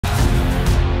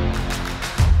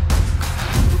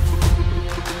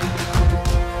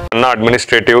அண்ணா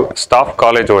administrative staff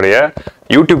college உடைய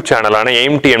YouTube சேனலான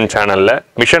AIMTM சேனல்ல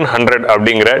mission 100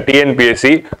 அப்படிங்கிற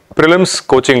TNPSC Prelims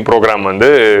கோச்சிங் ப்ரோக்ராம் வந்து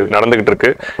நடந்துகிட்டு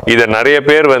இருக்கு. இதை நிறைய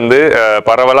பேர் வந்து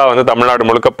பரவலா வந்து தமிழ்நாடு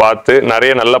முழுக்க பார்த்து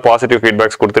நிறைய நல்ல பாசிட்டிவ்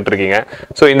ஃபீட்பேக்ஸ் கொடுத்துட்டு இருக்கீங்க.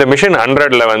 ஸோ இந்த மிஷன்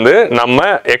 100ல வந்து நம்ம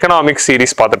எக்கனாமிக்ஸ்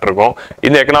சீரீஸ் பார்த்துட்டு இருக்கோம்.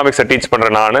 இந்த எக்கனாமிக்ஸை டீச் பண்ற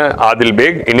நான் Adil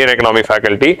back, Indian economic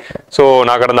faculty. So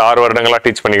நான் கடந்த 6 வருடங்களா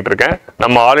டீச் பண்ணிட்டு இருக்கேன்.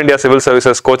 நம்ம all India civil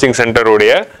services coaching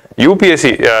சென்டருடைய UPSC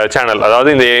channel, அதாவது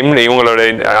இந்த இவங்களோட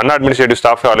அண்ணா அட்மினிஸ்ட்ரேட்டிவ்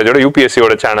ஸ்டாஃப் காலேஜோட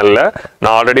UPSCயோட சேனல்ல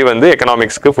நான் ஆல்ரெடி வந்து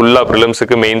எக்கனாமிக்ஸ்க்கு ஃபுல்லா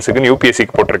ப்ரிலிம்ஸுக்கு மெயின்ஸுக்கு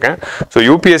UPSCக்கு போட்டிருக்கேன். ஸோ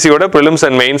UPSCயோட ப்ரிலிம்ஸ்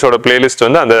அண்ட் மெயின்ஸோட பிளேலிஸ்ட்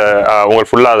வந்து அந்த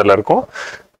உங்களுக்கு ஃபுல்லா அதில் இருக்கும்.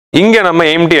 இங்க நம்ம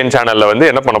AIMTN சேனல்ல வந்து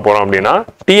என்ன பண்ண போறோம் அப்படின்னா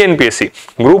TNPSC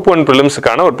Group 1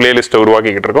 Prelims-க்கான ஒரு பிளேலிஸ்ட்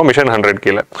உருவாக்கிக்கிட்டு இருக்கோம் மிஷன் 100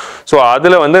 கீழே. ஸோ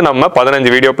அதுல வந்து நம்ம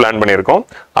 15 வீடியோ பிளான் பண்ணியிருக்கோம்.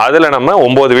 அதுல நம்ம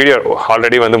 9 வீடியோ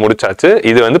ஆல்ரெடி வந்து முடிச்சாச்சு.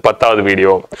 இது வந்து 10வது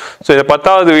வீடியோ. ஸோ இந்த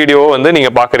 10வது வீடியோ வந்து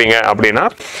நீங்க பாக்குறீங்க அப்படின்னா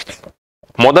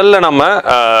முதல்ல நம்ம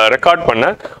ரெக்கார்ட் பண்ண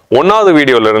 1வது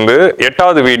வீடியோல இருந்து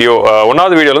 8வது வீடியோ,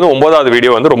 1வது வீடியோல இருந்து 9வது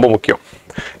வீடியோ வந்து ரொம்ப முக்கியம்.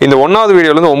 இந்த 1வது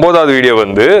வீடியோல இருந்து 9வது வீடியோ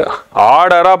வந்து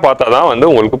ஆர்டரா பார்த்தா தான் வந்து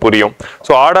உங்களுக்கு புரியும்.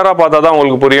 ஸோ ஆர்டரா பார்த்தா தான்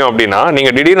உங்களுக்கு புரியும் அப்படின்னா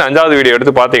நீங்க திடீர்னு 5வது வீடியோ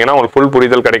எடுத்து பார்த்தீங்கன்னா உங்களுக்கு ஃபுல்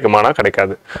புரிதல் கிடைக்குமானா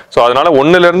கிடைக்காது. ஸோ அதனால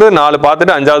 1ல இருந்து 4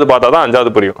 பார்த்துட்டு 5வது பார்த்தா தான்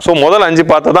 5வது புரியும். ஸோ முதல் 5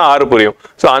 பார்த்தா தான் 6 புரியும்.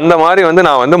 ஸோ அந்த மாதிரி வந்து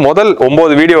நான் வந்து முதல்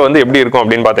 9 வீடியோ வந்து எப்படி இருக்கும்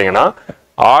அப்படின்னு பார்த்தீங்கன்னா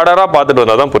ஆர்டரா பார்த்துட்டு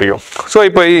வந்தா தான் புரியும். ஸோ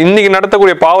இப்போ இன்னைக்கு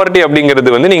நடத்தக்கூடிய பாவர்ட்டி அப்படிங்கிறது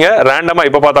வந்து நீங்க ரேண்டமா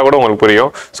இப்ப பார்த்தா கூட உங்களுக்கு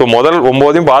புரியும். ஸோ முதல்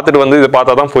 9ஐயும் பார்த்துட்டு வந்து இது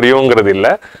பார்த்தா தான் புரியுங்கிறது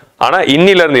இல்லை. ஆனா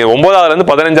இன்னில இருந்து 9வது இருந்து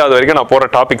 15வது வரைக்கும் நான் போற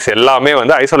டாபிக்ஸ் எல்லாமே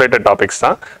வந்து ஐசோலேட்டட் டாபிக்ஸ்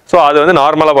தான். ஸோ அது வந்து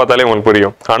நார்மலா பார்த்தாலே உங்களுக்கு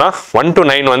புரியும். ஆனா 1 to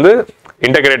 9 வந்து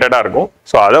இன்டகிரேட்டடா இருக்கும்.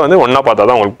 ஸோ அதை வந்து ஒன்னா பார்த்தா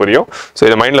தான் உங்களுக்கு புரியும். ஸோ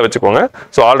இதை மைண்ட்ல வச்சுக்கோங்க.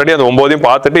 ஸோ ஆல்ரெடி அந்த 9ஐயும்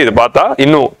பார்த்துட்டு இது பார்த்தா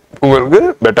இன்னும் உங்களுக்கு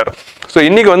பெட்டர். ஸோ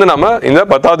இன்னைக்கு வந்து நம்ம இந்த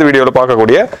 10வது வீடியோவில்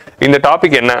பார்க்கக்கூடிய இந்த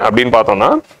டாபிக் என்ன அப்படின்னு பார்த்தோம்னா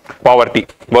பாவர்ட்டி,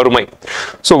 வறுமை.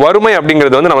 ஸோ வறுமை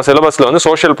அப்படிங்கிறது வந்து நம்ம சிலபஸ்ல வந்து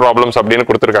சோஷியல் ப்ராப்ளம்ஸ் அப்படின்னு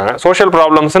கொடுத்துருக்காங்க. சோஷியல்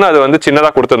ப்ராப்ளம்ஸ்னு அது வந்து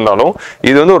சின்னதாக கொடுத்திருந்தாலும்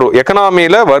இது வந்து ஒரு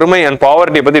எக்கனாமியில வறுமை அண்ட்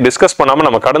பாவர்ட்டியை பத்தி டிஸ்கஸ் பண்ணாம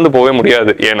நம்ம கடந்து போகவே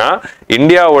முடியாது. ஏன்னா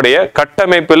இந்தியாவுடைய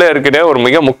கட்டமைப்புல இருக்கிற ஒரு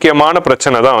மிக முக்கியமான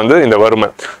பிரச்சனை தான் வந்து இந்த வறுமை.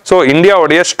 ஸோ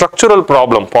இந்தியாவுடைய ஸ்ட்ரக்சரல்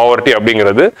ப்ராப்ளம் பாவர்ட்டி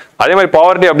அப்படிங்கிறது. அதே மாதிரி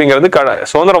பாவர்ட்டி அப்படிங்கிறது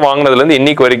சுதந்திரம் வாங்கினதுல இருந்து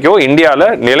இன்னைக்கு வரைக்கும் இந்தியாவில்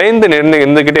நிலைந்து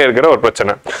இருந்துகிட்டே இருக்கிற ஒரு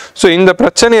பிரச்சனை. ஸோ இந்த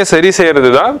பிரச்சனையை சரி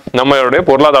செய்யறது தான் நம்மளுடைய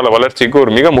பொருளாதார வளர்ச்சிக்கு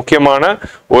ஒரு மிக முக்கியமான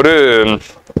ஒரு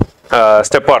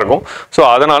ஸ்டெப்பா இருக்கும். ஸோ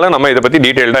அதனால நம்ம இதை பத்தி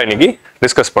டீடைல்டா இன்னைக்கு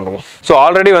டிஸ்கஸ் பண்ணுவோம். ஸோ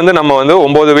ஆல்ரெடி வந்து நம்ம வந்து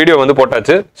 9 வீடியோ வந்து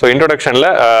போட்டாச்சு. So இன்ட்ரோடக்ஷன்ல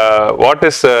what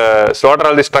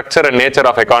are the structure and nature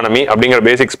of economy அப்படிங்கிற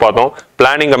பேசிக்ஸ் பார்த்தோம்.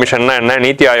 பிளானிங் கமிஷன்னா என்ன,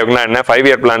 நீத்தி ஆயோக்னா என்ன, 5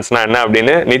 இயர் பிளான்ஸ்னா என்ன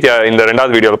அப்படின்னு இந்த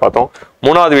 2வது வீடியோவில் பார்த்தோம்.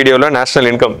 3வது வீடியோவில் national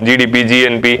income, GDP,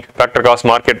 GNP, factor cost,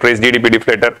 market price, GDP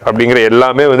deflator அப்படிங்கிற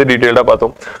எல்லாமே வந்து டீடைல்டா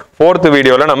பார்த்தோம். 4th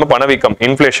வீடியோவில் நம்ம பணவீக்கம்,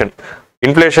 inflation,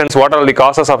 what are the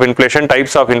causes of inflation,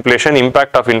 types of inflation,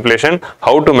 impact of inflation,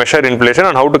 how to measure inflation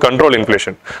and how to control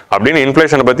inflation அப்படின்னு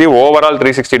இன்ஃபிளேஷனை பத்தி overall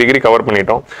 360 degree cover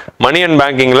பண்ணிட்டோம். Money and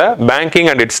பேங்கிங்ல banking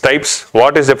and it's types,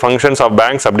 what is the functions of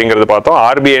banks அப்படிங்கிறது பார்த்தோம்.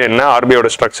 RBI என்ன,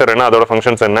 RBIயோட structure என்ன, அதோட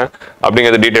functions என்ன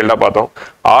அப்படிங்கிறது டீடைல்டா பார்த்தோம்.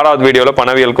 6வது வீடியோல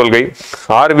பணவியல் கொள்கை,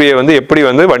 RBI வந்து எப்படி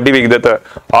வந்து வட்டி விகிதத்தை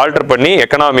ஆல்டர் பண்ணி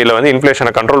எக்கனாமியில வந்து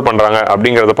இன்ஃபிளேஷனை கண்ட்ரோல் பண்றாங்க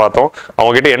அப்படிங்கறத பார்த்தோம்.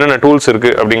 அவங்க கிட்ட என்னென்ன டூல்ஸ்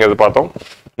இருக்கு அப்படிங்கறத பார்த்தோம்.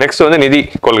 நெக்ஸ்ட் வந்து நிதி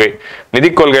கொள்கை. நிதி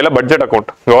கொள்கையில பட்ஜெட் அக்கௌண்ட்,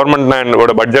 கவர்மெண்ட்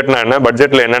பட்ஜெட்னா என்ன,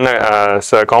 பட்ஜெட்ல என்னென்ன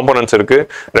காம்போனன்ட்ஸ் இருக்கு,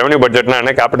 ரெவன்யூ பட்ஜெட்னா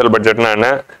என்ன, கேபிட்டல் பட்ஜெட்னா என்ன,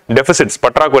 டெபிசிட்ஸ்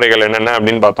பற்றாக்குறைகள் என்னென்ன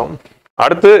அப்படின்னு பார்த்தோம்.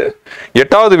 அடுத்து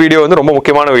 8வது வீடியோ வந்து ரொம்ப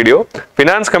முக்கியமான video.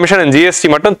 Finance commission and GST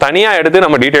மட்டும் தனியா எடுத்து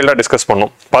நம்ம டீடைல்டா டிஸ்கஸ்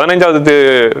பண்ணோம். 15வது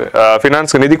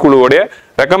ஃபினான்ஸ் நிதிக்குழுவோடைய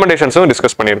ரெக்கமெண்டேஷன்ஸும்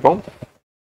டிஸ்கஸ் பண்ணியிருக்கோம்.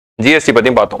 GST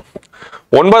பத்தியும் பார்த்தோம்.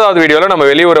 9வது வீடியோல நம்ம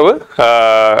வெளியுறவு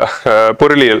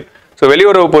பொருளியல், ஸோ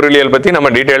வெளியுறவு பொருளியல் பத்தி நம்ம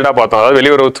டீடைல்டா பார்த்தோம். அதாவது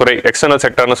வெளியுறவுத்துறை எக்ஸ்டர்னல்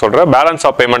செக்டர்னு சொல்ற balance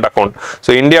of payment account.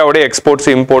 So இந்தியாவுடைய எக்ஸ்போர்ட்ஸ்,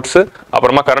 இம்போர்ட்ஸ்,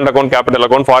 அப்புறமா current account, capital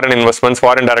account, foreign investments,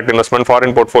 foreign direct investment,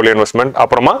 foreign portfolio investment,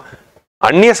 அப்புறமா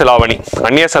அந்நிய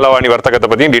செலாவணி வர்த்தகத்தை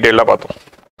பத்தியும் டீடைல்டா பார்த்தோம்.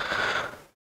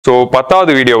 ஸோ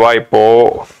 10வது வீடியோவா இப்போ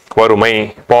வறுமை,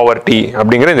 பாவர்ட்டி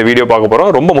அப்படிங்கிற இந்த வீடியோ பார்க்க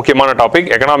போறோம். ரொம்ப முக்கியமான டாபிக்.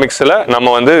 எக்கனாமிக்ஸ்ல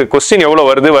நம்ம வந்து கொஸ்டின் எவ்வளவு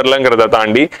வருது வரலங்கிறத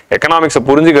தாண்டி எக்கனாமிக்ஸை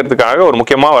புரிஞ்சுக்கிறதுக்காக ஒரு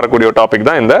முக்கியமா வரக்கூடிய டாபிக்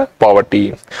தான் இந்த பாவர்ட்டி.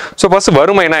 ஸோ ஃபர்ஸ்ட்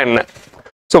வறுமைனா என்ன?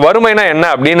 ஸோ வறுமைனா என்ன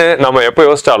அப்படின்னு நம்ம எப்போ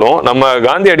யோசிச்சாலும் நம்ம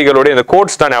காந்தியடிகளோட இந்த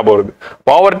கோட்ஸ் தான் ஞாபகம் வருது.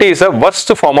 Poverty is a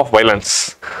worst form of violence.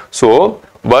 So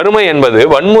வறுமை என்பது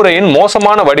வன்முறையின்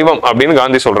மோசமான வடிவம் அப்படின்னு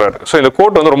காந்தி சொல்றாரு. ஸோ இந்த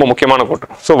கோட் வந்து ரொம்ப முக்கியமான கோட்.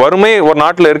 ஸோ வறுமை ஒரு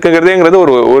நாட்டில் இருக்குங்கிறதேங்கிறது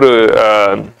ஒரு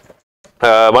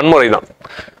வன்முறை தான்.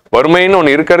 வறுமைன்னு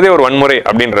ஒன்று இருக்கிறதே ஒரு வன்முறை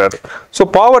அப்படின்றாரு. ஸோ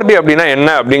பாவர்ட்டி அப்படின்னா என்ன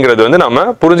அப்படிங்கிறது வந்து நம்ம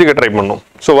புரிஞ்சுக்க ட்ரை பண்ணோம்.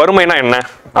 ஸோ வறுமைனா என்ன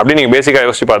அப்படின்னு நீங்க பேசிக்கா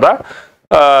யோசிச்சு பார்த்தா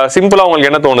சிம்பிளா உங்களுக்கு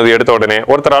என்ன தோணுது? எடுத்த உடனே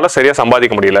ஒருத்தரால சரியா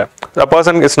சம்பாதிக்க முடியல, a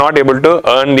person is not able to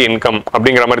earn the income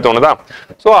அப்படிங்கிற மாதிரி தோணுதா?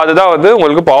 ஸோ அதுதான் வந்து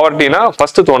உங்களுக்கு பாவர்ட்டினா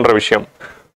ஃபர்ஸ்ட் தோன்ற விஷயம்.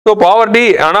 ஸோ பாவர்ட்டி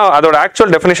ஆனால் அதோட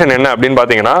ஆக்சுவல் டெஃபினேஷன் என்ன அப்படின்னு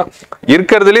பார்த்தீங்கன்னா,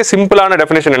 இருக்கிறதுலே சிம்பிளான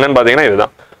டெஃபினேஷன் என்னன்னு பார்த்தீங்கன்னா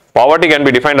இதுதான். Poverty can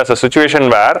be defined as a situation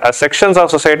where a sections of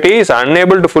society is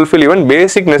unable to fulfill even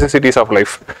basic necessities of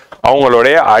life.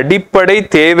 அவங்களுடைய அடிப்படை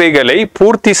தேவைகளை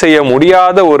பூர்த்தி செய்ய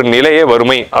முடியாத ஒரு நிலையே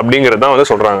வறுமை அப்படிங்கிறது தான் வந்து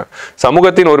சொல்றாங்க.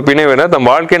 சமூகத்தின் ஒரு பிரிவினர் தம்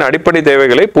வாழ்க்கையின் அடிப்படை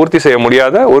தேவைகளை பூர்த்தி செய்ய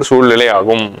முடியாத ஒரு சூழ்நிலை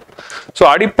ஆகும். ஸோ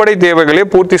அடிப்படை தேவைகளை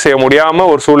பூர்த்தி செய்ய முடியாம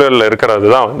ஒரு சூழலில் இருக்கிறது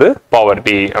தான் வந்து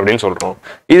பாவர்ட்டி அப்படின்னு சொல்றோம்.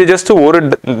 இது ஜஸ்ட் ஒரு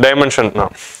டைமென்ஷன்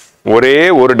தான், ஒரே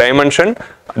ஒரு dimension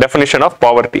definition of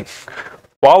poverty.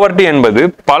 Poverty என்பது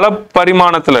பல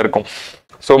பரிமாணத்துல இருக்கும்.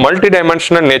 ஸோ மல்டி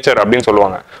டைமென்ஷனல் நேச்சர் அப்படின்னு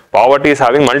சொல்லுவாங்க. Poverty is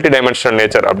having multi dimensional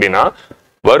nature அப்படின்னா,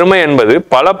 வறுமை என்பது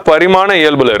பல பரிமாண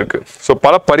இயல்புல இருக்கு. ஸோ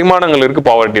பல பரிமாணங்கள் இருக்கு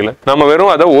பாவர்ட்டியில. நம்ம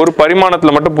வெறும் அதை ஒரு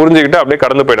பரிமாணத்துல மட்டும் புரிஞ்சுக்கிட்டு அப்படியே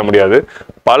கடந்து போயிட முடியாது.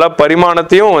 பல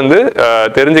பரிமாணத்தையும் வந்து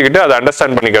தெரிஞ்சுக்கிட்டு அதை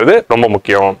அண்டர்ஸ்டாண்ட் பண்ணிக்கிறது ரொம்ப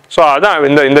முக்கியம். ஸோ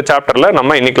அதான் இந்த சாப்டர்ல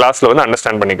நம்ம இன்னைக்கு கிளாஸ்ல வந்து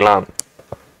அண்டர்ஸ்டாண்ட் பண்ணிக்கலாம்.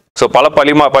 ஸோ பல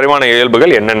பரிமாண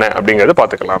இயல்புகள் என்னென்ன அப்படிங்கறது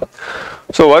பார்த்துக்கலாம்.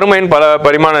 ஸோ வறுமையின் பல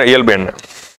பரிமாண இயல்பு என்ன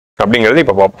அப்படிங்கிறது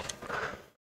இப்ப பார்ப்போம்.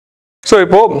 ஸோ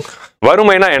இப்போ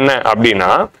வறுமைனா என்ன அப்படின்னா,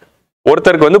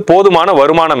 ஒருத்தருக்கு வந்து போதுமான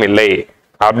வருமானம் இல்லை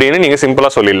அப்படின்னு நீங்க சிம்பிளா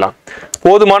சொல்லிடலாம்.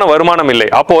 போதுமான வருமானம் இல்லை,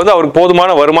 அப்போ வந்து அவருக்கு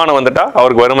போதுமான வருமானம் வந்துட்டா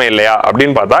அவருக்கு வறுமை இல்லையா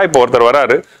அப்படின்னு பார்த்தா, இப்போ ஒருத்தர்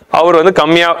வராரு, அவர் வந்து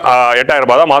கம்மியா 8,000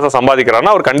 ரூபாய் தான் மாசம்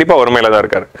சம்பாதிக்கிறாருன்னா அவர் கண்டிப்பா வறுமையில தான்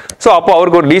இருக்காரு. ஸோ அப்போ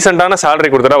அவருக்கு ஒரு டீசென்டான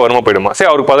சேலரி கொடுத்துட்டா வறுமை போயிடுமா? சரி,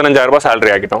 அவருக்கு 15,000 ரூபாய்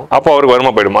சேலரி ஆக்கிட்டோம், அப்போ அவருக்கு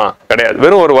வறுமை போயிடுமா? கிடையாது.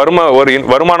 வெறும் ஒரு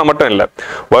வருமானம் மட்டும் இல்லை,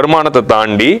 வருமானத்தை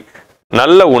தாண்டி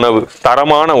நல்ல உணவு,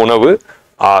 தரமான உணவு,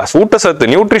 ஊட்டச்சத்து,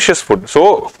 nutritious food. So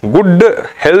good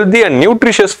healthy and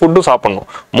nutritious ஃபுட்டும் சாப்பிடணும்.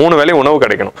 3 வேளை உணவு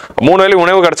கிடைக்கணும். 3 வேளை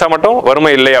உணவு கிடைச்சா மட்டும்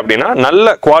வறுமை இல்லை அப்படின்னா,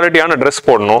 நல்ல குவாலிட்டியான ட்ரெஸ்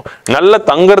போடணும், நல்ல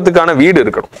தங்கறதுக்கான வீடு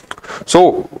இருக்கணும். ஸோ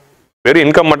வெறும்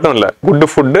இன்கம் மட்டும் இல்லை, good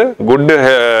food, good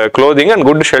clothing and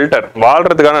good shelter,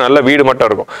 வாழ்றதுக்கான நல்ல வீடு மட்டும்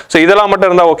இருக்கும். ஸோ இதெல்லாம்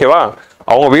மட்டும் இருந்தா ஓகேவா?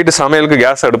 அவங்க வீட்டு சமையலுக்கு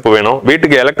கேஸ் அடுப்பு வேணும்,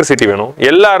 வீட்டுக்கு எலக்ட்ரிசிட்டி வேணும்,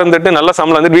 எல்லாம் இருந்துட்டு நல்ல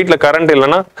சம்பளம் வந்து வீட்டில் கரண்ட்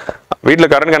இல்லைன்னா, வீட்டில்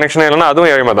கரண்ட் கனெக்ஷன் இல்லைன்னா அதுவும்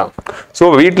ஏழ்மை தான். ஸோ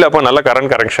வீட்டில் அப்போ நல்ல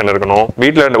கரண்ட் கனெக்ஷன் இருக்கணும்,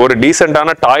 வீட்டில் ஒரு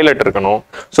டீசென்டான டாய்லெட் இருக்கணும்.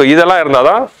 ஸோ இதெல்லாம் இருந்தால்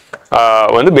தான்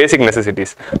வந்து பேசிக்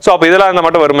நெசசிட்டிஸ். ஸோ அப்போ இதெல்லாம் இருந்தால்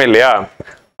மட்டும் வறுமை இல்லையா?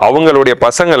 அவங்களுடைய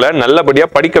பசங்களை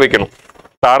நல்லபடியாக படிக்க வைக்கணும்,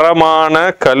 தரமான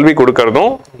கல்வி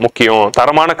கொடுக்கறதும் முக்கியம்.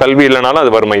 தரமான கல்வி இல்லைனாலும்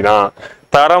அது வறுமை தான்.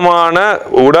 தரமான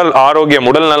உடல் ஆரோக்கியம்,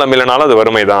 உடல் நலம் இல்லைனாலும் அது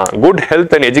வறுமை தான். Good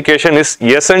health and education is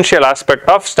essential aspect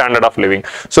of standard of living.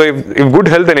 So if good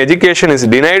health and education is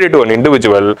denied to an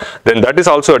individual, then that is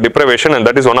also a deprivation and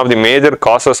that is one of the major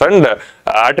causes and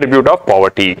attribute of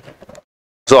poverty.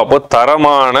 So அப்போ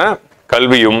தரமான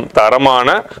கல்வியும் தரமான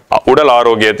உடல்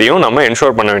ஆரோக்கியத்தையும் நம்ம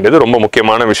ensure பண்ண வேண்டியது ரொம்ப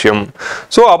முக்கியமான விஷயம்.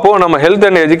 ஸோ அப்போ நம்ம ஹெல்த்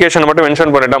அண்ட் எஜுகேஷன் மட்டும்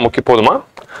மென்ஷன் பண்ணிட்டா போதுமா?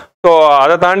 ஸோ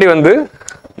அதை தாண்டி வந்து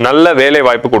நல்ல வேலை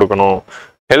வாய்ப்பு கொடுக்கணும்.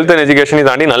 ஹெல்த் அண்ட் எஜுகேஷனை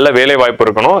தாண்டி நல்ல வேலை வாய்ப்பு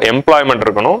இருக்கணும், எம்ப்ளாய்மெண்ட்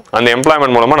இருக்கணும், அந்த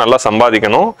எம்ப்ளாய்மெண்ட் மூலமா நல்லா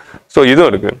சம்பாதிக்கணும். ஸோ இதுவும்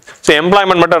இருக்கு. ஸோ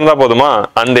எம்ப்ளாய்மெண்ட் மட்டும் இருந்தா போதுமா?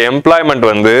 அந்த எம்ப்ளாய்மெண்ட்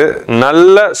வந்து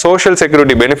நல்ல சோஷியல்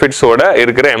செக்யூரிட்டி பெனிஃபிட்ஸோட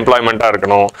இருக்கிற எம்ப்ளாய்மெண்டா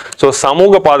இருக்கணும். ஸோ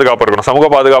சமூக பாதுகாப்பு இருக்கணும். சமூக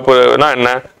பாதுகாப்புனா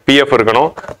என்ன? பிஎஃப் இருக்கணும்,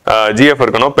 ஜிஎஃப்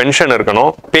இருக்கணும், பென்ஷன் இருக்கணும்,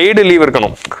 பெய்டு லீவ்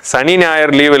இருக்கணும். சனி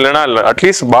ஞாயிறு லீவ் இல்லைன்னா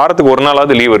அட்லீஸ்ட் வாரத்துக்கு ஒரு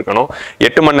நாளாவது லீவ் இருக்கணும்,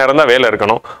 8 மணி நேரம் தான் வேலை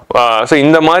இருக்கணும். ஸோ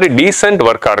இந்த மாதிரி டீசென்ட்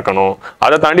ஒர்க்கா இருக்கணும்.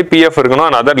 அதை தாண்டி பிஎஃப் இருக்கணும்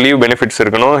அண்ட் அதர் லீவ் பெனிஃபிட்ஸ்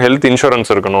இருக்கணும், ஹெல்த்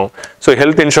இன்சூரன்ஸ் இருக்கணும். ஸோ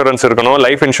ஹெல்த் இன்சூரன்ஸ் இருக்கணும்,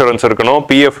 லைஃப் இன்சூரன்ஸ் இருக்கணும்,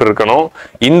 பிஎஃப் இருக்கணும்.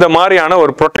 இந்த மாதிரியான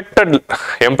ஒரு ப்ரொடெக்டட்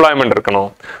எம்ப்ளாய்மெண்ட்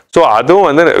இருக்கணும். ஸோ அதுவும்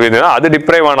வந்து அது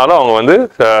டிப்ரைவ் ஆனாலும் அவங்க வந்து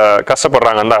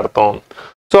கஷ்டப்படுறாங்கன்னு தான் அர்த்தம்.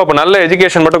 ஸோ அப்போ நல்ல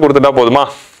எஜுகேஷன் மட்டும் கொடுத்துட்டா போதுமா?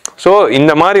 ஸோ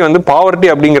இந்த மாதிரி வந்து பாவர்ட்டி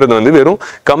அப்படிங்கிறது வந்து வெறும்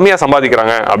கம்மியாக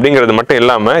சம்பாதிக்கிறாங்க அப்படிங்கிறது மட்டும்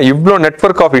இல்லாமல் இவ்வளோ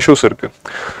நெட்வொர்க் ஆஃப் இஷ்யூஸ் இருக்கு.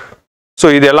 ஸோ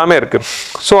இது எல்லாமே இருக்கு.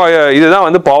 ஸோ இதுதான்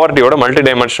வந்து பாவர்ட்டியோட மல்டி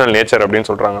டைமென்ஷனல் நேச்சர் அப்படின்னு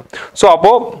சொல்றாங்க. ஸோ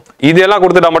அப்போ இதெல்லாம்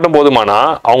கொடுத்துட்டா மட்டும் போதுமானா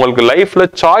அவங்களுக்கு லைஃப்ல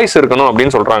சாய்ஸ் இருக்கணும்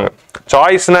அப்படின்னு சொல்றாங்க.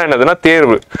 சாய்ஸ்னா என்னதுன்னா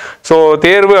தேர்வு. ஸோ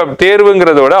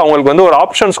தேர்வுங்கிறதோட அவங்களுக்கு வந்து ஒரு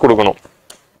ஆப்ஷன்ஸ் கொடுக்கணும்.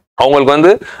 அவங்களுக்கு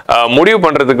வந்து முடிவு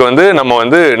பண்றதுக்கு வந்து நம்ம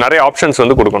வந்து நிறைய ஆப்ஷன்ஸ்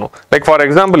வந்து கொடுக்கணும். லைக் ஃபார்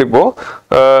எக்ஸாம்பிள்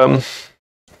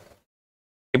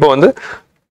இப்போ வந்து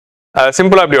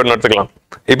சிம்பிளா இப்படி ஒன்று எடுத்துக்கலாம்.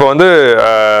 இப்போ வந்து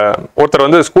ஒருத்தர்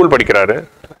வந்து ஸ்கூல் படிக்கிறாரு,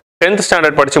 10th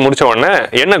ஸ்டாண்டர்ட் படிச்சு முடிச்ச உடனே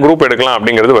என்ன குரூப் எடுக்கலாம்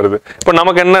அப்படிங்கிறது வருது. இப்போ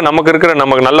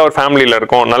நமக்கு நல்ல ஒரு ஃபேமிலியில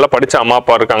இருக்கும், நல்லா படிச்ச அம்மா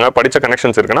அப்பா இருக்காங்க, படிச்ச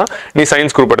கனெக்ஷன்ஸ் இருக்குன்னா நீ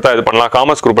சயின்ஸ் குரூப் எடுத்தா இது பண்ணலாம்,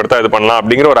 காமர்ஸ் குரூப் எடுத்தா இது பண்ணலாம்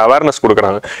அப்படிங்கிற ஒரு அவேர்னஸ்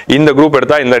கொடுக்குறாங்க. இந்த குரூப்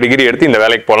எடுத்தா இந்த டிகிரி எடுத்து இந்த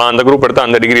வேலைக்கு போகலாம், அந்த குரூப் எடுத்தா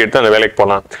அந்த டிகிரி எடுத்து அந்த வேலைக்கு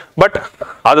போகலாம். பட்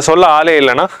அதை சொல்ல ஆளே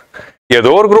இல்லைன்னா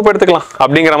ஏதோ ஒரு குரூப் எடுத்துக்கலாம்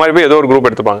அப்படிங்கிற மாதிரி போய் ஏதோ ஒரு குரூப்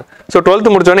எடுத்துப்பாங்க. ஸோ 12th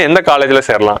முடிச்சோடனே எந்த காலேஜில்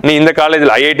சேரலாம்? நீ இந்த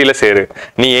காலேஜில் ஐஐடியில் சேரு,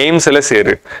 நீ எய்ம்ஸில்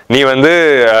சேரு, நீ வந்து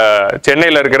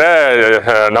சென்னையில் இருக்கிற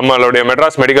நம்மளுடைய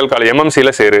மெட்ராஸ் மெடிக்கல் காலேஜ்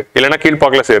எம்எம்சியில் சேரு, இல்லைன்னா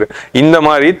கீழ்பாக்கில் சேரு, இந்த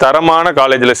மாதிரி தரமான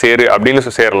காலேஜில் சேரு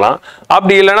அப்படின்னு சேரலாம்.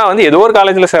 அப்படி இல்லைன்னா வந்து ஏதோ ஒரு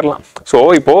காலேஜில் சேரலாம். ஸோ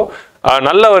இப்போ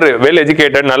நல்ல ஒரு வெல்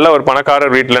எஜுகேட்டட், நல்ல ஒரு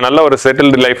பணக்காரர் வீட்டில், நல்ல ஒரு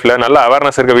செட்டில்டு லைஃப்ல, நல்ல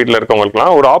அவேர்னஸ் இருக்க வீட்டில்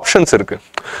இருக்கவங்களுக்குலாம் ஒரு ஆப்ஷன்ஸ் இருக்கு.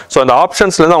 ஸோ அந்த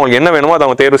ஆப்ஷன்ஸ்ல இருந்து அவங்களுக்கு என்ன வேணுமோ அதை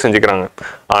அவங்க தேர்வு செஞ்சுக்கிறாங்க.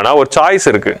 ஆனா ஒரு சாய்ஸ்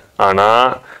இருக்கு. ஆனா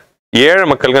ஏழை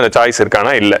மக்களுக்கு அந்த சாய்ஸ் இருக்கு,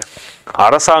 ஆனா இல்லை.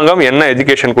 அரசாங்கம் என்ன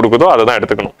எஜுகேஷன் கொடுக்குதோ அதை தான்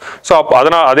எடுத்துக்கணும். ஸோ அப்போ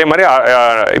அதனால் அதே மாதிரி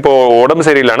இப்போ உடம்பு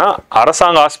சரியில்லைன்னா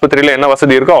அரசாங்க ஆஸ்பத்திரியில் என்ன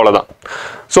வசதி இருக்கோ அவ்வளோதான்.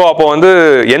 ஸோ அப்போ வந்து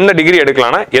என்ன டிகிரி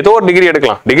எடுக்கலாம்னா ஏதோ ஒரு டிகிரி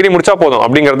எடுக்கலாம், டிகிரி முடிச்சா போதும்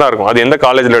அப்படிங்கிறது தான் இருக்கும். அது எந்த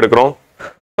காலேஜில் எடுக்கிறோம்.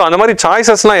 ஸோ அந்த மாதிரி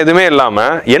சாய்ஸஸ்லாம் எதுவுமே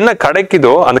இல்லாமல் என்ன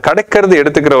கிடைக்குதோ அந்த கிடைக்கிறது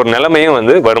எடுத்துக்கிற ஒரு நிலைமையும்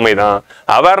வந்து வறுமை தான்.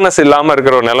 அவேர்னஸ் இல்லாமல்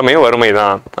இருக்கிற ஒரு நிலைமையும் வறுமை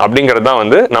தான் அப்படிங்கிறது தான்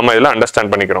வந்து நம்ம இதில்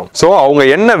அண்டர்ஸ்டாண்ட் பண்ணிக்கிறோம். ஸோ அவங்க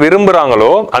என்ன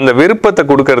விரும்புகிறாங்களோ அந்த விருப்பத்தை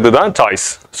கொடுக்கறது தான் சாய்ஸ்.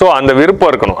 ஸோ அந்த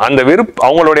விருப்பம் இருக்கணும், அந்த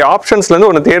அவங்களுடைய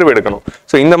ஆப்ஷன்ஸ்லேருந்து ஒன்று தேர்வு எடுக்கணும்.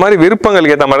 ஸோ இந்த மாதிரி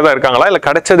விருப்பங்களுக்கு ஏற்ற மாதிரி தான் இருக்காங்களா, இல்லை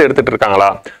கிடைச்சது எடுத்துட்டு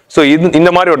இருக்காங்களா? ஸோ இந்த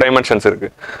மாதிரி ஒரு டைமென்ஷன்ஸ் இருக்கு.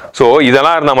 ஸோ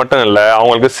இதெல்லாம் இருந்தால் மட்டும் இல்லை,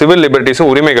 அவங்களுக்கு சிவில் லிபர்ட்டிஸும்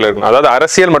உரிமைகள் இருக்கணும். அதாவது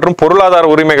அரசியல் மற்றும் பொருளாதார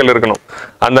உரிமைகள் இருக்கணும்.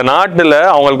 அந்த நாட்டில்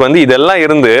அவங்களுக்கு வந்து இதெல்லாம்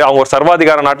இருந்து அவங்க ஒரு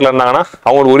சர்வாதிகார நாட்டில் இருந்தாங்கன்னா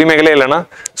அவங்களுக்கு உரிமைகளே இல்லைன்னா,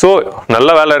 ஸோ நல்ல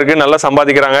வேலை இருக்கு, நல்லா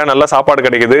சம்பாதிக்கிறாங்க, நல்ல சாப்பாடு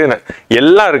கிடைக்குது,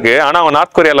 எல்லாம் இருக்கு, ஆனால் அவங்க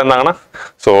நார்த் கொரியாவில் இருந்தாங்கன்னா,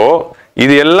 ஸோ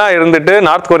இது எல்லாம் இருந்துட்டு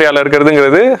நார்த் கொரியாவில்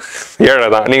இருக்கிறதுங்கிறது ஏழை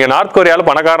தான். நீங்க நார்த் கொரியாவில்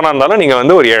பணக்காரனா இருந்தாலும் நீங்க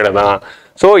வந்து ஒரு ஏழை தான்.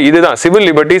 ஸோ இதுதான் சிவில்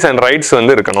லிபர்ட்டிஸ் அண்ட் ரைட்ஸ்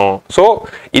வந்து இருக்கணும். ஸோ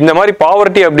இந்த மாதிரி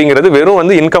பாவர்ட்டி அப்படிங்கிறது வெறும்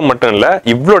வந்து இன்கம் மட்டும் இல்லை,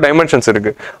 இவ்வளோ டைமென்ஷன்ஸ்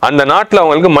இருக்கு. அந்த நாட்டில்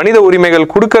அவங்களுக்கு மனித உரிமைகள்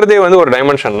கொடுக்கறதே வந்து ஒரு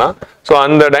டைமென்ஷன் தான். ஸோ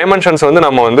அந்த டைமென்ஷன்ஸ் வந்து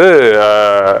நம்ம வந்து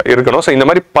இருக்கணும். ஸோ இந்த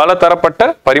மாதிரி பல தரப்பட்ட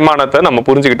பரிமாணத்தை நம்ம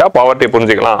புரிஞ்சுக்கிட்டா பாவர்ட்டியை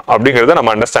புரிஞ்சுக்கலாம் அப்படிங்கிறத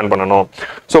நம்ம அண்டர்ஸ்டாண்ட் பண்ணணும்.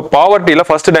 ஸோ பாவர்ட்டியில்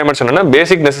ஃபர்ஸ்ட் டைமென்ஷன் என்ன,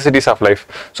 பேசிக் நெசசிட்டிஸ் ஆஃப் லைஃப்.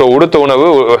 ஸோ உடுத்த உணவு,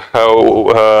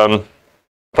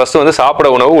 ஃபர்ஸ்ட் வந்து சாப்பிட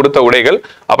உணவு, உடுத்த உடைகள்,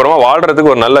 அப்புறமா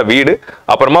வாழ்றதுக்கு ஒரு நல்ல வீடு,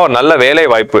 அப்புறமா ஒரு நல்ல வேலை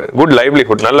வாய்ப்பு, குட்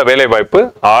லைவ்லிஹுட், நல்ல வேலை வாய்ப்பு,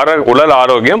 உடல்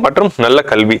ஆரோக்கியம் மற்றும் நல்ல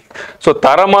கல்வி. ஸோ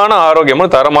தரமான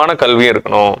ஆரோக்கியமும் தரமான கல்வியும்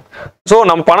இருக்கணும். ஸோ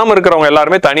நம்ம பணம் இருக்கிறவங்க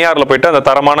எல்லாருமே தனியாரில் போயிட்டு அந்த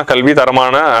தரமான கல்வி,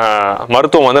 தரமான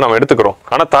மருத்துவம் வந்து நம்ம எடுத்துக்கிறோம்.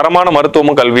 ஆனால் தரமான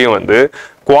மருத்துவமும் கல்வியும் வந்து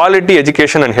குவாலிட்டி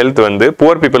எஜுகேஷன் அண்ட் ஹெல்த் வந்து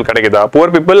புவர் பீப்புள் கிடைக்குதா?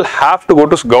 Poor people have to go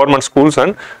to government schools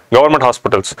and government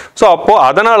hospitals. So அப்போ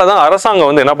அதனால தான் அரசாங்கம்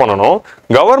வந்து என்ன பண்ணணும்,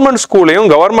 கவர்மெண்ட் ஸ்கூலையும்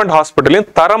கவர்மெண்ட் ஹாஸ்பிட்டலையும்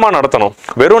தரமாக நடத்தணும்.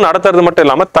 வெறும் நடத்துறது மட்டும்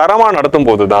இல்லாமல் தரமாக நடத்தும்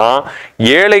போது தான்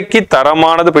ஏழைக்கு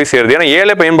தரமானது போய் சேருது. ஏன்னா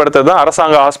ஏழை பயன்படுத்துறது தான்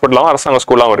அரசாங்க ஹாஸ்பிட்டலாகவும் அரசாங்க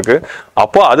ஸ்கூலாகவும் இருக்கு.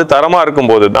 அப்போ அது தரமாக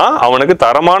இருக்கும் போது தான் அவனுக்கு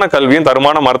தரமான கல்வியும்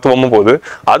தரமான மருத்துவமும் போகுது.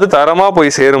 அது தரமாக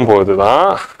போய் சேரும் போது தான்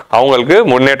அவங்களுக்கு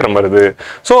முன்னேற்றம் வருது.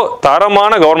 ஸோ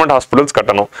தரமான கவர்மெண்ட் ஹாஸ்பிட்டல்ஸ்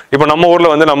கட்டணும். இப்போ நம்ம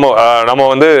ஊர்ல வந்து நம்ம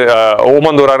வந்து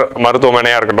ஓமந்தூரார்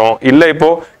மருத்துவமனையா இருக்கட்டும், இல்லை இப்போ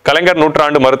கலைஞர்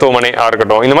நூற்றாண்டு மருத்துவமனையா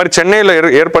இருக்கட்டும், இந்த மாதிரி சென்னையில்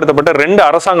ஏற்படுத்தப்பட்ட 2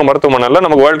 அரசாங்க மருத்துவமனையில்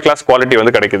நமக்கு வேர்ல்ட் கிளாஸ் குவாலிட்டி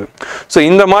வந்து கிடைக்குது. ஸோ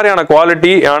இந்த மாதிரியான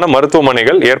குவாலிட்டியான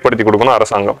மருத்துவமனைகள் ஏற்படுத்தி கொடுக்கணும்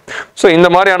அரசாங்கம். ஸோ இந்த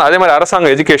மாதிரியான அதே மாதிரி அரசாங்க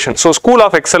education, so school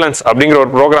of excellence அப்படிங்கிற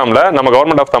ஒரு ப்ரோக்ராம்ல நம்ம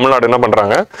கவர்மெண்ட் ஆஃப் தமிழ்நாடு என்ன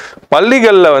பண்றாங்க,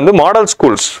 பள்ளிகளில் வந்து மாடல்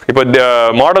ஸ்கூல்ஸ். இப்போ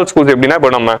மாடல் ஸ்கூல்ஸ் எப்படின்னா,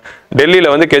 இப்போ நம்ம டெல்லியில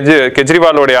வந்து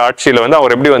கெஜ்ரிவாலோடைய ஆட்சியில வந்து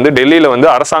அவர் எப்படி வந்து டெல்லியில வந்து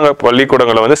அரசாங்க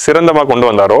பள்ளிக்கூடங்களை வந்து சிறந்தமாக கொண்டு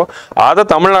வந்தாரோ அதை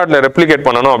தமிழ்நாட்டில் ரெப்ளிகேட்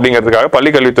பண்ணணும் அப்படிங்கிறதுக்காக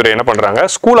பள்ளிக்கல்வித்துறை என்ன பண்றாங்க,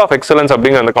 ஸ்கூல் ஆஃப் எக்ஸலன்ஸ்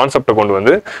அப்படிங்கிற அந்த கான்செப்டை கொண்டு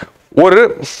வந்து ஒரு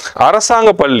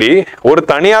அரசாங்க பள்ளி ஒரு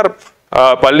தனியார்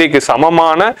பள்ளிக்கு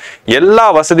சமமான எல்லா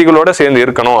வசதிகளோட சேர்ந்து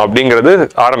இருக்கணும் அப்படிங்கிறது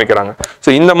ஆரம்பிக்கிறாங்க. ஸோ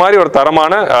இந்த மாதிரி ஒரு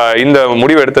தரமான இந்த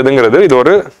முடிவு எடுத்ததுங்கிறது இது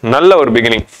ஒரு நல்ல ஒரு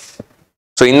பிகினிங்.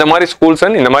 ஸோ இந்த மாதிரி ஸ்கூல்ஸ்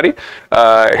அண்ட் இந்த மாதிரி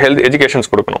ஹெல்த்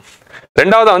எஜுகேஷன்ஸ் கொடுக்கணும்.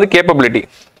 ரெண்டாவது வந்து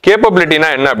கேப்பபிலிட்டினா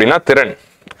என்ன அப்படின்னா திறன்.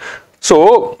 ஸோ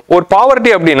ஒரு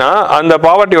பாவர்ட்டி அப்படின்னா அந்த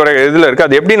பாவர்ட்டியோட இதில் இருக்கு,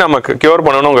 அது எப்படி நம்ம கியூர்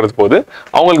பண்ணணுங்கிறது போது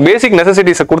அவங்களுக்கு பேசிக்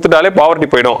நெசசிட்டிஸை கொடுத்துட்டாலே பாவர்ட்டி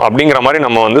போயிடும் அப்படிங்கிற மாதிரி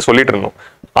நம்ம வந்து சொல்லிட்டு இருந்தோம்.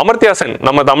 அமர்த்தியா சென்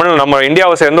நம்ம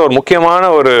இந்தியாவை சேர்ந்த ஒரு முக்கியமான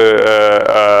ஒரு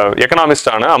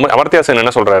எக்கனாமிஸ்டான அமர்த்தியா சென்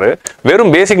என்ன சொல்றாரு,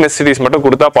 வெறும் பேசிக் நெசசிட்டிஸ் மட்டும்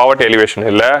கொடுத்தா பாவர்ட்டி எலிவேஷன்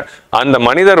இல்லை, அந்த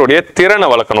மனிதருடைய திறனை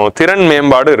வளர்க்கணும், திறன்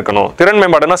மேம்பாடு இருக்கணும். திறன்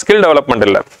மேம்பாடுனா ஸ்கில் டெவலப்மெண்ட்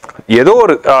இல்லை, ஏதோ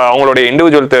ஒரு அவங்களுடைய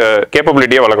இண்டிவிஜுவல்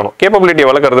கேப்பபிலிட்டியை வளர்க்கணும். கேப்பபிலிட்டியை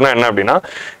வளர்க்கறதுனா என்ன அப்படின்னா,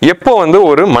 எப்போ வந்து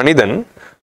ஒரு மனிதன்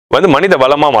வந்து மனித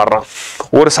வளமா மாறுறான்,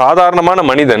 ஒரு சாதாரணமான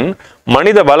மனிதன்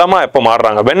மனித வளமா எப்போ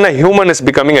மாறுறாங்க, when a human is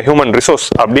becoming a human resource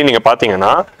அப்படின்னு நீங்க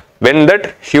பாத்தீங்கன்னா, when that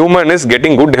human is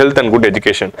getting good health and good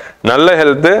education, நல்ல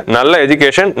ஹெல்த், நல்ல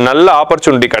எஜுகேஷன், நல்ல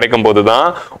ஆப்பர்ச்சுனிட்டி கிடைக்கும் போது தான்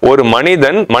ஒரு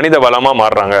மனிதன் மனித வளமா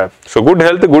மாறுறாங்க. So good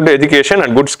health, good education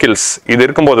and good skills இது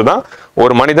இருக்கும்போது தான்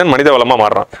ஒரு மனிதன் மனித வளமா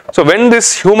மாறுறான். So when this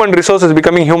human resource is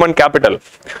becoming human capital,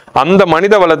 அந்த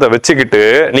மனித வளத்தை வச்சுக்கிட்டு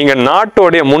நீங்க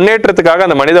நாட்டோடைய முன்னேற்றத்துக்காக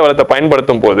அந்த மனித வளத்தை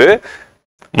பயன்படுத்தும் போது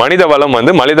மனித வளம்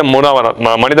வந்து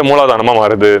மனித மூலாதாரமா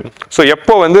மாறுது. ஸோ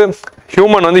எப்போ வந்து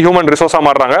ஹியூமன் வந்து ஹியூமன் ரிசோர்ஸா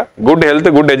மாறுறாங்க, good health,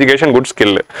 good education, good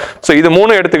skill. So இது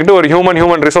மூணு எடுத்துக்கிட்டு ஒரு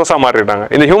ஹியூமன் ரிசோர்ஸா மாறிட்டாங்க.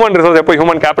 இந்த ஹியூமன் ரிசோர்ஸ் எப்போ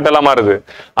ஹியூமன் கேபிட்டலா மாறுது?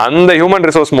 அந்த ஹியூமன்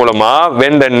ரிசோர்ஸ் மூலமா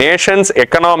when the nation's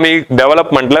economic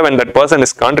developmentல when that person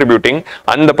is contributing,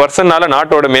 அந்த பர்சனால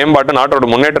நாட்டோட மேம்பாட்டு, நாட்டோட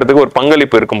முன்னேற்றத்துக்கு ஒரு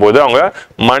பங்களிப்பு இருக்கும்போது அவங்க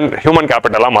ஹியூமன்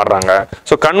கேபிட்டலா மாறுறாங்க.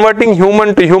 So converting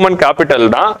human to human capital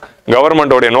தான்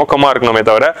கவர்மெண்டோட நோக்கமா இருக்கணுமே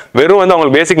தவிர வெறும் வந்து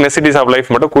அவங்களுக்கு பேசிக் நெசிட்டிஸ் ஆஃப் லைஃப்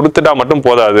மட்டும் கொடுத்துட்டா மட்டும்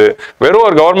போதாது. வெறும்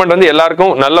ஒரு கவர்மெண்ட் வந்து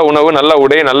எல்லாருக்கும் நல்ல உணவு, நல்ல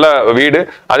உடை, நல்ல வீடு,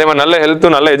 அதே மாதிரி நல்ல ஹெல்த்,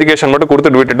 நல்ல எஜுகேஷன் மட்டும்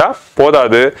கொடுத்துட்டு விட்டுட்டா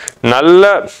போதாது.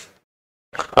 நல்ல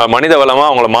மனித வளமா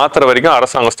அவங்கள மாத்துற வரைக்கும்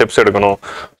அரசாங்கம் ஸ்டெப்ஸ் எடுக்கணும்.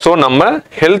 ஸோ நம்ம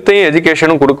ஹெல்த்தையும்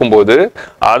எஜுகேஷனும் கொடுக்கும்போது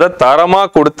அதை தரமா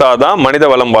கொடுத்தாதான் மனித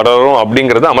வளம் வளரும்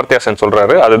அப்படிங்கிறது அமர்த்தியா சென்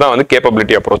சொல்றாரு. அதுதான் வந்து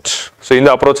கேப்பபிலிட்டி அப்ரோச். ஸோ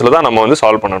இந்த அப்ரோச்ல தான் நம்ம வந்து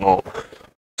சால்வ் பண்ணணும்.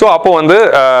 ஸோ அப்போ வந்து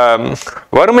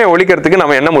வறுமையை ஒழிக்கிறதுக்கு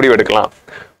நம்ம என்ன முடிவு எடுக்கலாம்?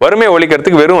 வறுமையை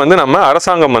ஒழிக்கிறதுக்கு வெறும் வந்து நம்ம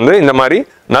அரசாங்கம் வந்து இந்த மாதிரி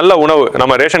நல்ல உணவு,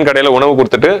 நம்ம ரேஷன் கடையில் உணவு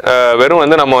கொடுத்துட்டு வெறும்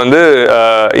வந்து நம்ம வந்து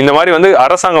இந்த மாதிரி வந்து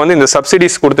அரசாங்கம் வந்து இந்த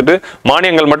சப்சிடிஸ் கொடுத்துட்டு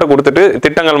மானியங்கள் மட்டும் கொடுத்துட்டு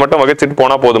திட்டங்கள் மட்டும் வகைச்சிட்டு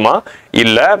போனா போதுமா?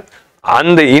 இல்லை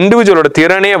அந்த இண்டிவிஜுவலோட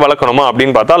திறனே வளர்க்கணுமா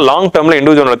அப்படின்னு பார்த்தா லாங் டேர்ம்ல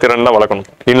இண்டிவிஜுவலோட திறன் தான் வளர்க்கணும்.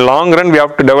 இன் long run we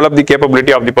have to develop the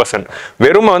capability of the person.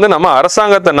 வெறும் வந்து நம்ம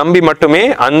அரசாங்கத்தை நம்பி மட்டுமே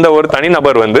அந்த ஒரு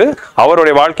தனிநபர் வந்து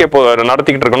அவருடைய வாழ்க்கையை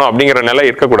நடத்திக்கிட்டு இருக்கணும் அப்படிங்கிற நிலை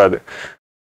இருக்கக்கூடாது.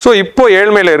 ஸோ இப்போ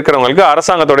ஏழ்மையில இருக்கிறவங்களுக்கு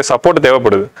அரசாங்கத்தோட சப்போர்ட்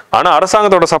தேவைப்படுது. ஆனால்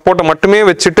அரசாங்கத்தோட சப்போர்ட்டை மட்டுமே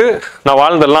வச்சுட்டு நான்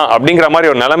வாழ்ந்துடலாம் அப்படிங்கிற மாதிரி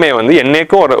ஒரு நிலைமையை வந்து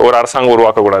என்னைக்கும் ஒரு அரசாங்கம்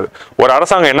உருவாக்கக்கூடாது. ஒரு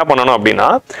அரசாங்கம் என்ன பண்ணணும் அப்படின்னா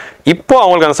இப்போ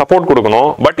அவங்களுக்கு அந்த சப்போர்ட் கொடுக்கணும்.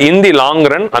 But in the long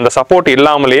run அந்த சப்போர்ட்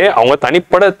இல்லாமலேயே அவங்க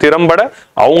தனிப்பட திறம்பட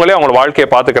அவங்களே அவங்களோட வாழ்க்கையை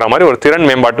பார்த்துக்கிற மாதிரி ஒரு திறன்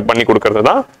மேம்பாட்டு பண்ணி கொடுக்கறது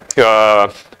தான்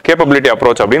கேப்பபிலிட்டி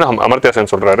அப்ரோச் அப்படின்னு அமர்த்தியா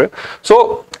சென் சொல்றாரு. ஸோ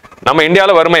நம்ம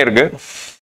இந்தியாவில் வறுமை இருக்கு.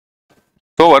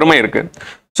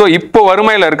 ஸோ இப்போ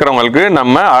வறுமையில் இருக்கிறவங்களுக்கு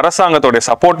நம்ம அரசாங்கத்தோடைய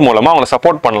சப்போர்ட் மூலமா அவங்களை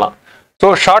சப்போர்ட் பண்ணலாம். ஸோ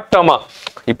ஷார்ட் டேர்மா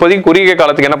இப்போதைக்கு குறுகிய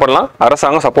காலத்துக்கு என்ன பண்ணலாம்?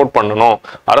 அரசாங்கம் சப்போர்ட் பண்ணணும்,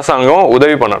 அரசாங்கம்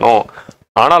உதவி பண்ணணும்.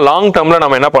 ஆனால் லாங் டேர்ம்ல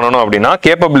நம்ம என்ன பண்ணணும் அப்படின்னா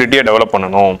கேப்பபிலிட்டியை டெவலப்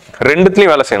பண்ணணும்.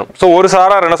 ரெண்டுத்துலையும் வேலை செய்யணும். ஸோ ஒரு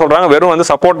சாரார் என்ன சொல்றாங்க, வெறும் வந்து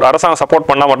அரசாங்கம் சப்போர்ட்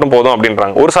பண்ணா மட்டும் போதும்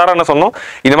அப்படின்றாங்க. ஒரு சாரார் என்ன சொன்னோம்,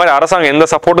 இந்த மாதிரி அரசாங்கம் எந்த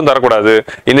சப்போர்ட்டும் தரக்கூடாது,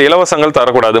 இந்த இலவசங்கள்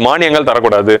தரக்கூடாது, மானியங்கள்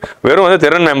தரக்கூடாது, வெறும் வந்து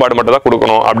திறன் மேம்பாடு மட்டும் தான்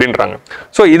கொடுக்கணும் அப்படின்றாங்க.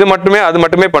 ஸோ இது மட்டுமே அது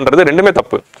மட்டுமே பண்றது ரெண்டுமே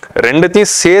தப்பு.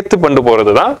 ரெண்டுத்தையும் சேர்த்து கொண்டு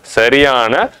போறது தான்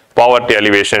சரியான பாவர்ட்டி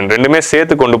அலிவேஷன். ரெண்டுமே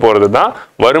சேர்த்து கொண்டு போறது தான்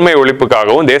வறுமை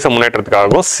ஒழிப்புக்காகவும் தேச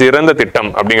முன்னேற்றத்துக்காகவும் சிறந்த திட்டம்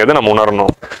அப்படிங்கிறத நம்ம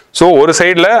உணரணும். ஸோ ஒரு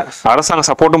சைட்ல அரசாங்கம்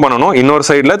சப்போர்ட்டும் பண்ணணும், இன்னொரு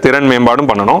சைட்ல திறன் மேம்பாடும்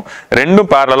பண்ணணும். ரெண்டும்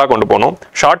பேரலா கொண்டு போகணும்.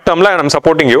 ஷார்ட் டேர்ம்ல நம்ம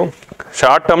சப்போர்ட்டிங் யூ,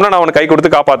 ஷார்ட் டேர்ம்ல நான் உனக்கு கை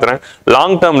கொடுத்து காப்பாத்துறேன்,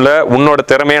 லாங் டேர்ம்ல உன்னோட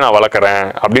திறமையை நான் வளர்க்குறேன்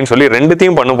அப்படின்னு சொல்லி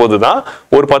ரெண்டுத்தையும் பண்ணும்போது தான்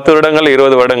ஒரு 10 வருடங்கள்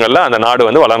 20 வருடங்கள்ல அந்த நாடு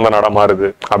வந்து வளர்ந்த நாடா மாறுது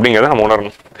அப்படிங்கிறத நம்ம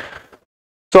உணரணும்.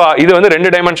 ஸோ இது வந்து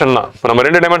 2 டைமென்ஷன் தான். நம்ம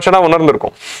 2 டைமென்ஷனா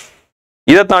உணர்ந்திருக்கோம்.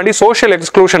 இதை தாண்டி social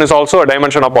exclusion is also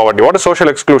dimension of poverty. What is social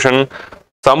exclusion?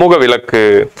 சமூக விலக்கு.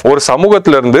 ஒரு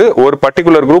சமூகத்திலிருந்து ஒரு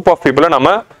பர்டிகுலர் குரூப் ஆஃப் பீப்புளை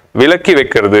நம்ம விலக்கி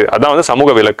வைக்கிறது, அதான் வந்து சமூக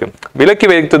விலக்கு. விலக்கி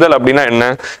வைத்துதல் அப்படின்னா என்ன?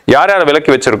 யார் யாரை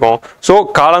விலக்கி வச்சிருக்கோம்? ஸோ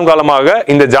காலங்காலமாக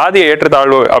இந்த ஜாதிய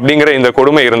ஏற்றத்தாழ்வு அப்படிங்கிற இந்த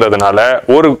கொடுமை இருந்ததுனால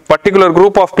ஒரு பர்டிகுலர்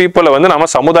குரூப் ஆஃப் பீப்புளை வந்து நம்ம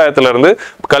சமுதாயத்தில இருந்து,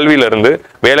 கல்வியில இருந்து,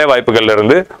 வேலை வாய்ப்புகள்ல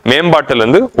இருந்து, மேம்பாட்டில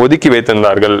இருந்து ஒதுக்கி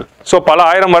வைத்திருந்தார்கள். ஸோ பல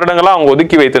ஆயிரம் வருடங்களா அவங்க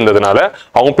ஒதுக்கி வைத்திருந்ததுனால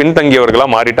அவங்க பின்தங்கியவர்களா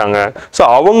மாறிட்டாங்க. ஸோ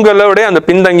அவங்களோட அந்த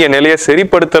பின்தங்கிய நிலையை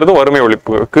சரிப்படுத்துறதும் வறுமை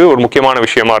ஒழிப்புக்கு ஒரு முக்கியமான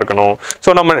விஷயமா இருக்கணும். ஸோ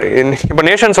நம்ம இப்போ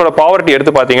நேஷன்ஸோட பாவர்ட்டி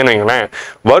எடுத்து பார்த்தீங்கன்னு வைங்களேன்,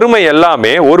 வறுமை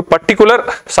எல்லாமே ஒரு பர்டிகுலர்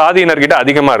சாதியினர்கிட்ட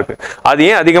அதிகமா இருக்கு. அது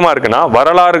ஏன் அதிகமா இருக்குன்னா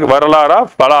வரலாறா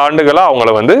பல ஆண்டுகளா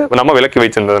அவங்கள வந்து நம்ம விலக்கி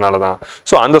வைச்சிருந்ததுனாலதான்.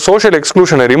 ஸோ அந்த சோஷியல்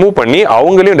எக்ஸ்க்ளூஷனை ரிமூவ் பண்ணி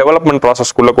அவங்களையும் டெவலப்மெண்ட்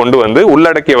ப்ராசஸ்க்குள்ள கொண்டு வந்து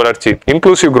உள்ளடக்கிய வளர்ச்சி,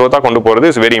 இன்க்ளூசிவ் growth கொண்டு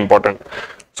போறது is very important.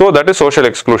 So that is social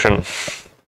exclusion.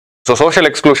 So social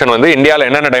exclusion வந்து இந்தியாவில்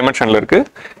என்னென்ன டைமென்ஷன்ல இருக்கு?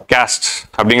 காஸ்ட்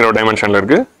அப்படிங்கிற ஒரு டைமென்ஷன்ல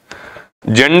இருக்கு,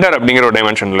 ஜெண்டர் அப்படிங்கிற ஒரு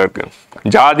டைமென்ஷன்ல இருக்கு,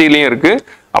 ஜாதியிலையும் இருக்கு,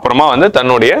 அப்புறமா வந்து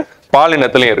தன்னுடைய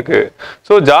பாலினத்திலையும் இருக்கு.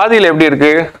 ஸோ ஜாதியில் எப்படி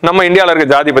இருக்கு? நம்ம இந்தியாவில் இருக்க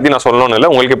ஜாதி பத்தி நான் சொல்லணும்னு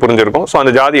இல்லை, உங்களுக்கே புரிஞ்சிருக்கும். ஸோ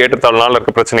அந்த ஜாதி ஏற்றத்தாழ்வுனால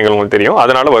இருக்க பிரச்சனைகள் உங்களுக்கு தெரியும்,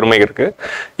 அதனால வறுமை இருக்கு.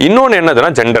 இன்னொன்று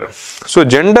என்னதுன்னா ஜெண்டர். ஸோ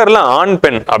ஜெண்டர்ல ஆண்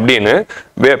பெண் அப்படின்னு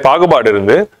பாகுபாடு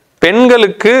இருந்து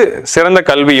பெண்களுக்கு சிறந்த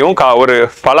கல்வியும் ஒரு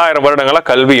பல ஆயிரம் வருடங்களா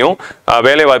கல்வியும்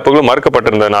வேலை வாய்ப்புகளும்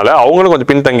மறுக்கப்பட்டிருந்ததுனால அவங்களும் கொஞ்சம்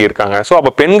பின்தங்கி இருக்காங்க. ஸோ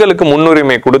அப்போ பெண்களுக்கு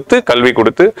முன்னுரிமை கொடுத்து கல்வி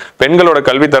கொடுத்து பெண்களோட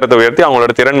கல்வி தரத்தை உயர்த்தி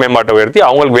அவங்களோட திறன் மேம்பாட்டை உயர்த்தி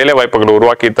அவங்களுக்கு வேலை வாய்ப்புகளை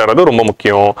உருவாக்கி தரது ரொம்ப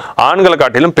முக்கியம். ஆண்களை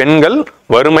காட்டிலும் பெண்கள்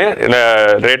வறுமை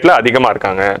ரேட்ல அதிகமா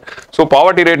இருக்காங்க. So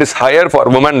poverty rate is higher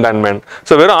for woman than men.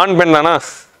 So வெறும் ஆண் பெண் தானா?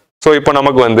 ஸோ இப்போ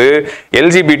நமக்கு வந்து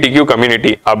எல்ஜிபிடிக்யூ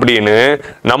கம்யூனிட்டி அப்படின்னு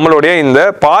நம்மளுடைய இந்த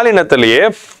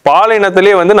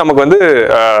பாலினத்திலேயே வந்து நமக்கு வந்து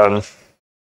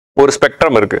ஒரு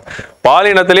ஸ்பெக்ட்ரம் இருக்கு.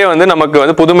 பாலினத்திலே வந்து நமக்கு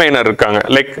வந்து புதுமையினர் இருக்காங்க,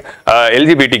 லைக்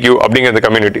LGBTQ அப்படிங்கிற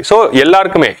கம்யூனிட்டி. ஸோ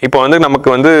எல்லாருக்குமே இப்போ வந்து நமக்கு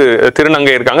வந்து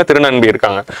திருநங்கை இருக்காங்க, திருநன்பி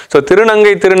இருக்காங்க. ஸோ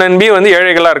திருநங்கை திருநன்பி வந்து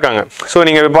ஏழைகளா இருக்காங்க. ஸோ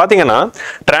நீங்க பாத்தீங்கன்னா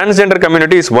transgender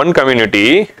community is one community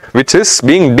which is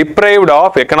being deprived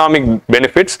of economic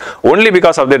benefits only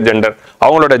because of their gender.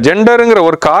 அவங்களோட ஜெண்டருங்கிற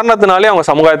ஒரு காரணத்தினாலே அவங்க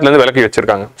சமுதாயத்துல இருந்து விலக்கி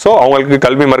வச்சிருக்காங்க. ஸோ அவங்களுக்கு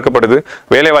கல்வி மறுக்கப்படுது,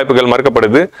 வேலை வாய்ப்புகள்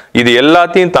மறுக்கப்படுது. இது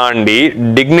எல்லாத்தையும் தாண்டி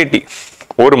டிக்னிட்டி,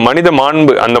 ஒரு மனித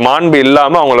மாண்பு, அந்த மாண்பு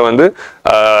இல்லாம அவங்கள வந்து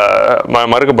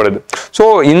மறுக்கப்படுது. ஸோ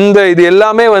இது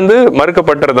எல்லாமே வந்து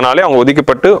மறுக்கப்பட்டதுனாலே அவங்க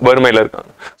ஒதுக்கப்பட்டு வறுமையில இருக்காங்க.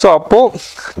 ஸோ அப்போ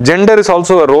gender is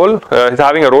also role,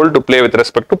 having a role to play with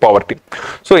respect to poverty.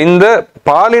 So இந்த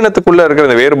பாலினத்துக்குள்ள இருக்கிற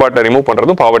இந்த வேறுபாட்டை ரிமூவ்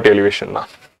பண்றதும் பாவர்ட்டி எலிவேஷன் தான்.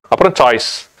 அப்புறம்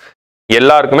சாய்ஸ்,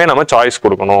 எல்லாருக்குமே நம்ம சாய்ஸ்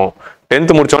கொடுக்கணும்.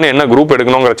 10th முடிச்சோன்னே என்ன குரூப்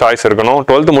எடுக்கணுங்கிற சாய்ஸ் இருக்கணும்,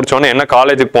 12th முடிச்சோன்னே என்ன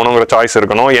காலேஜுக்கு போகணுங்கிற சாய்ஸ்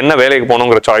இருக்கணும், என்ன வேலைக்கு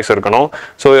போகணுங்கிற சாய்ஸ் இருக்கணும்.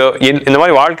 ஸோ இந்த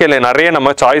மாதிரி வாழ்க்கையில நிறைய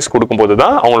நம்ம சாய்ஸ் கொடுக்கும்போது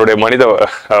தான் அவங்களுடைய மனித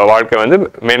வாழ்க்கை வந்து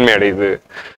மேன்மை அடையுது.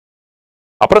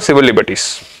 அப்புறம் சிவில் லிபர்ட்டிஸ்,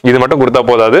 இது மட்டும் கொடுத்தா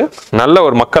போதாது. நல்ல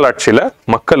ஒரு மக்கள் ஆட்சியில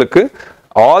மக்களுக்கு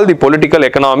all the political,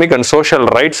 economic and social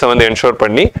ரைட்ஸை வந்து என்ஷோர்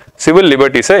பண்ணி சிவில்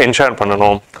லிபர்ட்டிஸை என்ஷோர்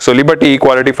பண்ணணும். So liberty,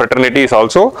 equality, fraternity is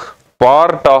also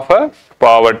part of a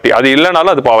poverty. அது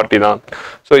இல்லைனாலும் அது பாவர்ட்டி தான்.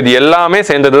 ஸோ இது எல்லாமே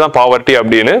சேர்ந்ததுதான் பாவர்ட்டி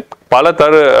அப்படின்னு பல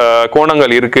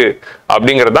கோணங்கள் இருக்கு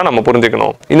அப்படிங்கிறத நம்ம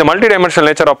புரிஞ்சுக்கணும். இந்த multi dimensional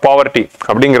nature of poverty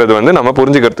அப்படிங்கிறது வந்து நம்ம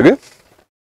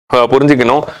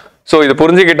புரிஞ்சுக்கணும். ஸோ இது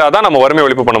புரிஞ்சுக்கிட்டாதான் நம்ம வறுமை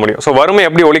ஒழிப்பு பண்ண முடியும். ஸோ வறுமை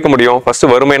எப்படி ஒழிக்க முடியும்? ஃபர்ஸ்ட்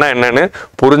வறுமைனா என்னன்னு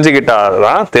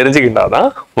தெரிஞ்சுக்கிட்டாதான்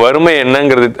வறுமை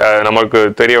என்னங்கிறது நமக்கு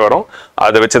தெரிய வரும்.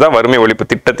 அதை வச்சுதான் வறுமை ஒழிப்பு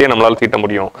திட்டத்தையே நம்மளால தீட்ட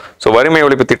முடியும். ஸோ வறுமை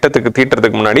ஒழிப்பு திட்டத்துக்கு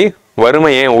தீட்டுறதுக்கு முன்னாடி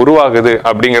வறுமை ஏன் உருவாகுது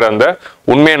அப்படிங்கிற அந்த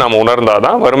உண்மையை நாம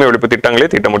உணர்ந்தாதான் வறுமை ஒழிப்பு திட்டங்களே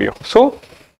தீட்ட முடியும். So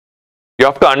you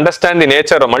have to understand the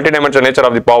nature of multidimensional nature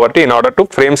of the poverty in order to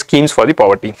frame schemes for the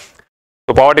poverty.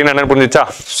 So poverty என்னன்னு புரிஞ்சிச்சா?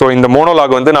 ஸோ இந்த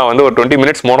மோனோலாக் வந்து நான் வந்து ஒரு 20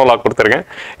 minutes மோனோலாக் கொடுத்துருக்கேன்.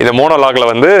 இந்த மோனோலாக்ல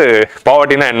வந்து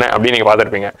பாவர்ட்டினா என்ன அப்படின்னு நீங்க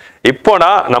பார்த்துருப்பீங்க. இப்போனா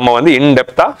நம்ம வந்து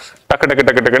இன்டெப்தா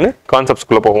டக்குன்னு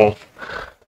கான்செப்ட்ஸ்குள்ள போவோம்.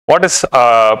 What is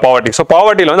poverty? ஸோ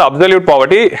பாவர்ட்டியில் வந்து அப்சல்யூட்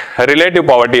பாவர்ட்டி, ரிலேட்டிவ்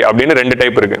பாவர்ட்டி அப்படின்னு 2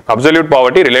 டைப் இருக்கு. Absolute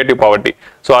poverty, relative poverty.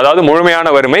 So அதாவது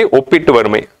முழுமையான வறுமை, ஒப்பீட்டு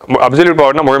வறுமை. அப்சல்யூட்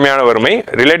பாவர்ட்டினா முழுமையான வறுமை,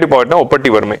 ரிலேட்டிவ் பாவர்ட்டினா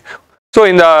ஒப்பீட்டு வறுமை. ஸோ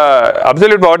இந்த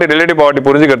அப்சல்யூட் பாவர்ட்டி, ரிலேட்டிவ் பாவர்ட்டி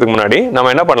புரிஞ்சுக்கிறதுக்கு முன்னாடி நம்ம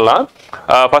என்ன பண்ணலாம்,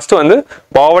 ஃபர்ஸ்ட் வந்து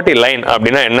பாவர்ட்டி லைன்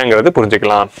அப்படின்னா என்னங்கிறது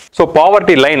புரிஞ்சுக்கலாம். ஸோ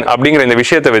பாவர்ட்டி லைன் அப்படிங்கிற இந்த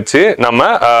விஷயத்தை வச்சு நம்ம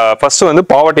ஃபர்ஸ்ட் வந்து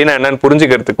பாவர்ட்டினா என்னன்னு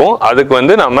புரிஞ்சுக்கிறதுக்கும் அதுக்கு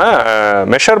வந்து நம்ம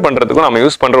மெஷர் பண்றதுக்கும் நம்ம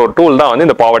யூஸ் பண்ற ஒரு டூல் தான் வந்து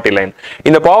இந்த பாவர்ட்டி லைன்.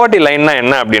 இந்த பாவர்ட்டி லைன்னா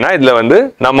என்ன அப்படின்னா, இதுல வந்து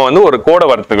நம்ம வந்து ஒரு கோடை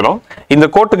வரைஞ்சுக்கிறோம். இந்த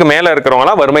கோட்டுக்கு மேல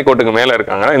இருக்கிறவங்களா வறுமை கோட்டுக்கு மேல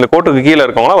இருக்காங்க, இந்த கோட்டுக்கு கீழே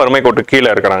இருக்கவங்களா வறுமை கோட்டுக்கு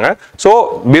கீழே இருக்கிறாங்க. ஸோ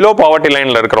பிலோ பாவர்ட்டி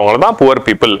லைன்ல இருக்கிறவங்க தான் புவர்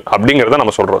பீப்புள் அப்படிங்கிறத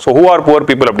நம்ம சொல்றோம். So who are poor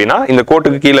people அப்படின்னா, இந்த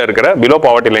கோட்டுக்கு கீழே இருக்கிற பிலோ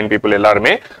பாவர்ட்டி லைன் பீப்புள்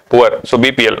எல்லாருமே புவர். ஸோ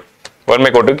BPL, வறுமை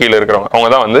கோட்டுக்கு கீழே இருக்கிறவங்க, அவங்க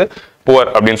தான் வந்து புவர்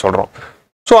அப்படின்னு சொல்றோம்.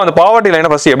 ஸோ அந்த பாவர்ட்டி லைனை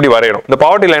ஃபர்ஸ்ட் எப்படி வரையணும்? இந்த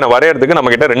பாவர்ட்டி லைனை வரையறதுக்கு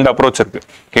நம்ம கிட்ட 2 அப்ரோச் இருக்கு.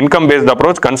 Income paste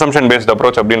approach, consumption paste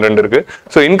approach அப்படின்னு 2 இருக்கு.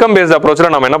 ஸோ இன்கம் பேஸ்ட்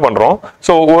அப்ரோச்ல நம்ம என்ன பண்றோம்?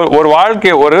 ஸோ ஒரு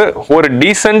வாழ்க்கை, ஒரு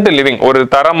டீசென்ட் லிவிங், ஒரு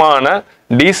தரமான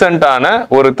டீசென்டான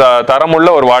ஒரு தரமுள்ள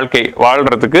ஒரு வாழ்க்கை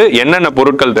வாழ்றதுக்கு என்னென்ன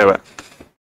பொருட்கள் தேவை?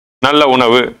 நல்ல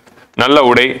உணவு, நல்ல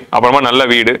உடை, அப்புறமா நல்ல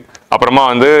வீடு, அப்புறமா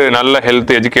வந்து நல்ல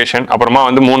ஹெல்த், எஜுகேஷன், அப்புறமா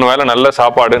வந்து 3 வேளை நல்ல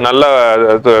சாப்பாடு, நல்ல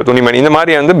துணிமணி. இந்த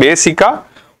மாதிரி வந்து பேசிக்கா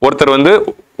ஒருத்தர் வந்து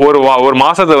ஒரு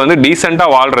மாசத்தை வந்து டீசெண்டா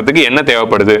வாழ்றதுக்கு என்ன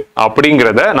தேவைப்படுது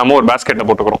அப்படிங்கிறத நம்ம ஒரு பேஸ்கெட்டை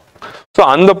போட்டுக்கிறோம். ஸோ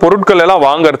அந்த பொருட்கள் எல்லாம்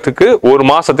வாங்கறதுக்கு ஒரு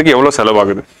மாசத்துக்கு எவ்வளவு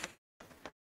செலவாகுது,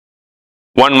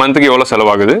 1 மந்த்துக்கு எவ்வளவு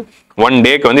செலவாகுது, 1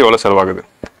 டேக்கு வந்து எவ்வளவு செலவாகுது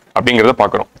அப்படிங்கிறத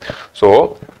பாக்குறோம். ஸோ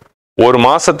ஒரு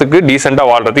மாசத்துக்கு டீசெண்டா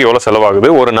வாழ்றதுக்கு எவ்வளவு செலவாகுது,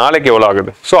 ஒரு நாளைக்கு எவ்வளவு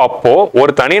ஆகுது. ஸோ அப்போ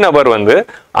ஒரு தனிநபர் வந்து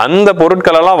அந்த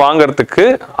பொருட்கள் எல்லாம் வாங்கறதுக்கு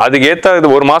அதுக்கு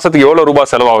ஏத்த ஒரு மாசத்துக்கு எவ்வளவு ரூபாய்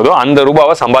செலவாகுதோ அந்த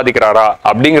ரூபாவை சம்பாதிக்கிறாரா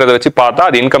அப்படிங்கிறத வச்சு பார்த்தா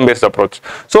அது இன்கம் பேஸ்ட் அப்ரோச்.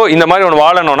 ஸோ இந்த மாதிரி ஒன்று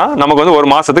வாழணும்னா நமக்கு வந்து ஒரு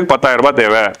மாசத்துக்கு 10,000 ரூபாய்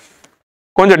தேவை.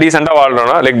 கொஞ்சம் டீசெண்டா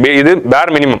வாழ்றோம்னா லைக் இது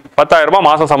பேர் மினிமம் 10,000 ரூபாய்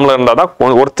மாசம் சம்பளம் இருந்தாதான்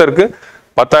ஒருத்தருக்கு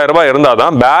 10,000 ரூபாய்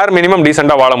இருந்தாதான் பேர் மினிமம்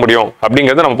டீசெண்டா வாழ முடியும்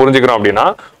அப்படிங்கறத நம்ம புரிஞ்சுக்கிறோம். அப்படின்னா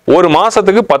ஒரு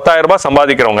மாசத்துக்கு 10,000 ரூபாய்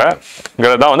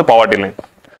சம்பாதிக்கிறவங்கதான் வந்து பாவர்ட்டி லைன்.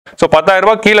 ஸோ 10,000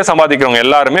 ரூபாய் கீழே சம்பாதிக்கிறவங்க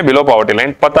எல்லாருமே பிலோ பாவர்ட்டி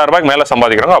லைன், 10,000 ரூபாய்க்கு மேல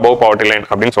சம்பாதிக்கிறவங்க அபவ் பாவர்ட்டி லைன்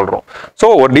அப்படின்னு சொல்றோம். ஸோ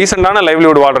ஒரு டீசென்டான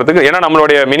லைவ்லிஹுட் வாழ்றதுக்கு, ஏன்னா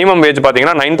நம்மளுடைய மினிமம் வேஜ்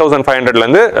பாத்தீங்கன்னா 9,500ல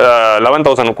இருந்து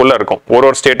 11,000 இருக்கும்,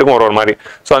 ஒரு ஸ்டேட்டுக்கும் ஒரு மாதிரி.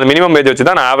 ஸோ அந்த மினிமம் வேஜ் வச்சு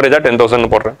தான் நான் ஆவரேஜா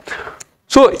 10,000 போடுறேன்.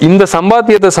 ஸோ இந்த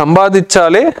சம்பாத்தியத்தை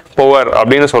சம்பாதிச்சாலே பவர்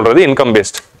அப்படின்னு சொல்றது income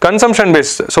paste. Consumption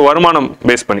paste, so வருமானம்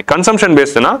பேஸ் பண்ணி. கன்சம்ஷன்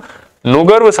பேஸ்ட்னா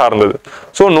நுகர்வு சார்ந்தது.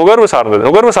 ஸோ நுகர்வு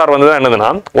சார்ந்தது என்னதுன்னா,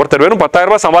 ஒருத்தர் வெறும் 10,000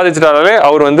 ரூபாய் சம்பாதிச்சிட்டாலே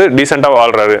அவர் வந்து டீசெண்டா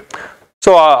வாழ்றாரு.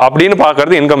 ஸோ அப்படின்னு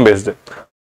பாக்குறது இன்கம் பேஸ்டு.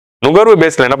 நுகர்வு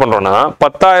பேஸ்ல என்ன பண்றோம்னா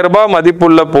 10,000 ரூபாய்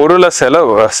மதிப்புள்ள பொருளை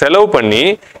செலவு பண்ணி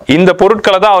இந்த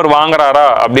பொருட்களை தான் அவர் வாங்குறாரா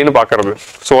அப்படின்னு பாக்குறது.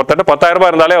 ஸோ ஒருத்தட்ட 10,000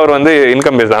 ரூபாய் இருந்தாலே அவர் வந்து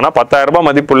இன்கம் பேஸ் தான். 10,000 ரூபாய்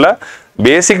மதிப்புள்ள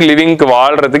பேசிக் லிவிங்க்கு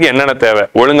வாழ்றதுக்கு என்னென்ன தேவை?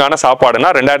 ஒழுங்கான சாப்பாடுனா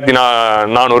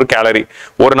 2400 கேலரி,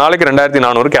 ஒரு நாளைக்கு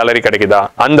 2400 கேலரி கிடைக்குதா?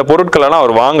 அந்த பொருட்கள் எல்லாம்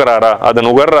அவர் வாங்குறாரா, அதை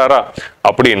நுகர்றாரா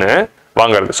அப்படின்னு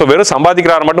வாங்குறது. ஸோ வெறும்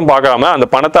சம்பாதிக்கிறாரு மட்டும் பார்க்காம அந்த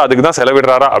பணத்தை அதுக்கு தான்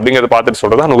செலவிடுறாரா அப்படிங்கிறத பார்த்துட்டு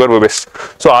சொல்றதா நுகர்வு பேஸ்.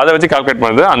 ஸோ அதை வச்சு கால்குலேட்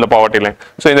பண்ணுறது அந்த பாவர்ட்டி லைன்.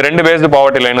 ஸோ இந்த 2 பேஸ்டு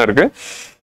பாவர்ட்டி லைனும் இருக்கு.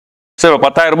 ஸோ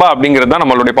 10,000 ரூபாய் அப்படிங்கிறது தான்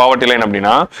நம்மளுடைய பாவர்ட்டி லைன்.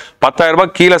 அப்படின்னா 10,000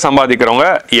 ரூபாய் கீழே சம்பாதிக்கிறவங்க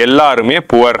எல்லாருமே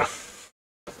புவர்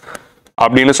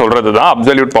அப்படின்னு சொல்றது தான்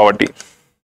absolute poverty.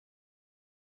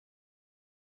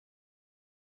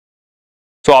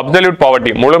 So absolute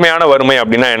poverty முழுமையான வறுமை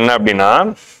அப்படின்னா என்ன அப்படின்னா,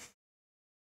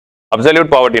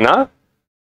 அப்சல்யூட் பாவர்ட்டினா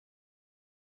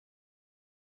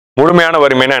முழுமையான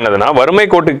வறுமைனா என்னதுன்னா, வறுமை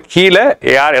கோட்டுக்கு கீழே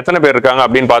யார் எத்தனை பேர் இருக்காங்க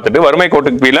அப்படின்னு பார்த்துட்டு, வறுமை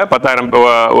கோட்டுக்கு கீழே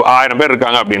 10,000 பேர்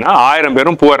இருக்காங்க அப்படின்னா 1000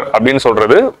 பேரும் புவர் அப்படின்னு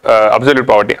சொல்றது அப்சல்யூட்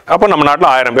பாவர்ட்டி. அப்போ நம்ம நாட்டில்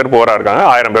 1000 பேர் புவரா இருக்காங்க,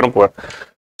 1000 பேரும் புவர்.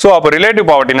 ஸோ அப்போ ரிலேட்டிவ்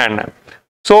பாவர்ட்டினா என்ன?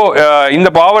 ஸோ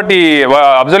இந்த பாவர்ட்டி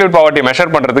அப்சல்யூட் பாவர்ட்டி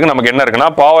மெஷர் பண்றதுக்கு நமக்கு என்ன இருக்குன்னா,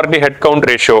 பாவர்ட்டி ஹெட் கவுண்ட்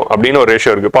ரேஷியோ அப்படின்னு ஒரு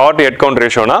ரேஷியோ இருக்கு. பாவர்ட்டி ஹெட் கவுண்ட்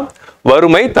ரேஷியோனா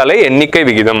வறுமை தலை எண்ணிக்கை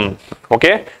விகிதம்.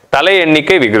 ஓகே, தலை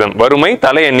எண்ணிக்கை விகிதம், வறுமை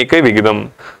தலை எண்ணிக்கை விகிதம்.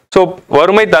 ஸோ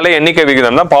வறுமை தலை எண்ணிக்கை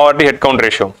விகிதம் தான் பாவர்ட்டி ஹெட் கவுண்ட்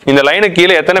ரேஷியோ. இந்த லைனுக்கு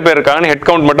கீழே எத்தனை பேர் இருக்காங்கன்னு ஹெட்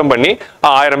கவுண்ட் மட்டும் பண்ணி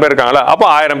 1000 பேர் இருக்காங்களா, அப்போ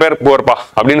 1000 பேர் புவர்ப்பா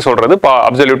அப்படின்னு சொல்றது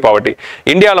அப்சல்யூட் பாவர்ட்டி.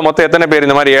 இந்தியாவில் மொத்தம் எத்தனை பேர்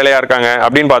இந்த மாதிரி ஏழையா இருக்காங்க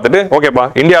அப்படின்னு பார்த்துட்டு, ஓகேப்பா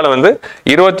இந்தியாவில் வந்து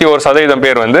 21%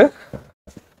 பேர் வந்து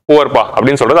புவர்ப்பா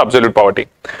அப்படின்னு சொல்றது அப்சல்யூட் பாவர்ட்டி.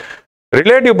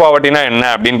 ரிலேட்டிவ் பாவர்ட்டினா என்ன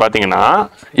அப்படின்னு பாத்தீங்கன்னா,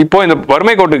 இப்போ இந்த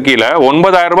வறுமை கோட்டுக்கு கீழே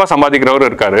 9,000 ரூபாய் சம்பாதிக்கிறவர்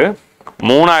இருக்காரு,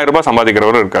 3,000 ரூபாய்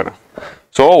சம்பாதிக்கிறவர் இருக்காரு.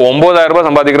 ஸோ 9,000 ரூபாய்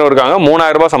சம்பாதிக்கிறவங்க இருக்காங்க,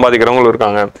 3,000 ரூபாய் சம்பாதிக்கிறவங்களும்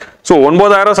இருக்காங்க. ஸோ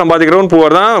 9,000 சம்பாதிக்கிறவன்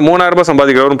புவர் தான், 3,000 ரூபாய்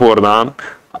சம்பாதிக்கிறவன் புவர் தான்.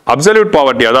 அப்சல்யூட்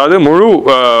பாவர்ட்டி அதாவது முழு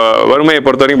வறுமையை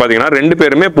பொறுத்த வரைக்கும் பாத்தீங்கன்னா 2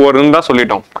 பேருமே புவர்னு தான்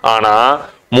சொல்லிட்டோம். ஆனா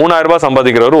 3,000 ரூபாய்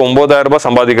சம்பாதிக்கிறவர் 9,000 ரூபாய்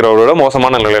சம்பாதிக்கிறவரோட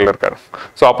மோசமான நிலையில இருக்காரு.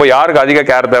 ஸோ அப்போ யாருக்கு அதிக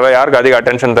கேர் தேவை, யாருக்கு அதிக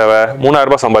அட்டென்ஷன் தேவை? 3,000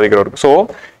 ரூபாய் சம்பாதிக்கிறவருக்கு. ஸோ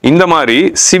இந்த மாதிரி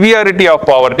சிவியாரிட்டி ஆஃப்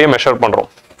பாவர்ட்டியை மெஷர் பண்றோம்.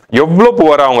 எவ்வளவு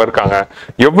புவரா அவங்க இருக்காங்க,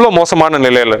 எவ்வளவு மோசமான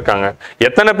நிலையில இருக்காங்க,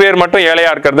 எத்தனை பேர் மட்டும்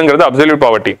ஏழையா இருக்கிறதுங்கிறது அப்சல்யூட்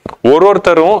பாவர்ட்டி.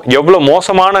 ஒருத்தரும் எவ்வளவு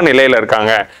மோசமான நிலையில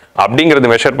இருக்காங்க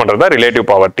அப்படிங்கிறது மெஷர் பண்றதா ரிலேட்டிவ்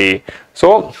பாவர்ட்டி. ஸோ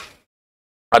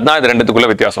அதுதான் இது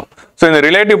ரெண்டுத்துக்குள்ள வித்தியாசம். ஸோ இந்த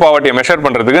ரிலேட்டிவ் பாவர்ட்டியை மெஷர்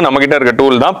பண்றதுக்கு நம்ம கிட்ட இருக்க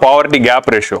டூல் தான் பாவர்ட்டி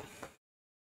கேப் ரேஷியோ.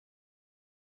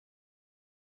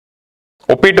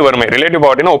 ஒப்பீட்டு வறுமை, ரிலேட்டிவ்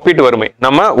பாவர்ட்டினா ஒப்பீட்டு வறுமை.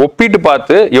 நம்ம ஒப்பீட்டு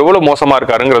பார்த்து எவ்வளவு மோசமா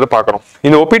இருக்காருங்கிறத பாக்குறோம்.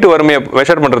 இந்த ஒப்பீட்டு வறுமையை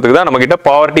மெஷர் பண்றதுக்கு தான் நம்ம கிட்ட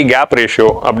பாவர்ட்டி கேப் ரேஷியோ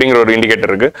அப்படிங்கிற ஒரு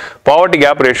இண்டிகேட்டர் இருக்கு. பாவர்ட்டி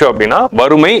கேப் ரேஷியோ அப்படின்னா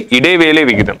வறுமை இடைவேளை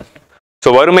விகிதம்.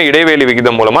 ஸோ வறுமை இடைவேளை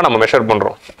விகிதம் மூலமா நம்ம மெஷர்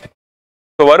பண்றோம்.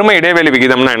 ஸோ வறுமை இடைவேளை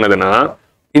விகிதம்னா என்னதுன்னா,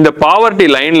 இந்த பாவர்ட்டி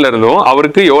லைன்ல இருந்தும்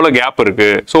அவருக்கு எவ்வளவு கேப்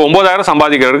இருக்கு. ஸோ 9,000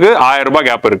 சம்பாதிக்கிறவருக்கு 1000 ரூபாய்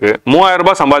கேப் இருக்கு. 3,000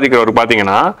 ரூபாய் சம்பாதிக்கிறவருக்கு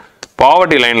பாத்தீங்கன்னா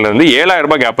பாவர்ட்டி லைன்ல இருந்து 7,000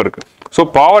 ரூபாய் கேப் இருக்கு. ஸோ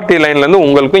பாவர்ட்டி லைன்ல இருந்து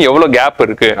உங்களுக்கும் எவ்வளவு கேப்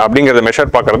இருக்கு அப்படிங்கிறத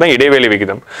மெஷர் பார்க்கறது தான் இடைவேளை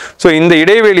விகிதம். ஸோ இந்த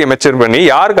இடைவேளியை மெஷர் பண்ணி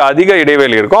யாருக்கு அதிக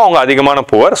இடைவேளை இருக்கோ அவங்க அதிகமான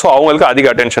புவர், ஸோ அவங்களுக்கு அதிக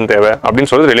அட்டென்ஷன் தேவை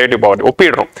அப்படின்னு சொல்றது ரிலேட்டிவ் பாவர்ட்டி.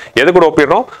 ஒப்பிடுறோம், எது கூட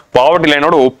ஒப்பிடுறோம்? பாவர்ட்டி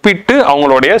லைனோட ஒப்பிட்டு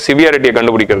அவங்களுடைய சிவியாரிட்டியை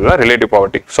கண்டுபிடிக்கிறது தான் ரிலேட்டிவ்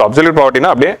பாவர்ட்டி. ஸோ அப்சல்யூட்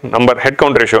பாவர்ட்டினா அப்படியே number, head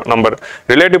count ratio number.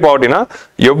 Relative பாவர்ட்டினா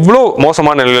எவ்வளவு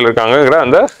மோசமான நிலையில் இருக்காங்கிற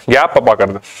அந்த கேப்பை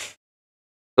பார்க்கறது.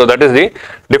 So that is the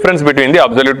difference between the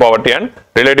absolute poverty and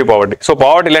relative poverty. So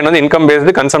poverty line வந்து income based,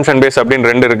 consumption based அப்படின்னு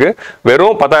ரெண்டு இருக்கு.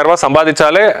 வெறும் 10,000 ரூபாய்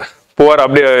சம்பாதிச்சாலே புவர்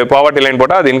அப்படி பாவர்ட்டி லைன்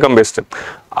போட்டா அது இன்கம் பேஸ்ட்.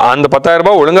 அந்த 10,000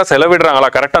 ரூபாய் ஒழுங்கா செலவிடுறாங்களா,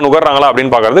 கரெக்டா நுகர்றாங்களா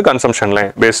அப்படின்னு பாக்குறது கன்சம்ஷன்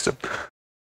லைன் பேஸ்ட்.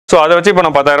 ஸோ அதை வச்சு இப்போ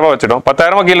நம்ம 10,000 ரூபாய் வச்சுட்டோம்.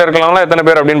 10,000 ரூபாய் கீழே இருக்கலாம் எத்தனை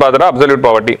பேர் அப்படின்னு பார்த்துட்டா absolute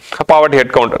poverty. Poverty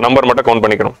head count number மட்டும் கவுண்ட்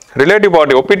பண்ணிக்கணும். ரிலேட்டிவ்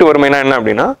பாவர்ட்டி ஒப்பீட்டு வறுமைனா என்ன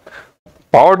அப்படின்னா,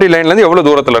 பாவர்ட்டி லைன்ல இருந்து எவ்வளவு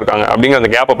தூரத்தில் இருக்காங்க அப்படிங்கிற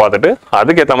அந்த கேப்பை பார்த்துட்டு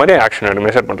அதுக்கேற்ற மாதிரி ஆக்ஷன்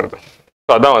மெஷர் பண்றது.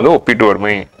 ஸோ அதான் வந்து ஒப்பீட்டு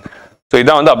வறுமை. ஸோ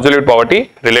இதான் வந்து absolute poverty,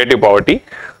 relative poverty.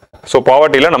 So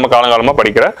பாவர்ட்டியில் நம்ம காலங்காலமாக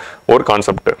படிக்கிற ஒரு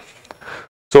கான்செப்ட்.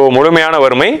 ஸோ முழுமையான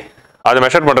வறுமை அதை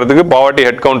மெஷர் பண்றதுக்கு பாவர்ட்டி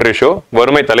ஹெட் கவுண்ட் ரேஷியோ,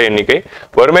 வறுமை தலை எண்ணிக்கை,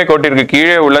 வறுமை கோட்டிற்கு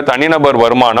கீழே உள்ள தனிநபர்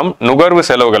வருமானம், நுகர்வு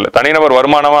செலவுகள், தனிநபர்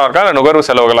வருமானமா இருக்கலாம் இல்லை நுகர்வு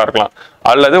செலவுகளா இருக்கலாம்,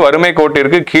 அல்லது வறுமை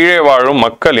கோட்டிற்கு கீழே வாழும்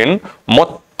மக்களின்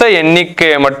மொத்த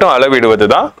எண்ணிக்கையை மட்டும் அளவிடுவது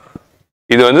தான்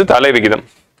இது வந்து தலை விகிதம்.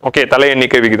 ஓகே, தலை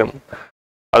எண்ணிக்கை விகிதம்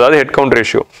அதாவது head count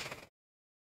ratio.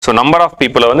 So number of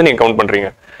பீப்புளை வந்து நீங்கள் கவுண்ட் பண்ணுறீங்க.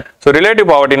 ஸோ ரிலேட்டிவ்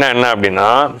பாவர்ட்டினா என்ன அப்படின்னா,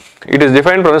 it is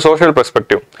defined from social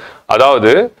perspective.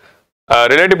 அதாவது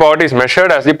relative poverty is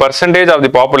measured as the percentage of the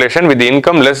population with the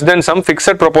income less than some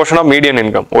fixed proportion of median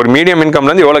income. ஒரு medium இன்கம்ல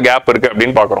இருந்து எவ்வளவு gap இருக்கு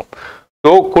அப்படின்னு பார்க்குறோம்.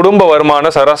 So குடும்ப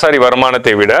வருமான சராசரி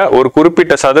வருமானத்தை விட ஒரு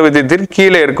குறிப்பிட்ட சதவீதத்திற்கு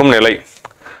கீழே இருக்கும் நிலை.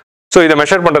 ஸோ இதை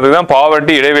மெஷர் பண்றதுக்கு தான்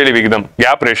பாவர்ட்டி இடைவெளி விகிதம்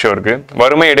கேப் ரேஷியோ இருக்கு.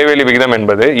 வறுமை இடைவெளி விகிதம்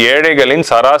என்பது ஏழைகளின்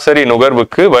சராசரி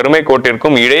நுகர்வுக்கு வறுமை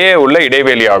கோட்டிற்கும் இடையே உள்ள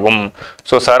இடைவெளி ஆகும்.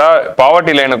 ஸோ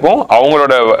பாவர்ட்டி லைனுக்கும்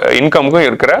அவங்களோட இன்கமுக்கும்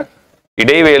இருக்கிற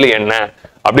இடைவெளி என்ன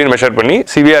அப்படின்னு மெஷர் பண்ணி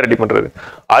சிவியாரிட்டி பண்றது.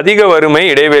 அதிக வறுமை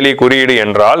இடைவெளி குறியீடு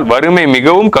என்றால் வறுமை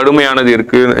மிகவும் கடுமையானது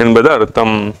இருக்கு என்பது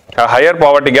அர்த்தம். Higher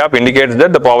poverty gap indicates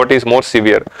that the poverty is more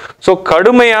severe. So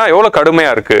எவ்வளவு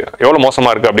கடுமையா இருக்கு, எவ்வளவு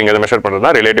மோசமா இருக்கு அப்படிங்கறத மெஷர் பண்றது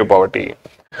தான் ரிலேட்டிவ் பாவர்ட்டி.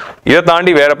 இதை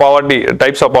தாண்டி வேற பாவர்ட்டி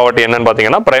டைப்ஸ் ஆஃப் பாவர்ட்டி என்னன்னு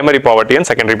பாத்தீங்கன்னா primary poverty and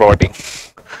secondary poverty.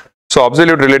 So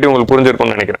absolute relative உங்களுக்கு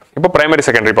புரிஞ்சிருக்கும்னு நினைக்கிறேன். இப்போ பிரைமரி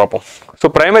செகண்டரி பார்ப்போம். ஸோ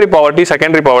பிரைமரி பாவர்ட்டி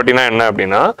செகண்டரி பாவர்ட்டினா என்ன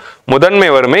அப்படின்னா முதன்மை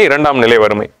வறுமை இரண்டாம் நிலை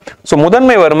வறுமை. ஸோ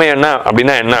முதன்மை வறுமை என்ன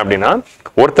அப்படின்னா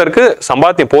ஒருத்தருக்கு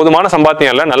போதுமான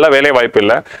சம்பாத்தியம் இல்லை, நல்ல வேலை வாய்ப்பு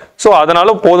இல்லை, ஸோ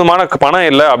அதனால போதுமான பணம்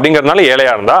இல்லை அப்படிங்கிறதுனால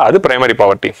ஏழையா இருந்தா அது பிரைமரி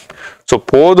பாவர்ட்டி. ஸோ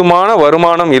போதுமான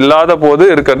வருமானம் இல்லாத போது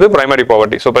இருக்கிறது primary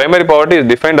poverty. So primary poverty is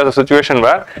defined as a situation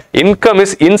where income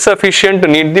is insufficient to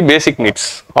meet the basic needs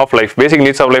of life. Basic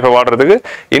needs of life வாடுறதுக்கு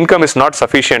income is not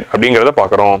sufficient அப்படிங்கிறத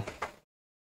பார்க்குறோம்.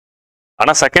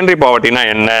 ஆனா secondary பாவர்ட்டினா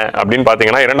என்ன அப்படின்னு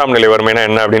பாத்தீங்கன்னா இரண்டாம் நிலை வறுமைனா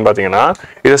என்ன அப்படின்னு பாத்தீங்கன்னா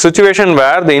இது situation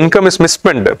where the income is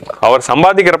மிஸ்பெண்ட். அவர்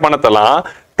சம்பாதிக்கிற பணத்தெல்லாம்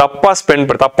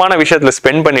தப்பான விஷயத்துல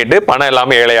ஸ்பெண்ட் பண்ணிட்டு பணம்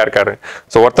எல்லாமே ஏழையா இருக்காரு.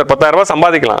 ஸோ ஒருத்தர் 10,000 ரூபாய்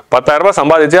சம்பாதிக்கலாம், 10,000 ரூபாய்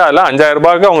சம்பாதிச்சு அதுல 5,000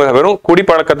 ரூபாய்க்கு அவங்க வெறும்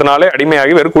குடிப்பழக்கத்தினாலே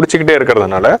அடிமையாகி வெறும் குடிச்சுக்கிட்டே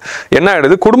இருக்கிறதுனால என்ன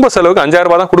ஆயிடுது, குடும்ப செலவுக்கு 5,000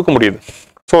 ரூபாய் தான் கொடுக்க முடியுது.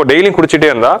 ஸோ டெய்லியும் குடிச்சிட்டே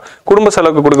இருந்தா குடும்ப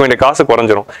செலவுக்கு கொடுக்க வேண்டிய காசு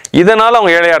குறைஞ்சிரும். இதனால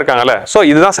அவங்க ஏழையா இருக்காங்கல்ல. ஸோ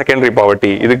இதுதான் செகண்டரி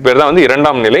பாவர்ட்டி. இதுக்கு பேர் தான்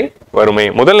இரண்டாம் நிலை வறுமை.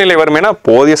 முதல் நிலை வறுமைனா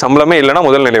போதிய சம்பளமே இல்லைன்னா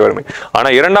முதல் நிலை வறுமை. ஆனா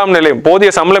இரண்டாம் நிலை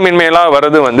போதிய சம்பளமின்மையெல்லாம்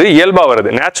வருது இயல்பா வருது,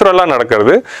 நேச்சுரலா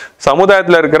நடக்கிறது,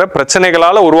 சமுதாயத்துல இருக்கிற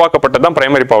பிரச்சனைகளால உருவாக்கப்பட்டதான்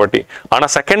பிரைமரி பாவர்ட்டி. ஆனா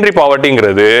செகண்டரி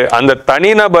பாவர்ட்டிங்கிறது அந்த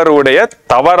தனிநபருடைய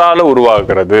தவறால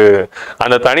உருவாக்குறது.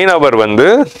 அந்த தனிநபர்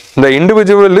the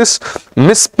individual is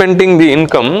misspending the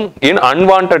income in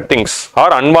unwanted things or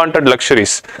unwanted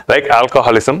luxuries like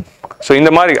alcoholism. So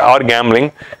இந்த மாதிரி ஆர்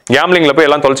கேம்லிங்ல போய்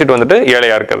எல்லாம் தொலைச்சிட்டு வந்துட்டு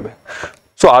ஏழையா இருக்கிறது.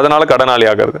 ஸோ அதனால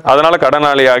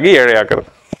கடனாளியாகி ஏழையாக்குறது.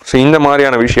 ஸோ இந்த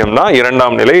மாதிரியான விஷயம் தான்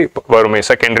இரண்டாம் நிலை வறுமை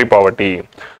செகண்டரி பாவர்ட்டி.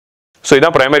 ஸோ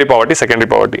இதான் பிரைமரி பாவர்ட்டி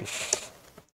செகண்டரி பாவர்ட்டி.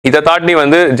 இதை தாண்டி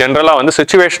ஜென்ரலா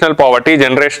சிச்சுவேஷனல் பாவர்ட்டி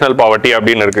ஜெனரேஷனல் பாவர்ட்டி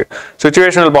அப்படின்னு இருக்கு.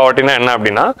 சிச்சுவேஷனல் பாவர்ட்டினா என்ன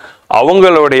அப்படின்னா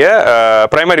அவங்களுடைய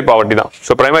பிரைமரி பாவர்ட்டி தான்.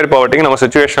 ஸோ பிரைமரி பாவர்ட்டிக்கு நம்ம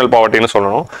சிச்சுவேஷனல் பாவர்ட்டின்னு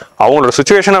சொல்லணும். அவங்களோட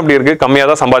சிச்சுவேஷன் அப்படி இருக்கு, கம்மியாக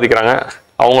தான் சம்பாதிக்கிறாங்க,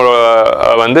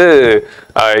 அவங்க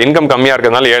இன்கம் கம்மியா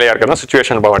இருக்கிறதுனால ஏழையா இருக்கிறது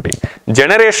சிச்சுவேஷனல் பாவர்ட்டி.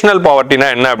 ஜெனரேஷனல் பாவர்ட்டினா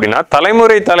என்ன அப்படின்னா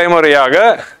தலைமுறையாக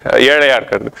ஏழையா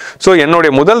இருக்கிறது. ஸோ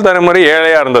என்னுடைய முதல் தலைமுறை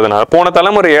ஏழையா இருந்ததுனால, போன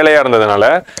தலைமுறை ஏழையா இருந்ததுனால,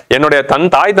 என்னுடைய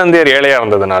தாய் தந்தையர் ஏழையா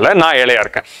இருந்ததுனால நான் ஏழையா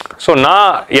இருக்கேன். ஸோ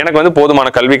எனக்கு போதுமான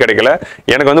கல்வி கிடைக்கல,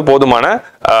 எனக்கு போதுமான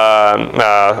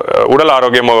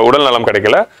உடல் நலம்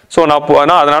கிடைக்கல, ஸோ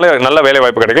நான் அதனால நல்ல வேலை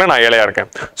வாய்ப்பு கிடைக்கல, நான் ஏழையா இருக்கேன்.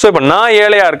 ஸோ இப்போ நான்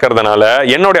ஏழையா இருக்கிறதுனால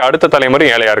என்னுடைய அடுத்த தலைமுறை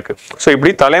ஏழையா இருக்கு. ஸோ இப்படி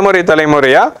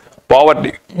தலைமுறையா பாவர்ட்டி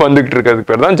வந்துகிட்டு இருக்கிறதுக்கு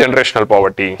பேர் தான் ஜெனரேஷனல்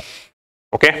பாவர்ட்டி.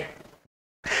 ஓகே,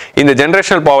 இந்த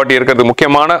ஜெனரேஷனல் பாவர்ட்டி இருக்கிறதுக்கு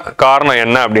முக்கியமான காரணம்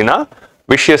என்ன அப்படின்னா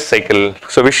விஷியஸ் சைக்கிள்.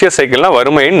 ஸோ விஷியஸ் சைக்கிள்னா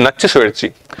வறுமையின் நச்சு சுழற்சி.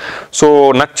 ஸோ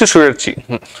நச்சு சுழற்சி,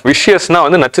 விஷியஸ்னா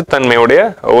நச்சுத்தன்மையுடைய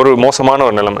ஒரு மோசமான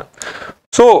ஒரு நிலைமை.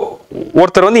 ஸோ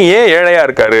ஒருத்தர் ஏன் ஏழையா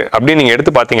இருக்காரு அப்படின்னு நீங்க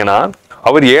எடுத்து பாத்தீங்கன்னா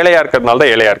அவர் ஏழையா இருக்கிறதுனால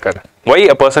தான் ஏழையா இருக்காரு. Why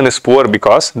a person is poor?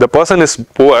 Because the person is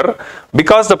poor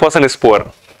because the person is poor.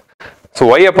 So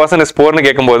why a person is poor னு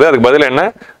கேட்கும்போது அதுக்கு பதில் என்ன,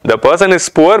 the person is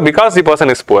poor because the person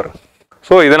is poor.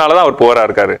 So இதனால தான் அவர் புவரா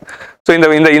இருக்காரு. So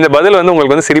இந்த பதில்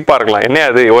உங்களுக்கு சிரிப்பா இருக்கலாம். என்ன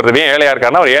அது, ஒருத்தர் ஏன் ஏழையா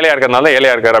இருக்காருன்னா அவர் ஏழையா இருக்கிறதுனால தான்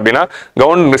ஏழையா இருக்காரு அப்படின்னா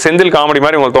செந்தில் காமெடி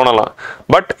மாதிரி உங்களுக்கு தோணலாம்.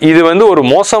 பட் இது ஒரு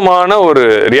மோசமான ஒரு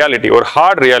ரியாலிட்டி, ஒரு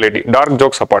heart reality. Dark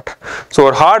jokes apart. So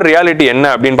ஒரு ஹார்ட் ரியாலிட்டி என்ன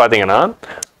அப்படின்னு பாத்தீங்கன்னா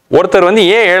ஒருத்தர்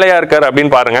ஏன் ஏழையா இருக்காரு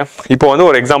அப்படின்னு பாருங்க. இப்போ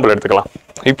ஒரு எக்ஸாம்பிள் எடுத்துக்கலாம்.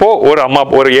 இப்போ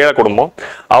ஒரு ஏழை குடும்பம்,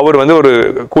 அவர் ஒரு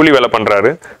கூலி வேலை பண்றாரு.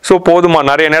 ஸோ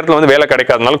நிறைய நேரத்தில் வேலை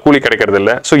கிடைக்காதனால கூலி கிடைக்கிறது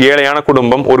இல்லை. ஸோ ஏழையான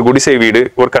குடும்பம், ஒரு குடிசை வீடு,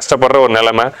 ஒரு கஷ்டப்படுற ஒரு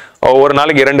நிலைமை, ஒரு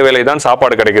நாளைக்கு 2 வேளை தான்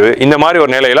சாப்பாடு கிடைக்குது. இந்த மாதிரி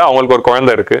ஒரு நிலையில அவங்களுக்கு ஒரு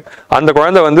குழந்தை இருக்கு. அந்த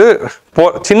குழந்தை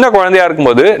சின்ன குழந்தையா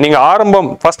இருக்கும்போது நீங்க ஆரம்பம்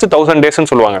ஃபர்ஸ்ட் 1000 days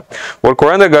சொல்லுவாங்க. ஒரு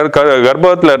குழந்தை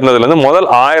கர்ப்பத்துல இருந்ததுல இருந்து முதல்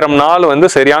 1000 நாள்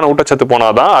சரியான ஊட்டச்சத்து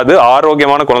போனாதான் அது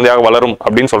ஆரோக்கியமான குழந்தையாக வளரும்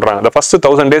அப்படின்னு சொல்றாங்க. The first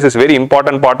 1000 days is very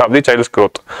important part of the child's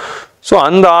growth. So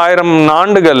அந்த 1000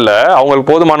 ஆண்டுகள்ல அவங்களுக்கு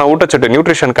போதுமான ஊட்டச்சத்து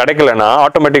நியூட்ரிஷன் கிடைக்கலன்னா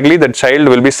automatically that child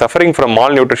will be suffering from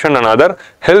mall nutrition and other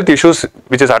health issues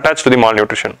which is attach to the mall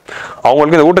nutrition.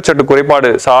 அவங்களுக்கு இந்த ஊட்டச்சத்து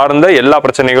குறைபாடு சார்ந்த எல்லா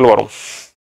பிரச்சனைகளும் வரும்.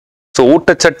 ஸோ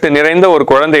ஊட்டச்சத்து நிறைந்த ஒரு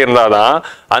குழந்தை இருந்தாதான்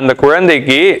அந்த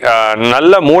குழந்தைக்கு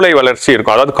நல்ல மூளை வளர்ச்சி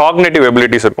இருக்கும், அதாவது காக்னேட்டிவ்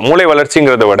எபிலிட்டிஸ் இருக்கும். மூளை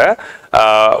வளர்ச்சிங்கிறத விட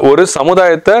ஒரு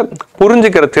சமுதாயத்தை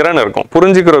புரிஞ்சுக்கிற திறன் இருக்கும்,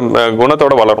 புரிஞ்சுக்கிற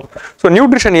குணத்தோட வளரும். ஸோ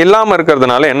நியூட்ரிஷன் இல்லாமல்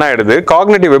இருக்கிறதுனால என்ன ஆயிடுது,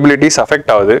 காக்னிட்டிவ் எபிலிட்டிஸ்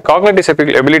அஃபெக்ட் ஆகுது.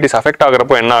 காக்னிட்டிவ் எபிலிட்டிஸ் அஃபெக்ட்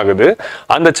ஆகிறப்போ என்ன ஆகுது,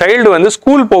 அந்த சைல்டு வந்து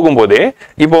ஸ்கூல் போகும்போதே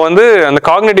இப்போ வந்து அந்த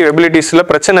காக்னிட்டிவ் எபிலிட்டிஸ்ல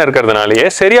பிரச்சனை இருக்கிறதுனாலயே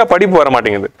சரியா படிப்பு வர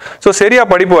மாட்டேங்குது. ஸோ சரியா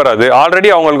படிப்பு வராது.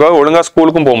 ஆல்ரெடி அவங்களுக்கு ஒழுங்கா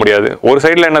ஸ்கூலுக்கும் போக முடியாது. ஒரு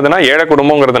சைட்ல என்னதுன்னா ஏழை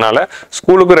குடும்பங்கிறதுனால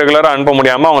ஸ்கூலுக்கு ரெகுலரா அனுப்ப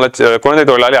முடியாம அவங்கள குழந்தை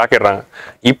தொழிலாளி ஆக்கிடுறாங்க.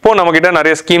 இப்போ நம்ம கிட்ட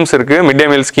நிறைய ஸ்கீம்ஸ் இருக்கு, மிட் டே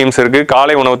மீல் ஸ்கீம்ஸ் இருக்கு,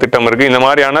 காலை உணவு திட்டம் இருக்கு. இந்த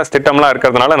மாதிரியான திட்டம்லாம்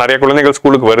இருக்கிறதுனால நிறைய குழந்தைகள்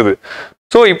ஸ்கூலுக்கு வருது.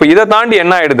 ஸோ இப்போ இதை தாண்டி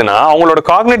என்ன ஆயிடுதுன்னா அவங்களோட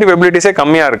காக்னிட்டிவ் எபிலிட்டிஸே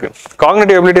கம்மியா இருக்கு.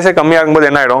 காக்னிட்டிவ் எபிலிட்டிஸே கம்மியா இருக்கும்போது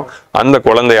என்ன ஆயிடும், அந்த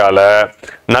குழந்தையால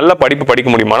நல்ல படிப்பு படிக்க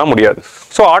முடியுமானா முடியாது.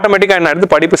 ஸோ ஆட்டோமேட்டிக்கா என்ன ஆயிடுது,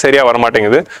 படிப்பு சரியா வர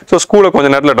மாட்டேங்குது. ஸோ ஸ்கூல்ல கொஞ்ச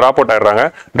நேரத்தில் டிராப் அவுட் ஆயிடுறாங்க.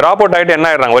 டிராப் அவுட் ஆயிட்டு என்ன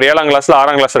ஆயிடுறாங்க, ஒரு 7ஆம் கிளாஸ்ல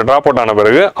 6ஆம் கிளாஸ்ல டிராப் அவுட் ஆன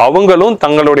பிறகு அவங்களும்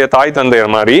தங்களுடைய தாய்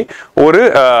தந்தையர் மாதிரி ஒரு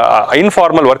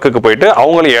இன்ஃபார்மல் ஒர்க்குக்கு போயிட்டு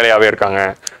அவங்களும் ஏழையாவே இருக்காங்க.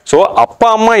 ஸோ அப்பா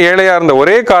அம்மா ஏழையா இருந்த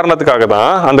ஒரே காரணத்துக்காக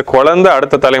தான் அந்த குழந்தை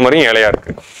அடுத்த தலைமுறையும் ஏழையா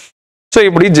இருக்கு. ஸோ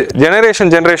இப்படி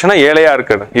ஜெனரேஷனா ஏழையா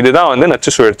இருக்குது. இதுதான் வந்து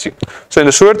நச்சு சுழற்சி. ஸோ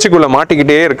இந்த சுழற்சிக்குள்ள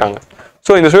மாட்டிக்கிட்டே இருக்காங்க.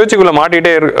 ஸோ இந்த சுழற்சிக்குள்ள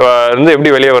மாட்டிக்கிட்டே இருந்து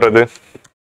எப்படி வெளியே வர்றது,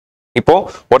 இப்போ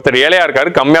ஒருத்தர் ஏழையா இருக்காரு,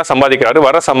 கம்மியா சம்பாதிக்கிறாரு,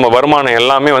 வருமானம்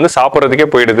எல்லாமே வந்து சாப்பிட்றதுக்கே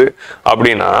போயிடுது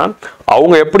அப்படின்னா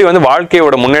அவங்க எப்படி வந்து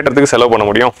வாழ்க்கையோட முன்னேற்றத்துக்கு செலவு பண்ண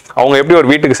முடியும், அவங்க எப்படி ஒரு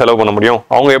வீட்டுக்கு செலவு பண்ண முடியும்,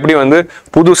 அவங்க எப்படி வந்து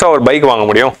புதுசா ஒரு பைக் வாங்க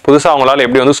முடியும், புதுசா அவங்களால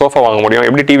எப்படி வந்து சோஃபா வாங்க முடியும்,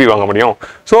 எப்படி டிவி வாங்க முடியும்.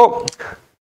 ஸோ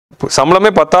சம்பளமே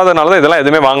பத்தாதனால தான் இதெல்லாம்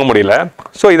எதுவுமே வாங்க முடியல.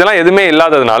 ஸோ இதெல்லாம் எதுவுமே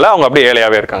இல்லாததுனால அவங்க அப்படியே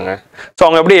ஏழையாவே இருக்காங்க. ஸோ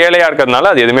அவங்க அப்படியே ஏழையா இருக்கிறதுனால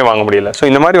அது எதுவுமே வாங்க முடியல. ஸோ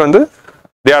இந்த மாதிரி வந்து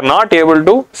they are not able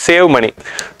to save money.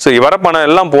 So வர பணம்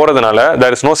எல்லாம் போறதுனால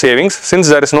there is no savings. Since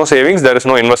there is no savings, there is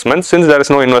no investment. Since there is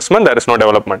no investment, there is no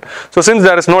development. So since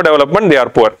there is no development, they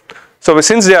are poor. So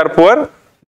since they are poor,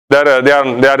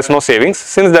 there is no savings.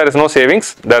 Since there is no savings,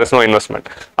 there is no investment.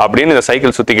 அப்படின்னு இந்த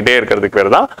cycle சுத்திக்கிட்டே இருக்கிறதுக்கு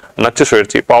பேர் தான் நச்சு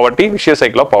சுழற்சி, poverty, விஷய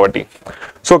cycle of poverty.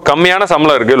 So கம்மியான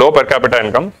சம்பளம் இருக்கு, லோ பெர் கேபிட்டா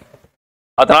இன்கம்.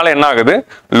 அதனால என்ன ஆகுது,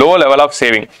 லோ லெவல் ஆஃப்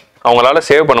சேவிங். அவங்களால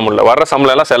சேவ் பண்ண முடியல, வர்ற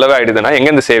சம்பளம் எல்லாம் செலவே ஆயிடுதுன்னா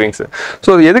எங்கேருந்து சேவிங்ஸ்.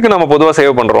 ஸோ எதுக்கு நம்ம பொதுவாக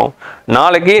சேவ் பண்றோம்,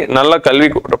 நாளைக்கு நல்ல கல்வி,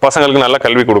 பசங்களுக்கு நல்ல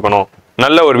கல்வி கொடுக்கணும்,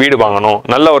 நல்ல ஒரு வீடு வாங்கணும்,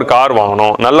 நல்ல ஒரு கார்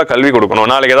வாங்கணும், நல்ல கல்வி கொடுக்கணும்,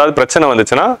 நாளைக்கு ஏதாவது பிரச்சனை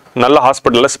வந்துச்சுன்னா நல்ல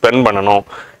ஹாஸ்பிட்டல்ல ஸ்பெண்ட் பண்ணணும்,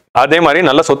 அதே மாதிரி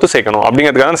நல்ல சொத்து சேர்க்கணும்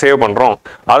அப்படிங்கிறதுக்காக சேவ் பண்றோம்.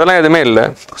 அதெல்லாம் எதுவுமே இல்லை.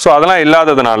 ஸோ அதெல்லாம்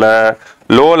இல்லாததுனால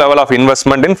low level of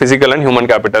investment in physical and human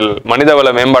capital, மனிதவள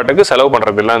மேம்பாட்டுக்கு செலவு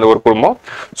பண்றது இல்லை அந்த ஒரு குடும்பம்.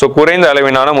 ஸோ குறைந்த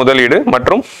அளவிலான முதலீடு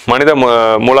மற்றும் மனித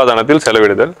மூலதனத்தில்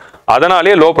செலவிடுதல்.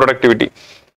 அதனாலேயே லோ ப்ரொடக்டிவிட்டி,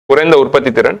 குறைந்த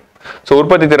உற்பத்தி திறன். ஸோ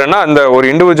உற்பத்தி திறன்னா அந்த ஒரு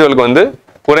இண்டிவிஜுவலுக்கு வந்து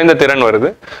குறைந்த திறன்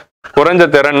வருது. குறைஞ்ச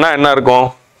திறன்னா என்ன இருக்கும்,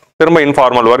 திரும்ப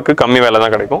இன்ஃபார்மல் ஒர்க்கு, கம்மி வேலை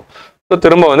தான் கிடைக்கும். ஸோ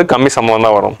திரும்ப வந்து கம்மி சம்பளம்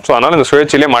தான் வரும். ஸோ அதனால இந்த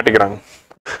சுழற்சியிலே மாட்டிக்கிறாங்க.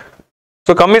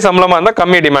 ஸோ கம்மி சம்பளமா இருந்தால்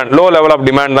கம்மி demand, low level of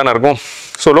demand தானே இருக்கும்.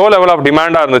 ஸோ லோ லெவல் ஆஃப்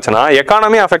டிமாண்டா இருந்துச்சுன்னா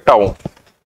எக்கானமி அஃபெக்ட் ஆகும்.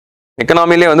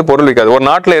 எக்கனாமிலே வந்து பொருள் விற்காது. ஒரு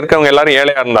நாட்டில் இருக்கிறவங்க எல்லாரும்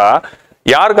ஏழையா இருந்தா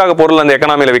யாருக்காக பொருள் அந்த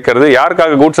எக்கனாமியில விற்கிறது,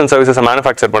 யாருக்காக கூட்ஸ் அண்ட் சர்வீசஸ்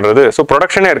மேனுஃபேக்சர் பண்றது. ஸோ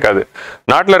ப்ரொடக்ஷனே இருக்காது.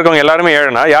 நாட்டில் இருக்கவங்க எல்லாருமே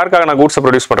ஏழைனா யாருக்காக நான் கூட்ஸை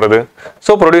ப்ரொடியூஸ் பண்றது.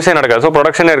 ஸோ ப்ரொடியூஸே நடக்காது. ஸோ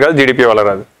ப்ரொடக்ஷனே இருக்காது, ஜிடிபி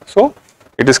வளராது. So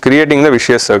it is creating the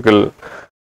vicious circle.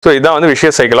 So இதான் வந்து விஷய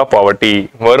சைக்கிள் ஆஃப் பாவர்ட்டி,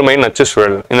 வறுமை நச்சு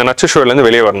சுழல். இந்த நச்சு சுழல்லேருந்து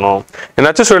வெளியே வரணும். இந்த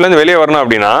நச்சு சுழல்லேருந்து வெளியே வரணும்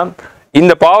அப்படின்னா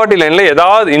இந்த பாவர்ட்டி லைன்ல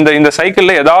ஏதாவது இந்த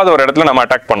சைக்கிள்ல ஏதாவது ஒரு இடத்துல நம்ம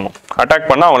அட்டாக் பண்ணணும். அட்டாக்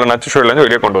பண்ணா அவங்களை நச்சு சுழல்லேருந்து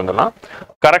வெளியே கொண்டு வந்துடலாம்.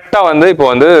 கரெக்டா வந்து இப்போ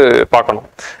வந்து பார்க்கணும்.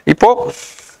 இப்போ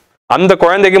அந்த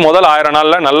குழந்தைக்கு முதல் 1000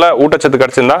 நாள்ல நல்ல ஊட்டச்சத்து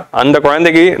கிடைச்சிருந்தா, அந்த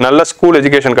குழந்தைக்கு நல்ல ஸ்கூல்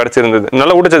எஜுகேஷன் கிடைச்சிருந்தது,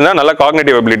 நல்ல ஊட்டச்சத்து, நல்ல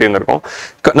காக்னிட்டிவ் எபிலிட்டி இருக்கும்.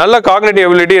 நல்ல காக்னிட்டிவ்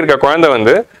எபிலிட்டி இருக்க குழந்தை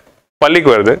வந்து பள்ளிக்கு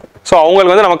வருது. ஸோ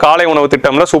அவங்களுக்கு வந்து நம்ம காலை உணவு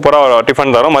திட்டம்ல சூப்பராக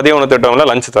டிஃபன் தரோம், மதிய உணவு திட்டம்ல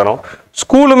லஞ்ச் தரோம்.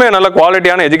 ஸ்கூலுமே நல்ல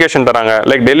குவாலிட்டியான எஜுகேஷன் தராங்க.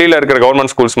 லைக் டெல்லியில் இருக்கிற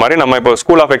கவர்மெண்ட் ஸ்கூல்ஸ் மாதிரி நம்ம இப்போ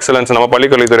ஸ்கூல் ஆஃப் எக்ஸலன்ஸ் நம்ம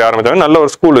பள்ளிக்கல்வித்துறை ஆரம்பிச்சாங்க, நல்ல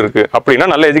ஒரு ஸ்கூல் இருக்கு அப்படின்னா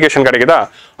நல்ல எஜுகேஷன் கிடைக்குதா,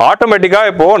 ஆட்டோமேட்டிக்கா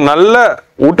இப்போ நல்ல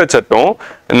ஊட்டச்சத்தும்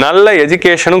நல்ல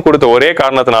எஜுகேஷனும் கொடுத்த ஒரே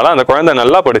காரணத்தினால அந்த குழந்தை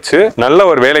நல்லா படிச்சு நல்ல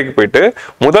ஒரு வேலைக்கு போயிட்டு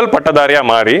முதல் பட்டதாரியா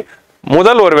மாறி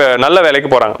முதல் ஒரு நல்ல வேலைக்கு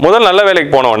போறாங்க. முதல் நல்ல வேலைக்கு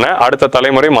போன உடனே அடுத்த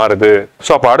தலைமுறை மாறுது.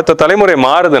 ஸோ அப்போ அடுத்த தலைமுறை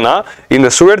மாறுதுன்னா இந்த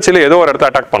சுழற்சியில ஏதோ ஒரு இடத்த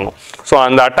அட்டாக் பண்ணும். ஸோ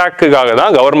அந்த அட்டாக்குக்காக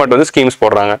தான் கவர்மெண்ட் வந்து ஸ்கீம்ஸ்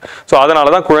போடுறாங்க. ஸோ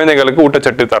அதனால தான் குழந்தைகளுக்கு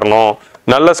ஊட்டச்சத்து தரணும்,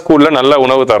 நல்ல ஸ்கூல்ல நல்ல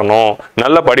உணவு தரணும்,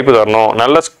 நல்ல படிப்பு தரணும்,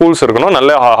 நல்ல ஸ்கூல்ஸ் இருக்கணும்,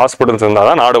 நல்ல ஹாஸ்பிட்டல்ஸ் இருந்தால்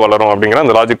தான் நாடு வளரும் அப்படிங்கிற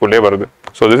அந்த லாஜிக் உள்ளே வருது.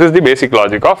 So this is the basic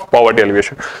logic of poverty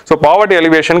elevation. So poverty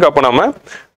எலிவேஷனுக்கு அப்போ நம்ம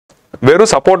வெறும்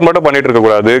சப்போர்ட் மட்டும் பண்ணிட்டு இருக்க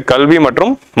கூடாது, கல்வி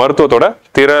மற்றும் மருத்துவத்தோட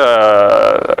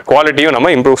குவாலிட்டியும்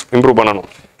நம்ம இம்ப்ரூவ் பண்ணணும்.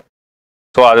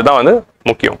 ஸோ அதுதான் வந்து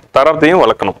முக்கியம், தரத்தையும்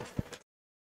வளர்க்கணும்.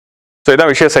 ஸோ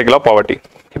இதான் விஷய சைக்கிள் ஆஃப் பாவர்ட்டி.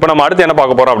 இப்போ நம்ம அடுத்து என்ன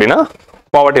பார்க்க போறோம் அப்படின்னா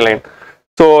பாவர்ட்டி லைன்.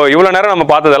 ஸோ இவ்வளோ நேரம் நம்ம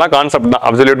பார்த்ததெல்லாம் கான்செப்ட் தான்.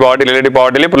 அப்சல்யூட் பாவர்ட்டி, ரிலேட்டிவ்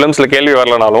பாவர்ட்டிலே ப்ரிலிம்ஸ்ல கேள்வி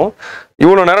வரலனாலும்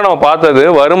இவ்வளோ நேரம் நம்ம பார்த்தது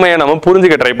வறுமையை நம்ம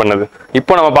புரிஞ்சுக்க ட்ரை பண்ணது.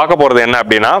 இப்போ நம்ம பார்க்க போறது என்ன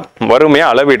அப்படின்னா வறுமையை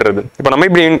அளவிடுறது. இப்போ நம்ம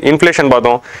இப்படி இன்ஃப்ளேஷன்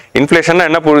பார்த்தோம். இன்ஃப்ளேஷன்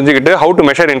என்ன புரிஞ்சுக்கிட்டு ஹவு டு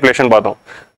மெஷர் இன்ஃப்ளேஷன் பார்த்தோம்.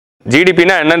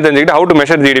 ஜிடிபினா என்னன்னு தெரிஞ்சுக்கிட்டு how to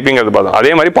measure ஜிடிபிங்கிறது பார்த்தோம்.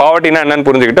 அதே மாதிரி பாவர்ட்டினா என்னன்னு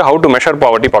புரிஞ்சுக்கிட்டு how to measure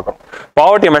poverty பார்க்கணும்.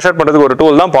 பாவர்ட்டியை மெஷர் பண்ணுறதுக்கு ஒரு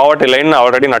டூல் தான் பாவர்ட்டி லைன்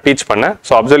ஆல்ரெடி நான் டீச் பண்ணேன்.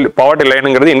 So poverty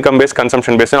லைனுங்கிறது income base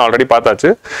consumption பேஸ்னு already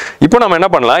பார்த்தாச்சு. இப்போ நம்ம என்ன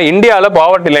பண்ணலாம், இந்தியாவில்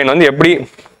பாவர்ட்டி லைன் வந்து எப்படி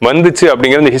வந்துச்சு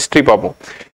அப்படிங்கிற இந்த ஹிஸ்ட்ரி பார்ப்போம்.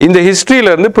 இந்த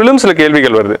ஹிஸ்ட்ரியில இருந்து பிலிம்ஸ்ல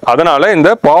கேள்விகள் வருது. அதனால இந்த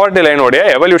பாவர்ட்டி லைனோடைய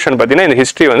எவல்யூஷன் பத்தின இந்த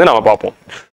ஹிஸ்ட்ரி வந்து நம்ம பார்ப்போம்.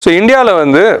 ஸோ இந்தியாவில்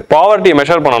வந்து பாவர்ட்டியை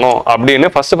மெஷர் பண்ணணும் அப்படின்னு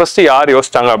ஃபர்ஸ்ட் யார்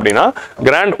யோசிச்சாங்க அப்படின்னா,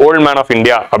 grand old man of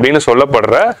India அப்படின்னு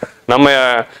சொல்லப்படுற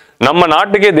நம்ம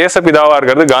நாட்டுக்கே தேசப்பிதாவா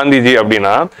இருக்கிறது காந்திஜி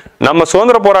அப்படின்னா, நம்ம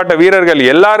சுதந்திர போராட்ட வீரர்கள்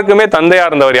எல்லாருக்குமே தந்தையா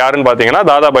இருந்தவர் யாருன்னு பாத்தீங்கன்னா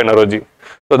Dadabhai நரோஜி.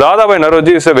 So Dadabhai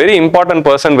நரோஜி is a very important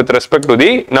person with respect to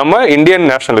the நம்ம இந்தியன்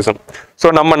நேஷனலிசம். ஸோ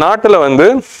நம்ம நாட்டுல வந்து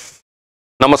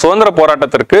நம்ம சுதந்திர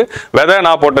போராட்டத்திற்கு விதை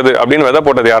நான் போட்டது அப்படின்னு விதை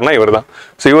போட்டது யாருன்னா இவர் தான்.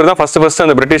 ஸோ இவர் தான் ஃபர்ஸ்ட்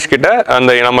அந்த பிரிட்டிஷ் கிட்ட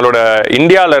அந்த நம்மளோட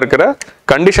இந்தியாவில் இருக்கிற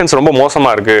கண்டிஷன்ஸ் ரொம்ப மோசமா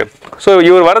இருக்கு. ஸோ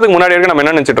இவர் வரதுக்கு முன்னாடி வரைக்கும் நம்ம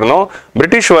என்ன நினைச்சிட்டு இருந்தோம்,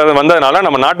 பிரிட்டிஷ் வந்ததுனால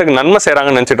நம்ம நாட்டுக்கு நன்மை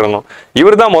செய்யறாங்கன்னு நினைச்சிட்டு இருந்தோம்.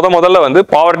 இவர் தான் முதல்ல வந்து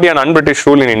poverty and அன்பிரிட்டிஷ்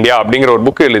rule in India அப்படிங்கிற ஒரு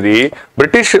புக் எழுதி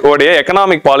பிரிட்டிஷ் உடைய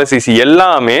எக்கனாமிக் பாலிசிஸ்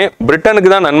எல்லாமே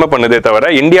பிரிட்டனுக்கு தான் நன்மை பண்ணுதே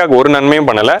தவிர இந்தியாவுக்கு ஒரு நன்மையும்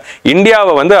பண்ணல.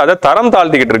 இந்தியாவை வந்து அதை தரம்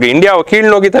தாழ்த்திக்கிட்டு இருக்கு, இந்தியாவை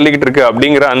கீழ் நோக்கி தள்ளிக்கிட்டு இருக்கு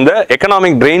அப்படிங்கிற அந்த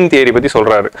எக்கனாமிக் ட்ரெயின் தியரி பத்தி சொல்றாரு.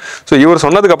 ஸோ இவர்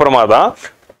சொன்னதுக்கு அப்புறமா தான்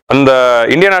அந்த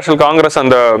இந்தியன் நேஷனல் காங்கிரஸ்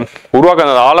அந்த உருவாக்க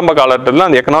ஆரம்ப காலத்துல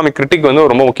அந்த எக்கனாமிக் கிரிட்டிக் வந்து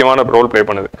ரொம்ப முக்கியமான ரோல் பிளே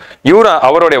பண்ணுது. இவர்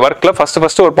அவருடைய ஒர்க்ல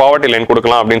ஃபர்ஸ்ட் ஒரு பாவர்ட்டி லைன்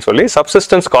கொடுக்கலாம் அப்படின்னு சொல்லி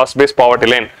subsistence cost base poverty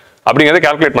line அப்படிங்கறத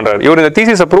கால்குலேட் பண்றாரு. இவர் இந்த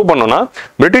தீசிஸை ப்ரூவ் பண்ணணும்னா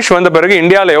பிரிட்டிஷ் வந்த பிறகு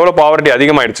இந்தியாவில் எவ்வளவு பாவர்ட்டி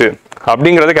அதிகமாயிடுச்சு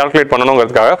அப்படிங்கறத கால்குலேட்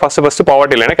பண்ணணுங்கிறதுக்காக ஃபர்ஸ்ட்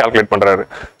பாவர்ட்டி லைனை கால்குலேட் பண்றாரு.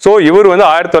 ஸோ இவர் வந்து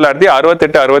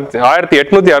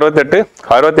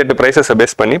 1868 பிரைசஸ்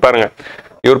பேஸ் பண்ணி பாருங்க,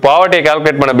 இவர் பாவர்ட்டியை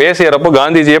கால்குலேட் பண்ண பேஸ் இயர் அப்போ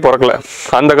காந்திஜியே பிறக்கல.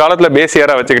 அந்த காலத்துல பேஸ்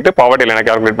இயரா வச்சுக்கிட்டு பாவர்ட்டி லைனை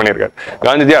கால்குலேட் பண்ணியிருக்காரு.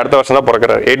 காந்திஜி அடுத்த வருஷம் தான்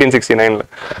பிறக்கிறாரு 1869.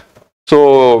 So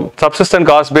subsistent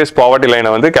cost base poverty லைனை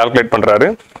வந்து கால்குலேட் பண்றாரு.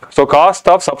 So cost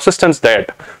of subsistence diet,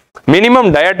 minimum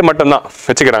diet மட்டும் தான்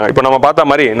வச்சுக்கிறாங்க. இப்போ நம்ம பார்த்த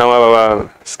மாதிரி நம்ம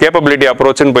ஸ்கேப்பபிலிட்டி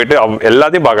அப்ரோச்னு போயிட்டு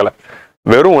எல்லாத்தையும் பார்க்கல,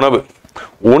 வெறும்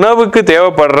உணவுக்கு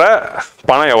தேவைப்படுற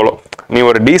பணம் எவ்வளோ, நீ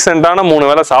ஒரு டீசென்டான 3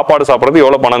 வேளை சாப்பாடு சாப்பிட்றது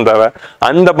எவ்வளவு பணம் தேவை,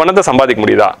 அந்த பணத்தை சம்பாதிக்க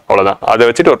முடியுதா, அவ்வளவுதான். அதை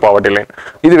வச்சுட்டு ஒரு பாவர்ட்டி லைன்.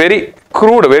 இது வெரி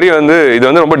க்ரூட், இது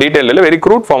வந்து ரொம்ப டீடைல் இல்லை, very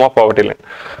crude form of poverty line.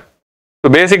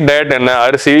 Basic diet என்ன,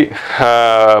 அரிசி,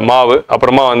 மாவு,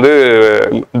 அப்புறமா வந்து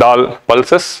தால்,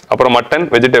 பல்சஸ், அப்புறம் mutton,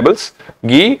 vegetables,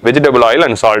 key, vegetable oil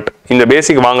and salt. இந்த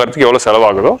பேசிக் வாங்குறதுக்கு எவ்வளவு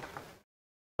செலவாகுதோ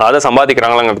அதை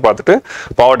சம்பாதிக்கிறாங்களாங்கிறது பார்த்துட்டு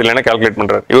பாவர்ட்டி லைனை கால்குலேட்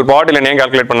பண்றாரு. இவர் பாவர்ட்டி லைன் ஏன்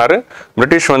கால்குலேட் பண்ணாரு,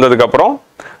 பிரிட்டிஷ் வந்ததுக்கு அப்புறம்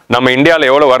நம்ம இந்தியாவில்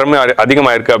எவ்வளவு வறுமை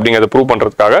அதிகமாக இருக்கு அப்படிங்கிறத ப்ரூவ்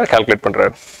பண்றதுக்காக கால்குலேட்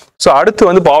பண்றாரு. ஸோ அடுத்து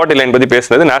வந்து பாவர்ட்டி லைன் பத்தி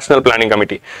பேசுனது நேஷனல் பிளானிங்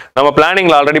கமிட்டி. நம்ம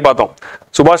பிளானிங்ல ஆல்ரெடி பார்த்தோம்.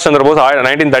 சுபாஷ் Chandra Bose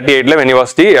 1938 when he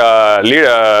was the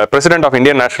president of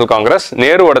Indian national Congress,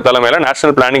 நேருவோட தலைமையில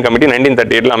நேஷனல் பிளானிங் கமிட்டி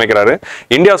 1938 அமைக்கிறாரு.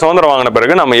 இந்தியா சுதந்திரம் வாங்கின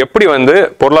பிறகு நம்ம எப்படி வந்து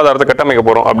பொருளாதாரத்தை கட்டமைக்க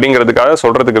போறோம் அப்படிங்கிறதுக்காக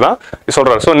சொல்றதுக்கு தான்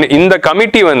சொல்றாரு. ஸோ இந்த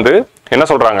கமிட்டி வந்து என்ன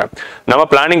சொல்றாங்க, நம்ம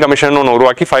பிளானிங் கமிஷன் ஒன்று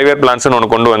உருவாக்கி 5 year பிளான்ஸ் ஒன்று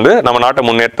கொண்டு வந்து நம்ம நாட்டை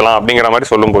முன்னேற்றலாம் அப்படிங்கிற மாதிரி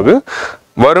சொல்லும்போது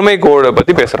வறுமை கோடு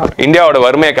பத்தி பேசுறாங்க. இந்தியாவோட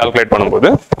வறுமையை கால்குலேட் பண்ணும்போது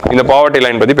இந்த பாவர்ட்டி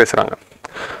லைன் பத்தி பேசுறாங்க.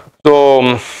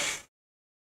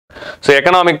 So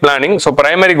economic planning, so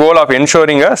primary goal of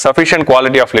ensuring sufficient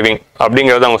quality of living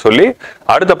அப்படிங்கிறத அவங்க சொல்லி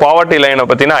அடுத்த பாவர்ட்டி லைனை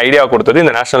பத்தின ஐடியா கொடுத்தது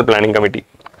இந்த நேஷனல் பிளானிங் கமிட்டி.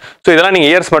 ஸோ இதெல்லாம் நீங்க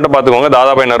இயர்ஸ் மட்டும் பார்த்துக்கோங்க.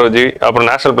 தாதாபாய் நரோஜி, அப்புறம்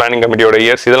நேஷனல் பிளானிங் கமிட்டியோட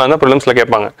இயர்ஸ், இதெல்லாம் தான் பிலிம்ஸ்ல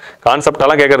கேட்பாங்க.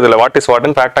 கான்செப்டெல்லாம் கேட்கறது இல்லை, வாட் இஸ்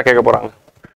வாட்னு ஃபேக்டா கேட்க போறாங்க.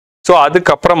 ஸோ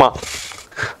அதுக்கப்புறமா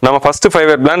நம்ம first 5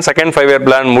 year plan, second 5 year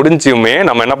plan முடிஞ்சுமே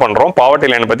நம்ம என்ன பண்றோம், பாவர்ட்டி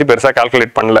லைனை பத்தி பெருசா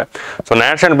கால்குலேட் பண்ணல. ஸோ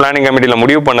நேஷனல் பிளானிங் கமிட்டியில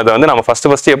முடிவு பண்ணதை வந்து நம்ம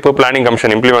ஃபர்ஸ்ட் எப்போ planning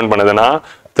commission implement பண்ணதுன்னா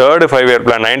third 5 year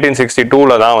plan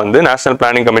 1962 தான் வந்து national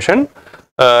planning commission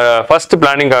first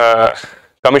planning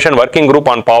commission working group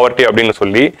on poverty அப்படின்னு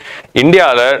சொல்லி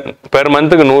இந்தியாவில் பெர்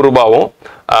மந்த்துக்கு 100 ரூபாவும்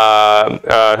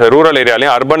ரூரல்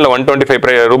ஏரியாலையும் அர்பன்ல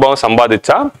 125 ரூபாவும்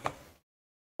சம்பாதிச்சா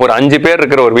ஒரு 5 பேர்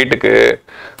இருக்கிற ஒரு வீட்டுக்கு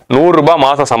 100 ரூபாய்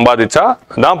மாசம் சம்பாதிச்சா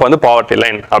தான் வந்து பாவர்ட்டி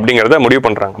லைன் அப்படிங்கறத முடிவு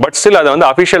பண்றாங்க. பட் ஸ்டில் அதை வந்து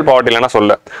அபிஷியல் பாவர்ட்டி லைனா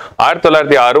சொல்ல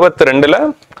 1962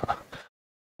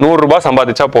 100 ரூபாய்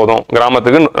சம்பாதிச்சா போதும்,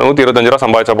 கிராமத்துக்கு 125 ரூபாய்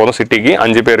சம்பாதிச்சா போதும், சிட்டிக்கு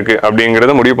 5 பேருக்கு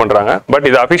அப்படிங்கறத முடிவு பண்றாங்க. பட்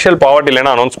இது அபிஷியல் பாவர்ட்டி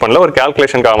லைனா அனௌன்ஸ் பண்ணல, ஒரு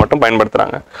கால்குலேஷனுக்காக மட்டும்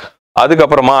பயன்படுத்துறாங்க.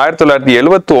 அதுக்கப்புறமா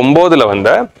 1979 வந்த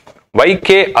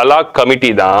வைகே அலாக்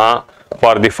கமிட்டி தான்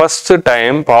for the first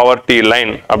time poverty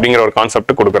line அப்படிங்கிற ஒரு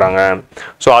கான்செப்ட் கொடுக்குறாங்க.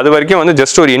 ஸோ அது வரைக்கும் வந்து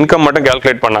ஜஸ்ட் ஒரு இன்கம் மட்டும்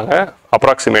கால்குலேட் பண்ணாங்க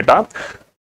அப்ராக்சிமேட்டா.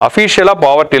 அஃபிஷியலா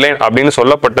பாவர்ட்டி லைன் அப்படின்னு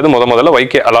சொல்லப்பட்டது முதல்ல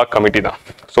வைகே அலாக் கமிட்டி தான்.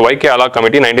 ஸோ வைகே அலாக்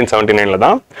கமிட்டி 1979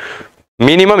 தான்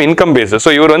மினிமம் இன்கம் பேஸ். ஸோ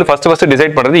இவர் வந்து ஃபர்ஸ்ட்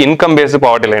டிசைட் பண்றது இன்கம் பேஸ்டு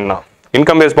பாவர்ட்டி லைன் தான்.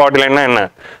 இன்கம் பேஸ்ட் பாவர்ட்டி லைன்னா என்ன,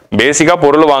 பேசிக்கா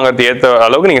பொருள் வாங்குறது ஏற்ற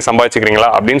அளவுக்கு நீங்க சம்பாதிச்சுக்கிறீங்களா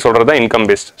அப்படின்னு சொல்றது இன்கம்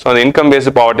பேஸ்ட். ஸோ அந்த இன்கம்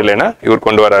பேஸ்டு பாவர்ட்டி லைனை இவர்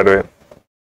கொண்டு வராரு.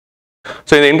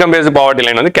 ஸோ இந்த இன்கம் பேஸ்டு பாவர்ட்டி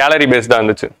லைன் வந்து கேலரி பேஸ்டா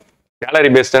இருந்துச்சு. கேலரி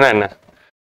பேஸ்டுனா என்ன,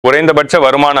 குறைந்தபட்ச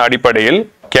வருமான அடிப்படையில்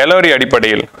கேலரி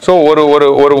அடிப்படையில். ஸோ ஒரு ஒரு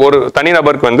ஒரு ஒரு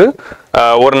தனிநபருக்கு வந்து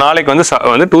ஒரு நாளைக்கு வந்து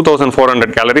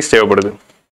 2400 கேலரிஸ் தேவைப்படுது.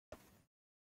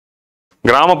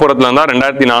 கிராமப்புறத்துல இருந்தா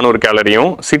 2400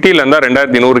 கேலரியும், சிட்டில இருந்தா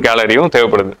 2100 கேலரியும்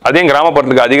தேவைப்படுது. அதே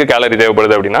கிராமப்புறத்துக்கு அதிக கேலரி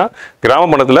தேவைப்படுது அப்படின்னா,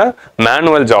 கிராமப்புறத்துல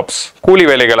மேனுவல் ஜாப்ஸ், கூலி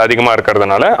வேலைகள் அதிகமா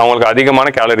இருக்கிறதுனால அவங்களுக்கு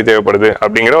அதிகமான கேலரி தேவைப்படுது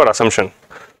அப்படிங்கிற ஒரு அசம்ஷன்.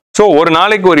 ஸோ ஒரு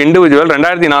நாளைக்கு ஒரு இண்டிவிஜுவல்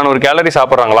 2400 கேலரி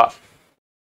சாப்பிட்றாங்களா?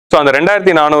 ஸோ அந்த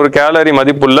 2400 கேலரி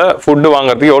மதிப்புள்ள ஃபுட்டு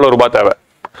வாங்குறதுக்கு எவ்வளவு ரூபாய் தேவை?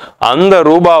 அந்த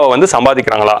ரூபாவை வந்து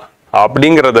சம்பாதிக்கிறாங்களா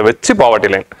அப்படிங்கிறத வச்சு பாவர்ட்டி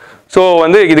லைன். ஸோ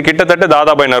வந்து இது கிட்டத்தட்ட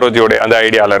தாதாபாய் நரோஜியோட அந்த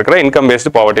ஐடியாவில் இருக்கிற இன்கம்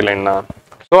பேஸ்டு பாவர்ட்டி லைன் தான்.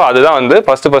 ஸோ அதுதான் வந்து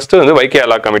ஃபர்ஸ்ட் வந்து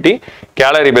வைகேலா கமிட்டி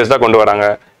கேலரி பேஸ்டாக கொண்டு வராங்க.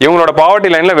 இவங்களோட பாவர்ட்டி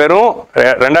லைன்ல வெறும்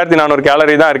 2400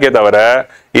 கேலரி தான் இருக்கே தவிர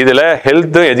இதுல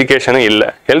ஹெல்த் எஜுகேஷனும் இல்லை.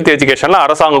 ஹெல்த் எஜுகேஷன்ல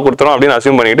அரசாங்கம் கொடுத்துரும் அப்படின்னு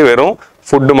அசியூம் பண்ணிட்டு வெறும்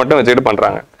ஃபுட்டு மட்டும் வச்சுட்டு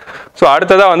பண்றாங்க. ஸோ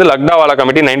அடுத்ததா வந்து லக்டாவாலா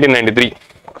கமிட்டி 1993.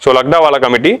 ஸோ லக்டாவாலா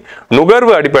கமிட்டி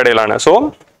நுகர்வு அடிப்படையிலான, ஸோ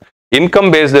இன்கம்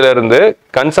பேஸ்ல இருந்து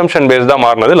கன்சம்ஷன் பேஸ்டா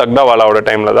மாறினது லக்டாவாலாவோட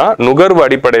டைம்ல தான். நுகர்வு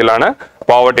அடிப்படையிலான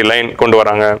பாவர்ட்டி லைன் கொண்டு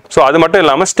வராங்க. ஸோ அது மட்டும்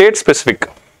இல்லாம ஸ்டேட் ஸ்பெசிபிக்,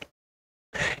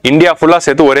 இந்தியா ஃபுல்லா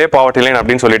சேர்த்து ஒரே பாவர்ட்டி லைன்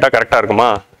அப்படின்னு சொல்லிட்டா கரெக்டா இருக்குமா?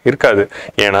 இருக்காது.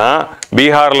 ஏன்னா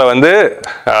பீகார்ல வந்து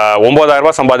 9000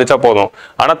 ரூபாய் சம்பாதிச்சா போதும்,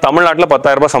 ஆனா தமிழ்நாட்டுல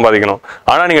 10,000 ரூபாய் சம்பாதிக்கணும்.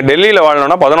 ஆனா நீங்க டெல்லியில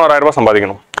வாழணும்னா 11,000 ரூபாய்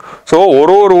சம்பாதிக்கணும். ஸோ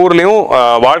ஒரு ஊர்லயும்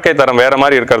வாழ்க்கை தரம் வேற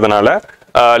மாதிரி இருக்கிறதுனால,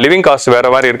 லிவிங் காஸ்ட் வேற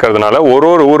மாதிரி இருக்கிறதுனால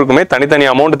ஒரு ஊருக்குமே தனித்தனி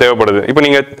அமௌண்ட் தேவைப்படுது. இப்போ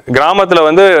நீங்க கிராமத்துல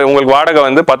வந்து உங்களுக்கு வாடகை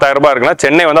வந்து 10,000 ரூபாய் இருக்குன்னா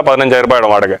சென்னை வந்தா 15,000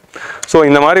 ரூபாய் வாடகை. ஸோ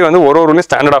இந்த மாதிரி வந்து ஒரு ஊர்லயும்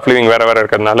ஸ்டாண்டர்ட் ஆஃப் லிவிங் வேற வேற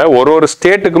இருக்கிறதுனால ஒரு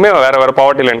ஸ்டேட்டுக்குமே வேற வேற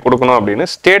பாவர்ட்டி லைன் கொடுக்கணும் அப்படின்னு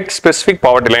ஸ்டேட் ஸ்பெசிபிக்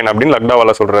பாவர்ட்டி லைன் அப்படின்னு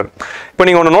லக்டாவாலா சொல்றாரு. இப்போ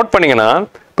நீங்க ஒன்று நோட் பண்ணீங்கன்னா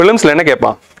பிலிம்ஸ்ல என்ன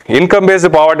கேட்பான்? இன்கம்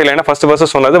பேஸ்டு பாவர்ட்டி லைனை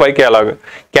ஃபர்ஸ்ட் சொன்னது வைகேலாகு,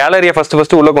 கேலரியை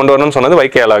ஃபர்ஸ்ட் உள்ள கொண்டு வரணும்னு சொன்னது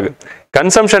வைகேலாகு,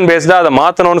 கன்சம்ஷன் பேஸ்டா அதை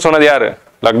மாத்தணும்னு சொன்னது யாரு?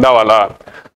 லக்டாவாலா.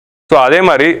 ஸோ அதே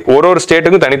மாதிரி ஒரு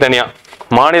ஸ்டேட்டுக்கும் தனித்தனியா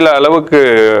மாநில அளவுக்கு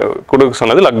கொடுக்க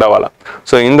சொன்னது லக்டாவாலா.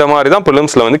 ஸோ இந்த மாதிரி தான்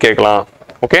பிலிம்ஸ்ல வந்து கேட்கலாம்.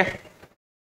 ஓகே,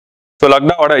 ஸோ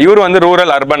லக்டாவோட இவர் வந்து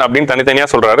ரூரல் அர்பன் அப்படின்னு தனித்தனியா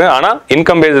சொல்றாரு, ஆனா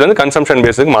இன்கம் பேஸ்ல இருந்து கன்சம்ஷன்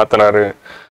பேஸுக்கு மாத்தினாரு.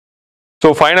 ஸோ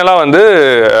ஃபைனலா வந்து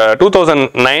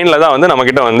 2009 தான் வந்து நம்ம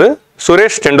கிட்ட வந்து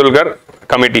சுரேஷ் டெண்டுல்கர்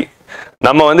கமிட்டி.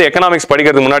 நம்ம வந்து எக்கனாமிக்ஸ்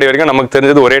படிக்கிறதுக்கு முன்னாடி வரைக்கும் நமக்கு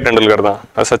தெரிஞ்சது ஒரே டெண்டுல்கர் தான்,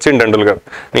 சச்சின் டெண்டுல்கர்.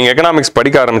 நீங்க எக்கனாமிக்ஸ்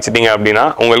படிக்க ஆரம்பிச்சிட்டீங்க அப்படின்னா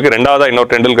உங்களுக்கு ரெண்டாவதா இன்னொரு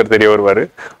டெண்டுல்கர் தெரிய வருவாரு.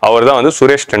 அவர் தான் வந்து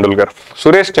சுரேஷ் டெண்டுல்கர்.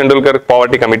 சுரேஷ் டெண்டுல்கர்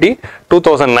பாவர்ட்டி கமிட்டி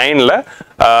 2009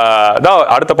 தான்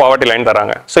அடுத்த பாவர்ட்டி லைன்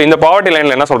தராங்க. ஸோ இந்த பாவர்ட்டி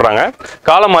லைன்ல என்ன சொல்றாங்க?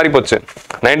 காலம் மாறி போச்சு.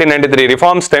 1993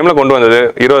 ரிஃபார்ம்ஸ் டைம்ல கொண்டு வந்தது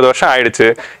 20 வருஷம் ஆயிடுச்சு.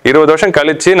 20 வருஷம்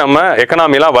கழிச்சு நம்ம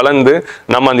எக்கனாமிலாம் வளர்ந்து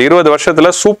நம்ம அந்த 20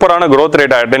 வருஷத்துல சூப்பரான growth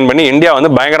ரேட் அட்டென்ட் பண்ணி இந்தியா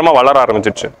வந்து பயங்கரமா வளர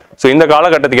ஆரம்பிச்சிருச்சு. ஸோ இந்த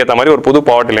காலகட்டத்துக்கு ஏற்ற மாதிரி ஒரு புது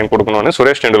பாவர்ட்டி லைன் கொடுக்கணும்னு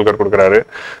சுரேஷ் டெண்டுல்கர் கொடுக்குறாரு.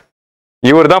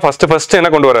 இவர் தான் ஃபர்ஸ்ட் என்ன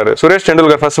கொண்டு வராரு? சுரேஷ்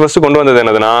டெண்டுல்கர் ஃபர்ஸ்ட் கொண்டு வந்தது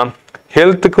என்னதுன்னா,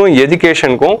 ஹெல்த்துக்கும்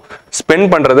எஜுகேஷனுக்கும் ஸ்பெண்ட்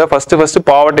பண்றதை ஃபர்ஸ்ட்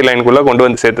பாவர்ட்டி லைனுக்குள்ள கொண்டு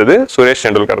வந்து சேர்த்தது சுரேஷ்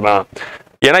டெண்டுல்கர் தான்.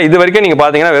 ஏன்னா இது வரைக்கும் நீங்க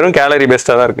பாத்தீங்கன்னா வெறும் கேலரி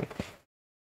பேஸ்டா தான் இருக்கு.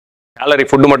 கேலரி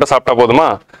ஃபுட்டு மட்டும் சாப்பிட்டா போதுமா?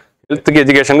 ஹெல்த்துக்கு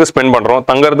எஜுகேஷனுக்கு ஸ்பெண்ட் பண்றோம்,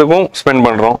 தங்கறதுக்கும் ஸ்பெண்ட்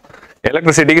பண்றோம்,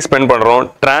 எலக்ட்ரிசிட்டிக்கு ஸ்பெண்ட் பண்றோம்,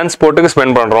 டிரான்ஸ்போர்ட்டுக்கு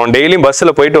ஸ்பெண்ட் பண்றோம். டெய்லியும்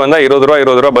பஸ்ல போயிட்டு வந்தா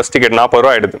 20 ரூபா பஸ் டிக்கெட் 40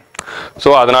 ரூபா ஆயிடுது. ஸோ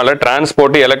அதனால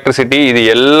டிரான்ஸ்போர்ட், எலக்ட்ரிசிட்டி இது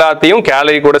எல்லாத்தையும்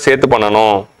கேலரி கூட சேர்த்து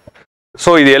பண்ணணும்.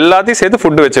 ஸோ இது எல்லாத்தையும் சேர்த்து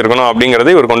ஃபுட்டு வச்சிருக்கணும்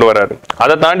அப்படிங்கறத இவர் கொண்டு வராரு.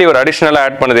 அதை தாண்டி இவர் அடிஷனலா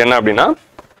ஆட் பண்ணது என்ன அப்படின்னா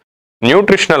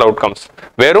நியூட்ரிஷனல் அவுட்கம்ஸ்.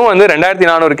 வெறும் வந்து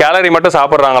 2400 கேலரி மட்டும்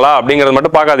சாப்பிட்றாங்களா அப்படிங்கறது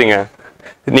மட்டும் பார்க்காதீங்க.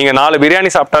 நீங்க 4 பிரியாணி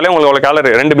சாப்பிட்டாலே உங்களுக்கு அவ்வளவு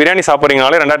கேலரி, 2 பிரியாணி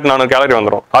சாப்பிட்றீங்கனாலே 2400 கேலரி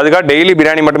வந்துடும். அதுக்காக டெய்லி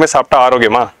பிரியாணி மட்டுமே சாப்பிட்டா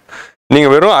ஆரோக்கியமா? நீங்க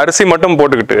வெறும் அரிசி மட்டும்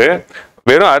போட்டுக்கிட்டு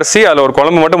வெறும் அரிசி அதில் ஒரு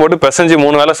குழம்பு மட்டும் போட்டு பிசைஞ்சு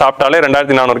 3 வேளை சாப்பிட்டாலே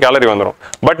 2400 கேலரி வந்துடும்.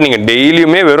 பட் நீங்க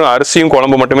டெய்லியுமே வெறும் அரிசியும்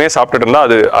குழம்பு மட்டுமே சாப்பிட்டுட்டு இருந்தா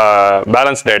அது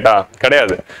பேலன்ஸ் டயட்டா?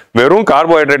 கிடையாது. வெறும்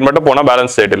கார்போஹைட்ரேட் மட்டும் போனா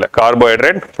பேலன்ஸ் டயட் இல்லை.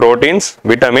 கார்போஹைட்ரேட், புரோட்டீன்ஸ்,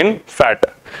 விட்டமின், ஃபேட்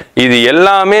இது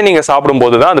எல்லாமே நீங்க சாப்பிடும்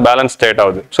போது தான் அது பேலன்ஸ் டயட்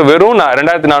ஆகுது. ஸோ வெறும்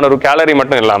 2400 கேலரி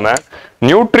மட்டும் இல்லாம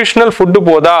நியூட்ரிஷனல் ஃபுட்டு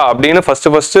போதா அப்படின்னு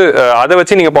ஃபர்ஸ்ட் அதை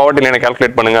வச்சு நீங்க பாவர்ட்டி லைனை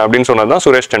கால்குலேட் பண்ணுங்க அப்படின்னு சொன்னதுதான்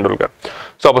சுரேஷ் டெண்டுல்கர்.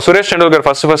 ஸோ அப்போ Suresh Tendulkar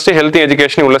first health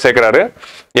education உள்ள சேர்க்கிறாரு,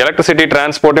 எலக்ட்ரிசிட்டி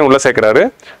டிரான்ஸ்போர்ட்டையும் உள்ள சேர்க்கிறாரு.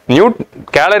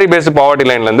 கேலரி பேஸ்டு பாவர்ட்டி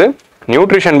லைன்ல இருந்து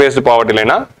நியூட்ரிஷன் பேஸ்டு பாவர்ட்டி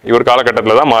லைனா இவர்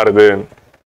காலகட்டத்தில் தான் மாறுது.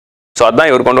 ஸோ அதான்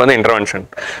இவர் கொண்டு வந்த இன்டர்வென்ஷன்.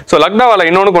 ஸோ லக்டாவாலா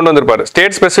இன்னொன்று கொண்டு வந்திருப்பாரு,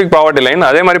 ஸ்டேட் ஸ்பெசிபிக் பாவர்ட்டி லைன்.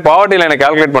 அதே மாதிரி பாவர்ட்டி லைனை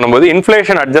கால்குலேட் பண்ணும்போது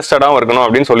இன்ஃப்ளேஷன் அட்ஜஸ்டடாகவும் இருக்கணும்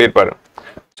அப்படின்னு சொல்லியிருப்பாரு.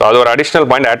 ஸோ அது ஒரு அடிஷனல்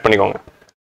பாயிண்ட் ஆட் பண்ணிக்கோங்க.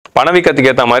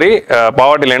 பணவீக்கத்துக்கு ஏற்ற மாதிரி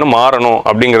பாவர்ட்டி லைனும் மாறணும்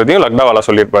அப்படிங்கிறதையும் லக்டாவாலா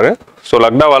சொல்லியிருப்பாரு. ஸோ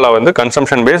லக்டாவாலா வந்து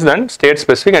consumption paste and state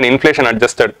specific and inflation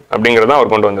adjusted அப்படிங்கிறது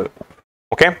அவர் கொண்டு வந்தது.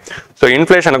 ஓகே, ஸோ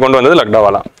இன்ஃப்ளேஷனை கொண்டு வந்தது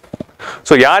லக்டாவாலா.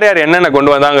 ஸோ யார் யார் என்னென்ன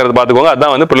கொண்டு வந்தாங்கிறது பார்த்துக்கோங்க.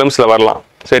 அதான் வந்து பிலிம்ஸ்ல வரலாம்.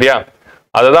 சரியா?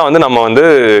 அதை தான் வந்து நம்ம வந்து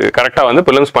கரெக்டாக வந்து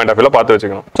பிலிம்ஸ் பாயிண்ட் ஆஃப் வியூல பார்த்து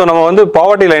வச்சுக்கணும். ஸோ நம்ம வந்து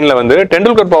பாவர்ட்டி லைனில் வந்து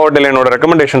டெண்டுல்கர் பாவர்ட்டி லைனோட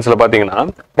ரெக்கமெண்டேஷன்ஸில் பார்த்தீங்கன்னா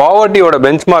பாவர்ட்டியோட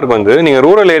பெஞ்ச் மார்க் வந்து நீங்கள்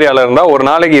ரூரல் ஏரியாவில் இருந்தால் ஒரு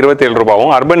நாளைக்கு 27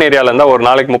 ரூபாயும், அர்பன் ஏரியாவில் இருந்தால் ஒரு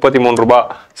நாளைக்கு 33 ரூபாய்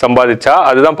சம்பாதிச்சா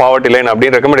அதுதான் பாவர்ட்டி லைன்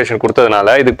அப்படின்னு ரெக்கமெண்டேஷன்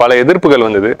கொடுத்ததுனால இதுக்கு பல எதிர்ப்புகள்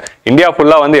வந்தது. இந்தியா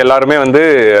ஃபுல்லாக வந்து எல்லாருமே வந்து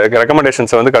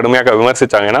ரெக்கமெண்டேஷன்ஸை வந்து கடுமையாக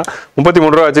விமர்சிச்சாங்க. ஏன்னா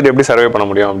 33 ரூபா வச்சுட்டு எப்படி சர்வே பண்ண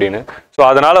முடியும் அப்படின்னு. ஸோ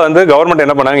அதனால வந்து கவர்மெண்ட்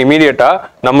என்ன பண்ணாங்க, இமீடியட்டா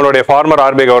நம்மளுடைய ஃபார்மர்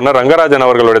ஆர்பிஐ கவர்னர் ரங்கராஜன்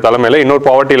அவர்களுடைய தலைமையில் இன்னொரு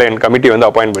பாவர்ட்டி லைன் கமிட்டி வந்து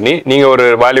அப்பாயிண்ட் பண்ணி நீங்க ஒரு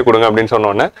வேல்யூ கொடுங்க அப்படின்னு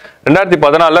சொன்னோன்னே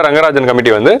 2014 ரங்கராஜன்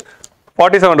கமிட்டி வந்து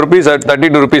 47 rupees at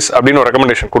 32 rupees அப்படின்னு ஒரு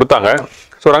ரெக்கமெண்டேஷன் கொடுத்தாங்க.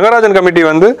 ஸோ ரங்கராஜன் கமிட்டி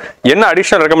வந்து என்ன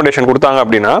அடிஷனல் ரெக்கமெண்டேஷன் கொடுத்தாங்க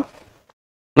அப்படின்னா,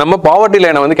 நம்ம பாவர்ட்டி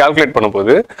லைனை வந்து கால்குலேட்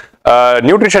பண்ணும்போது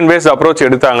நியூட்ரிஷன் பேஸ்ட் அப்ரோச்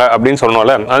எடுத்தாங்க அப்படின்னு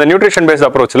சொன்னோம்ல, அந்த நியூட்ரிஷன் பேஸ்ட்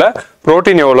அப்ரோச்சில்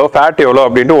புரோட்டீன் எவ்வளோ, ஃபேட் எவ்வளோ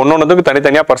அப்படின்ட்டு ஒன்னொன்றுக்கு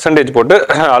தனித்தனியாக பர்சன்டேஜ் போட்டு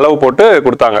அளவு போட்டு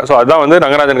கொடுத்தாங்க. ஸோ அதுதான் வந்து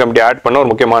ரங்கராஜன் கமிட்டி ஆட் பண்ண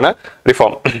ஒரு முக்கியமான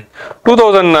ரிஃபார்ம்.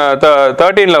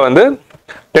 2013 வந்து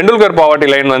டெண்டுல்கர் பாவர்ட்டி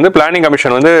லைன் வந்து பிளானிங்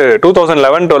கமிஷன் வந்து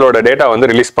 2011-12 டேட்டா வந்து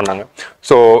ரிலீஸ் பண்ணாங்க.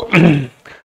 ஸோ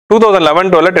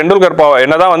 2011-12 டெண்டுல்கர்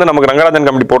என்னதான் வந்து நமக்கு ரங்கராஜன்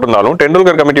கமிட்டி போட்டிருந்தாலும்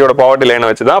டெண்டுல்கர் கமிட்டியோட பாவர்ட்டி லைனை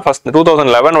வச்சு தான் ஃபர்ஸ்ட்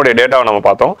 2011 டேட்டாவை நம்ம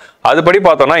பார்த்தோம். அதுபடி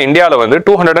பார்த்தோம்னா இந்தியாவில் வந்து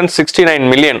 269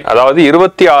 மில்லியன், அதாவது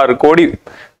 27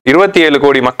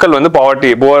 கோடி மக்கள் வந்து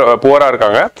பாவர்ட்டி புவரா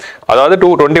இருக்காங்க. அதாவது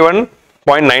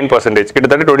 21.9%,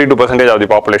 கிட்டத்தட்ட 22% ஆஃப் தி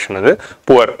பாப்புலேஷன் வந்து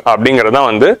புவர் அப்படிங்கிறது தான்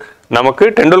வந்து நமக்கு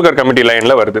டெண்டுல்கர் கமிட்டி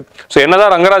லைன்ல வருது. ஸோ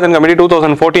என்னதான் ரங்கராஜன் கமிட்டி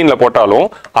 2014 போட்டாலும்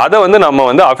அதை வந்து நம்ம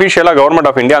வந்து அஃபிஷியலா கவர்மெண்ட்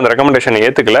ஆஃப் இந்தியா அந்த ரெக்கமெண்டேஷனை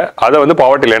ஏத்துக்கல, அதை வந்து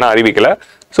பாவர்ட்டி லைனை அறிவிக்கல.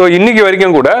 ஸோ இன்னைக்கு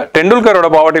வரைக்கும் கூட டெண்டுல்கரோட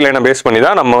பாவர்ட்டி லைனை பேஸ் பண்ணி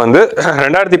தான் நம்ம வந்து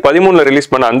 2013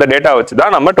 ரிலீஸ் பண்ண அந்த டேட்டா வச்சு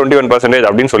தான் நம்ம 21%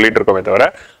 அப்படின்னு சொல்லிட்டு இருக்கோமே தவிர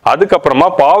அதுக்கப்புறமா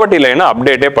பாவர்ட்டி லைனை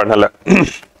அப்டேட்டே பண்ணல.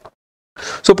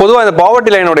 ஸோ பொதுவாக இந்த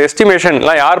பாவர்ட்டி லைனோட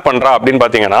எஸ்டிமேஷன்லாம் யார் பண்றா அப்படின்னு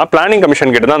பார்த்தீங்கன்னா பிளானிங்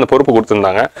கமிஷன் கிட்ட தான் அந்த பொறுப்பு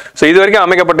கொடுத்துருந்தாங்க. ஸோ இது வரைக்கும்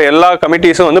அமைக்கப்பட்ட எல்லா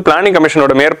கமிட்டிஸும் வந்து பிளானிங்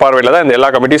கமிஷனோட மேற்பார்வையில் தான் இந்த எல்லா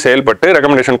கமிட்டியும் செயல்பட்டு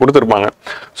ரெக்கமெண்டேஷன் கொடுத்துருப்பாங்க.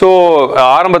 ஸோ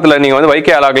ஆரம்பத்தில் நீங்கள் வந்து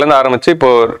வைகே அலாக்லேருந்து ஆரம்பிச்சு இப்போ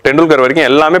டெண்டுல்கர் வரைக்கும்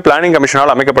எல்லாமே பிளானிங்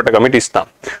கமிஷனால் அமைக்கப்பட்ட கமிட்டிஸ் தான்.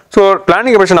 ஸோ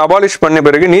பிளானிங் கமிஷன் அபாலிஷ் பண்ண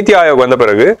பிறகு நீத்தி ஆயோக் வந்த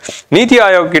பிறகு நீத்தி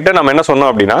ஆயோக் கிட்ட நம்ம என்ன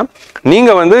சொன்னோம் அப்படின்னா,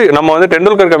 நீங்க வந்து நம்ம வந்து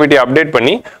டெண்டுல்கர் கமிட்டியை அப்டேட்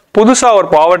பண்ணி புதுசா ஒரு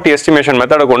பாவர்ட்டி எஸ்டிமேஷன்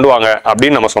மெத்தடை கொண்டு வாங்க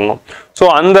அப்படின்னு நம்ம சொன்னோம். ஸோ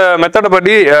அந்த மெத்தடை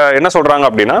பற்றி என்ன சொல்றாங்க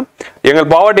அப்படின்னா, எங்கள்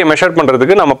பாவர்ட்டியை மெஷர்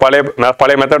பண்றதுக்கு நம்ம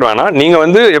பழைய மெத்தட் வேணாம், நீங்க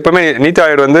வந்து எப்பவுமே நீத்தி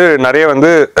ஆயோக் வந்து நிறைய வந்து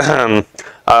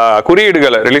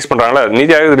குறியீடுகளை ரிலீஸ் பண்றாங்களா,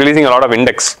 NITI Aayog releasing lot of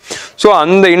index. So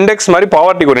அந்த இண்டெக்ஸ் மாதிரி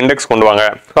பாவர்ட்டிக்கு ஒரு இண்டெக்ஸ் கொண்டு வாங்க,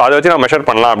 அதை வச்சு நம்ம மெஷர்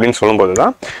பண்ணலாம் அப்படின்னு சொல்லும்போது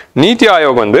தான் நீத்தி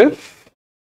ஆயோக் வந்து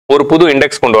ஒரு புது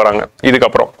இண்டெக்ஸ் கொண்டு வராங்க.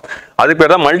 இதுக்கப்புறம் அதுக்கு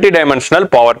பேர் தான் மல்டி டைமென்ஷனல்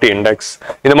பாவர்ட்டி இண்டெக்ஸ்.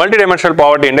 இந்த மல்டி டைமென்ஷனல்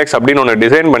பாவர்ட்டி இண்டெக்ஸ் அப்படின்னு ஒன்று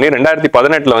டிசைன் பண்ணி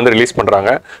 2018 வந்து ரிலீஸ்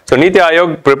பண்றாங்க. So NITI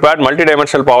Aayog prepared multi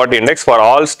dimensional poverty index for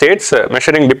all states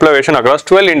measuring டிப்ளவேஷன் across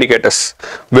 12 indicators.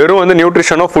 வெறும் வந்து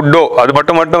நியூட்ரிஷனோ ஃபுட்டோ அது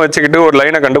மட்டும் வச்சுக்கிட்டு ஒரு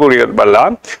லைனை கண்டுபிடிக்கிறது பதிலா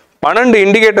 12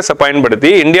 இண்டிகேட்டர்ஸை பயன்படுத்தி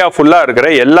இந்தியா ஃபுல்லா இருக்கிற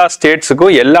எல்லா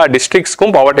ஸ்டேட்ஸுக்கும் எல்லா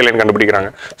டிஸ்ட்ரிக்ட்ஸ்க்கும் பாவர்ட்டி லைன் கண்டுபிடிக்கிறாங்க.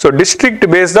 ஸோ டிஸ்ட்ரிக்ட்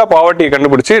பேஸ்டா பாவர்ட்டியை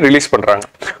கண்டுபிடிச்சு ரிலீஸ் பண்றாங்க.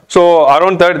 So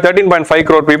around 13.5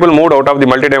 crore people moved out of the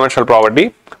multidimensional poverty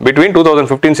between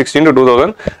 2015-16 to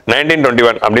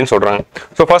 2019-21 அப்படின்னு சொல்றாங்க.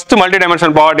 So first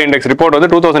multidimensional poverty index report வந்து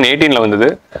 2018 வந்தது.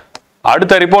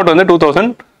 அடுத்த ரிப்போர்ட் வந்து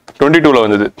 2022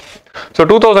 வந்தது. ஸோ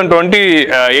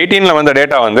 2018 வந்த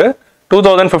டேட்டா வந்து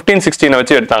 2015-16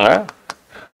 வச்சு எடுத்தாங்க.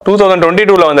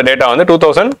 2022 வந்த டேட்டா வந்து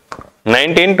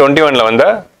 2019-21 வந்த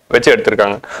வச்சு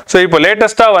எடுத்திருக்காங்க. ஸோ இப்போ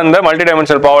லேட்டஸ்டா வந்த மல்டி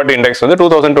டைமென்ஷனல் பாவர்ட்டி இண்டெக்ஸ் வந்து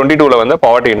 2022 வந்த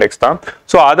பாவர்ட்டி இண்டெக்ஸ் தான்.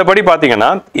 ஸோ அதைப்படி பார்த்தீங்கன்னா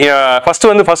first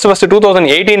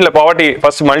 2018 poverty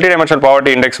first multi dimensional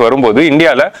poverty index வரும்போது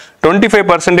இந்தியாவில்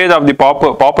 25% ஆஃப் தி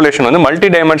பாப்புலேஷன் வந்து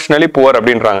மல்டி டைமென்ஷனலி புவர்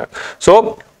அப்படின்றாங்க. ஸோ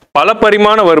பல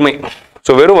பரிமாண வறுமை.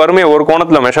 ஸோ வெறும் வறுமையை ஒரு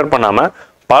கோணத்தில் மெஷர் பண்ணாம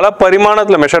பல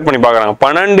பரிமாணத்துல மெஷர் பண்ணி பார்க்குறாங்க.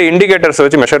 12 இண்டிகேட்டர்ஸ்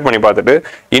வச்சு மெஷர் பண்ணி பார்த்துட்டு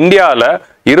இந்தியாவில்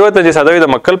 25%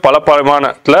 மக்கள் பல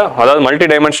பரிமாணத்துல அதாவது மல்டி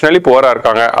டைமென்ஷனலி புவரா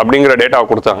இருக்காங்க அப்படிங்கிற டேட்டாவை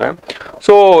கொடுத்தாங்க.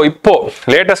 ஸோ இப்போ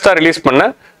லேட்டஸ்டா ரிலீஸ் பண்ண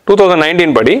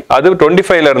 2019 படி அது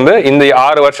 25ல இருந்து இந்த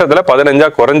 6 வருஷத்துல 15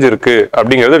 குறைஞ்சிருக்கு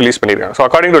அப்படிங்கிறது ரிலீஸ் பண்ணிருக்காங்க. So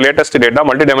according to latest data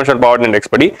multi dimensional poverty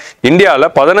index படி இந்தியாவில்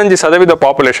 15%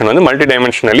 பாப்புலேஷன் வந்து மல்டி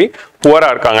டைமென்ஷனலி புவரா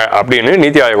இருக்காங்க அப்படின்னு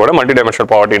NITI ஆயோகோட multi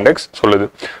dimensional poverty index சொல்லுது.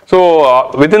 ஸோ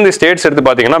வித்தின் தி ஸ்டேட்ஸ் எடுத்து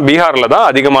பார்த்தீங்கன்னா பீகார்ல தான்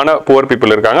அதிகமான புவர்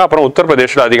பீப்புள் இருக்காங்க, அப்புறம்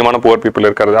உத்தரப்பிரதேசில் அதிகமான புவர் பீப்புள்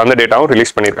இருக்கிறது அந்த டேட்டாவும்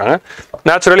ரிலீஸ் பண்ணியிருக்காங்க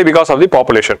naturally because of the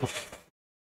population.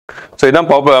 So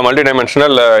இதுதான் மல்டி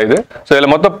டைமென்ஷனல் இது. ஸோ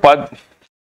இதில் மொத்தம்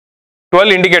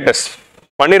 12 இண்டிகேட்டர்ஸ்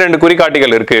 12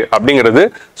 குறிகாட்டிகள் இருக்கு அப்படிங்கிறது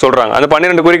சொல்றாங்க. அந்த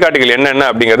 12 குறிகாட்டிகள் என்னென்ன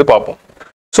அப்படிங்கிறது பார்ப்போம்.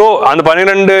 ஸோ அந்த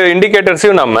 12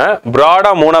 இண்டிகேட்டர்ஸையும் நம்ம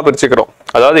பிராடா 3 பிரிச்சுக்கிறோம்.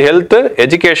 அதாவது health,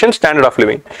 education, standard of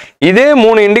living. இதே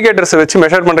 3 இண்டிகேட்டர்ஸ் வச்சு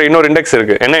மெஷர் பண்ற இன்னொரு இண்டெக்ஸ்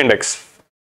இருக்கு. என்ன index?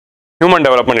 Human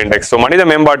development index. So மனித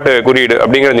மேம்பாட்டு குறியீடு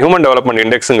அப்படிங்கிற ஹியூமன் டெவலப்மெண்ட்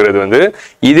இண்டெக்ஸ்ங்கிறது வந்து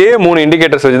இதே 3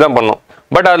 இண்டிகேட்டர்ஸ் வச்சு தான் பண்ணோம்.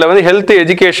 பட் அதில் வந்து health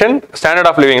education standard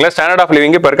of லிவிங்கில் standard of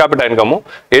living per capita இன்கமும்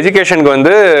எஜுகேஷனுக்கு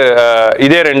வந்து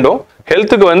இதே ரெண்டும்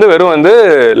ஹெல்த்துக்கு வந்து வெறும் வந்து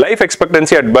லைஃப்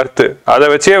எக்ஸ்பெக்டன்சி அட் பர்த் அதை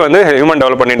வச்சே வந்து ஹியூமன்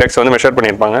டெவலப்மெண்ட் இண்டெக்ஸ் வந்து மெஷர்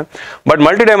பண்ணியிருப்பாங்க. But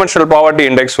multi dimensional poverty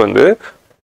index வந்து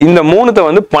இந்த 3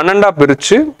 வந்து 12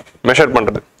 பிரித்து மெஷர்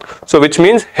பண்ணுறது. So which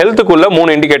means ஹெல்த்துக்குள்ள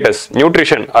 3 indicators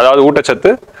nutrition அதாவது ஊட்டச்சத்து,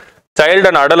 சைல்டு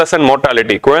அண்ட் அடலசன்ட்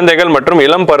மோர்டாலிட்டி குழந்தைகள் மற்றும்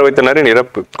இளம் பருவத்தினரின்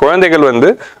இறப்பு, குழந்தைகள் வந்து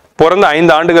பிறந்த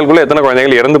 5 ஆண்டுகளுக்குள்ள எத்தனை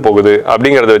குழந்தைகள் இறந்து போகுது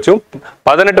அப்படிங்கிறத வச்சும்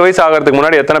 18 வயசு ஆகிறதுக்கு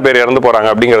முன்னாடி எத்தனை பேர் இறந்து போறாங்க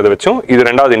அப்படிங்கிறத வச்சும் இது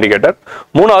 2வது இண்டிகேட்டர்.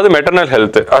 3வது மெட்டர்னல்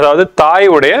ஹெல்த் அதாவது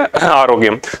தாயுடைய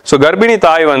ஆரோக்கியம். ஸோ கர்ப்பிணி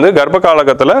தாய் வந்து கர்ப்ப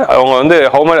காலகட்டத்தில் அவங்க வந்து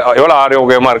எவ்வளோ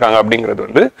ஆரோக்கியமா இருக்காங்க அப்படிங்கிறது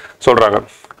வந்து சொல்றாங்க.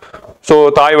 ஸோ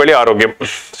தாய் வழி ஆரோக்கியம்.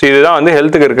 ஸோ இதுதான் வந்து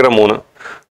ஹெல்த்துக்கு இருக்கிற 3.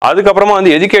 அதுக்கப்புறமா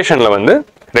வந்து எஜுகேஷன்ல வந்து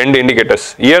 2 இண்டிகேட்டர்ஸ்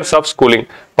இயர்ஸ் ஆஃப் ஸ்கூலிங்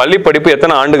பள்ளி படிப்பு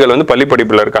எத்தனை ஆண்டுகள் வந்து பள்ளி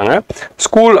படிப்புல இருக்காங்க,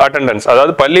 ஸ்கூல் அட்டெண்டன்ஸ்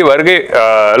அதாவது பள்ளி வருகை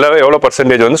எவ்வளோ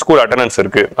பர்சன்டேஜ் வந்து ஸ்கூல் அட்டெண்டன்ஸ்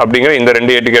இருக்கு அப்படிங்கிற இந்த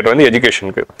 2 இண்டிகேட்டர் வந்து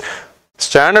எஜுகேஷனுக்கு.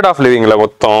 ஸ்டாண்டர்ட் ஆஃப் லிவிங்ல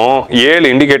மொத்தம்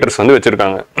 7 இண்டிகேட்டர்ஸ் வந்து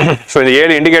வச்சிருக்காங்க. ஸோ இந்த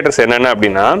 7 இண்டிகேட்டர்ஸ் என்னென்ன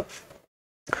அப்படின்னா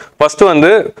ஃபர்ஸ்ட்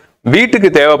வந்து வீட்டுக்கு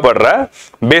தேவைப்படுற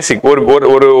பேசிக்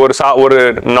ஒரு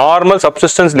நார்மல்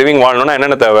சப்சிஸ்டன்ஸ் லிவிங் வாழணும்னா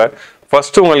என்னென்ன தேவை,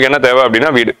 ஃபர்ஸ்ட் உங்களுக்கு என்ன தேவை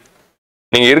அப்படின்னா வீடு.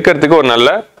 நீங்க இருக்கிறதுக்கு ஒரு நல்ல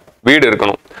வீடு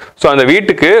இருக்கணும். ஸோ அந்த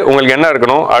வீட்டுக்கு உங்களுக்கு என்ன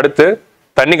இருக்கணும், அடுத்து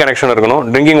தண்ணி கனெக்ஷன் இருக்கணும்,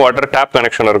 ட்ரிங்கிங் வாட்டர் டேப்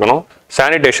கனெக்ஷன் இருக்கணும்,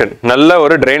 சானிடேஷன் நல்ல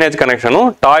ஒரு ட்ரைனேஜ் கனெக்ஷனும்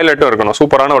டாய்லெட்டும் இருக்கணும்,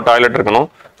 சூப்பரான ஒரு டாய்லெட் இருக்கணும்,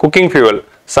 குக்கிங் ஃபியூவல்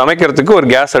சமைக்கிறதுக்கு ஒரு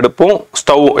கேஸ் அடுப்பும்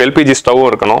ஸ்டவ் எல்பிஜி ஸ்டவ்வும்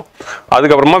இருக்கணும்.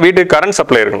 அதுக்கப்புறமா வீட்டுக்கு கரண்ட்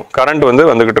சப்ளை இருக்கணும், கரண்ட் வந்து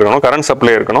வந்துகிட்டு இருக்கணும், கரண்ட்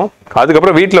சப்ளை இருக்கணும்.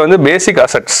 அதுக்கப்புறம் வீட்டில் வந்து பேசிக்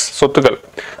அசட்ஸ் சொத்துக்கள்,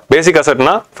 பேசிக்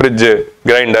அசட்னா ஃப்ரிட்ஜு,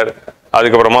 கிரைண்டர்,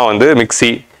 அதுக்கப்புறமா வந்து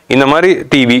மிக்சி, இந்த மாதிரி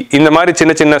டிவி, இந்த மாதிரி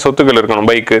சின்ன சின்ன சொத்துக்கள் இருக்கணும்,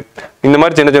 பைக்கு, இந்த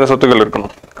மாதிரி சின்ன சின்ன சொத்துக்கள்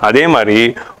இருக்கணும். அதே மாதிரி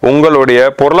உங்களுடைய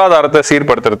பொருளாதாரத்தை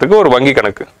சீர்படுத்துறதுக்கு ஒரு வங்கி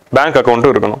கணக்கு பேங்க்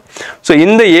அக்கௌண்ட்டும் இருக்கணும். ஸோ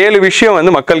இந்த 7 விஷயம்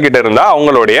வந்து மக்கள் கிட்ட இருந்தா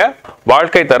அவங்களுடைய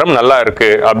வாழ்க்கை தரம் நல்லா இருக்கு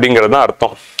அப்படிங்கிறது தான்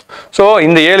அர்த்தம். ஸோ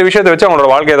இந்த 7 விஷயத்தை வச்சு அவங்களோட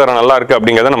வாழ்க்கை தரம் நல்லா இருக்கு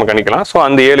அப்படிங்கிறத நம்ம கணிக்கலாம். ஸோ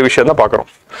அந்த 7 விஷயம் தான் பார்க்குறோம்.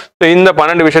 ஸோ இந்த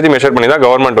 12 விஷயத்தையும் மெஷர் பண்ணி தான்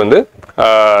கவர்மெண்ட் வந்து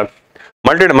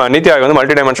நீத்தி ஆயோக் வந்து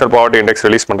multi dimensional poverty index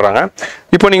release பண்றாங்க.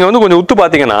 இப்போ நீங்க வந்து கொஞ்சம் உத்து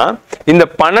பாத்தீங்கன்னா இந்த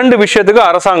 12 விஷயத்துக்கு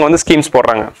அரசாங்கம் வந்து ஸ்கீம்ஸ்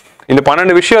போடுறாங்க. இந்த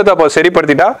 12 விஷயத்தை அப்போ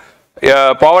சரிப்படுத்திட்டா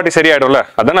பாவர்ட்டி சரியாயிடும்ல,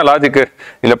 அதான லாஜிக்.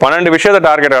 இந்த 12 விஷயத்தை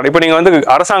டார்கெட் ஆகும். இப்போ நீங்க வந்து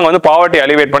அரசாங்கம் வந்து பாவர்ட்டி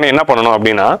அலிவேட் பண்ணி என்ன பண்ணணும்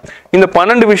அப்படின்னா இந்த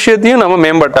 12 விஷயத்தையும் நம்ம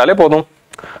மேம்பட்டாலே போதும்,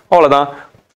 அவ்வளவுதான்.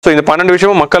 ஸோ இந்த 12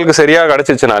 விஷயமும் மக்களுக்கு சரியாக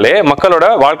கிடைச்சிச்சுனாலே மக்களோட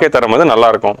வாழ்க்கை தரம் வந்து நல்லா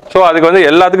இருக்கும். ஸோ அதுக்கு வந்து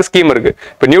எல்லாத்துக்கும் ஸ்கீம் இருக்கு.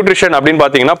 இப்போ நியூட்ரிஷன் அப்படின்னு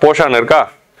பாத்தீங்கன்னா போஷான் இருக்கா,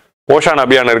 போஷான்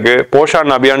அபியான் இருக்கு,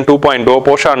 போஷான் அபியான் 2.0,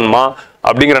 போஷான் மா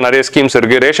அப்படிங்கிற நிறைய ஸ்கீம்ஸ்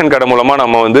இருக்கு. ரேஷன் கடை மூலமா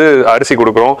நம்ம வந்து அரிசி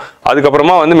கொடுக்குறோம்.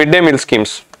 அதுக்கப்புறமா வந்து மிட் டே மீல்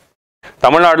ஸ்கீம்ஸ்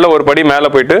தமிழ்நாட்டில் ஒரு படி மேலே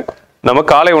போயிட்டு நம்ம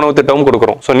காலை உணவு திட்டமும்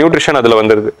கொடுக்குறோம். ஸோ நியூட்ரிஷன் அதில்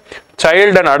வந்துருது.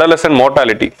 Child and adolescent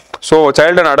mortality, so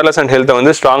child and adolescent ஹெல்த்தை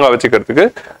வந்து ஸ்ட்ராங்காக வச்சுக்கிறதுக்கு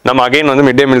நம்ம அகைன் வந்து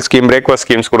மிட் டே மீல் ஸ்கீம், பிரேக்ஃபாஸ்ட்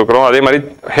ஸ்கீம்ஸ் கொடுக்குறோம். அதே மாதிரி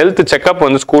ஹெல்த் செக்அப்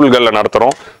வந்து ஸ்கூல்களில்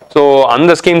நடத்துகிறோம். ஸோ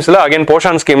அந்த ஸ்கீம்ஸில் அகைன்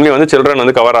போஷான் ஸ்கீம்லேயும் வந்து சில்ட்ரன்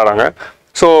வந்து கவர் ஆகிறாங்க.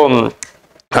 ஸோ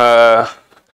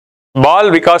பால்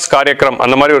விகாஸ் காரியக்ரம்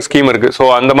அந்த மாதிரி ஒரு ஸ்கீம் இருக்கு. ஸோ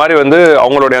அந்த மாதிரி வந்து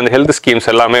அவங்களுடைய அந்த ஹெல்த் ஸ்கீம்ஸ்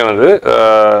எல்லாமே வந்து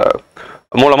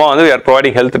மூலமா வந்து we are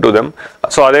providing health to them.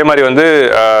 So அதே மாதிரி வந்து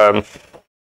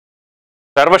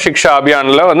சர்வ சிக்ஷா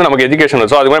அபியான்ல வந்து நமக்கு எஜுகேஷன்.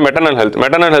 ஸோ அது மாதிரி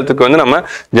மெட்டர்னல் ஹெல்த்துக்கு வந்து நம்ம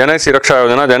ஜனனி சுரக்ஷா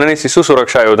யோஜனா, ஜனனி சிசு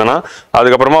சுரக்ஷா யோஜனா,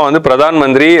 அதுக்கப்புறமா வந்து பிரதான்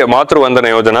மந்திரி மாத்ரு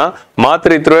வந்தன யோஜனா,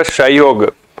 மாத்ருத்வ சஹயோக்,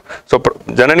 ஸோ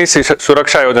ஜனனி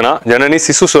சுரக்ஷா யோஜனா, ஜனனி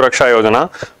சிசு சுரக்ஷா யோஜனா,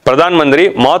 பிரதான் மந்திரி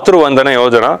மாத்ரு வந்தன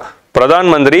யோஜனா, பிரதான்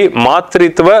மந்திரி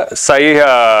மாத்ருத்வ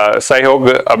சஹயோக்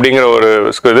அப்படிங்கிற ஒரு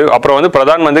இது, அப்புறம் வந்து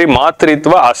பிரதான் மந்திரி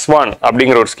மாத்ருத்வ அஸ்வான்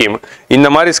அப்படிங்கிற ஒரு ஸ்கீம். இந்த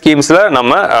மாதிரி ஸ்கீம்ஸ்ல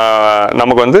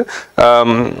நமக்கு வந்து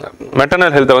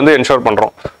மெட்டர்னல் ஹெல்த்தை வந்து என்ஷோர்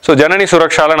பண்றோம். ஸோ ஜனனி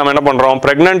சுரக்ஷால நம்ம என்ன பண்றோம்,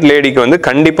 பிரெக்னன்ட் லேடிக்கு வந்து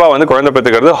கண்டிப்பா வந்து குழந்தை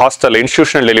பெற்றுக்கிறது ஹாஸ்டல்,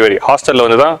 இன்ஸ்டிடியூஷனல் டெலிவரி, ஹாஸ்டல்ல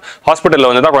வந்து தான்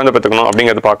ஹாஸ்பிட்டல்ல வந்து தான் குழந்தை பெற்றுக்கணும்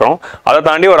அப்படிங்கிறது பார்க்குறோம். அதை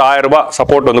தாண்டி ஒரு 1000 ரூபாய்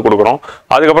சப்போர்ட் வந்து கொடுக்குறோம்.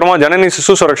 அதுக்கப்புறமா ஜனனி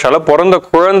சிசு சுரக்ஷால பிறந்த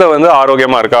குழந்தை வந்து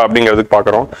ஆரோக்கியமா இருக்கா அப்படிங்கிறதுக்கு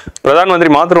பார்க்குறோம். பிரதான்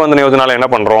மந்திரி மாத்ரு வந்தன யோஜனால என்ன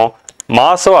பண்றோம்,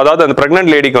 மாசம் அதாவது அந்த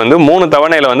பிரெக்னன்ட் லேடிக்கு வந்து 3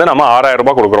 தவணையில வந்து நம்ம 6000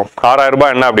 ரூபாய் கொடுக்குறோம். 6000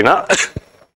 ரூபாய் என்ன அப்படின்னா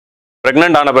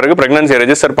பிரெக்னன்ட் ஆன பிறகு பிரெக்னன்சி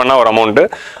ரெஜிஸ்டர் பண்ண ஒரு அமௌண்ட்,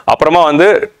 அப்புறமா வந்து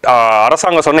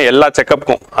அரசாங்கம் சொன்ன எல்லா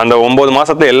செக்கப்புக்கும் அந்த 9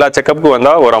 மாசத்துல எல்லா செக்கப்புக்கும்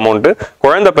வந்தா ஒரு அமௌண்ட்,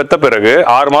 குழந்தை பெற்ற பிறகு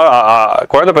 6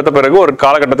 குழந்தை பெற்ற பிறகு ஒரு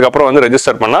காலகட்டத்துக்கு அப்புறம் வந்து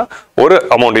ரெஜிஸ்டர் பண்ணா ஒரு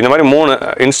அமௌண்ட், இந்த மாதிரி 3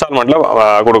 இன்ஸ்டால்மெண்ட்ல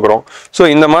கொடுக்குறோம்.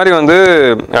 ஸோ இந்த மாதிரி வந்து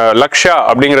லக்ஷா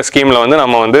அப்படிங்கிற ஸ்கீம்ல வந்து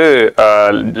நம்ம வந்து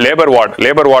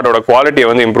லேபர் வார்டோட குவாலிட்டியை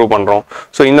வந்து இம்ப்ரூவ் பண்றோம்.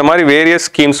 ஸோ இந்த மாதிரி வேரியஸ்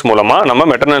ஸ்கீம்ஸ் மூலமா நம்ம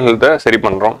மெட்டர்னல் ஹெல்த்தை சரி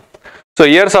பண்றோம். So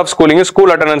years of schooling,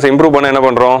 school attendance improve பண்ண என்ன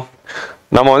பண்றோம்,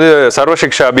 நம்ம வந்து சர்வ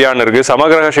சிக்ஷா அபியான் இருக்கு,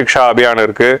 சமகிரக சிக்ஷா அபியான்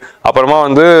இருக்கு, அப்புறமா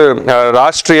வந்து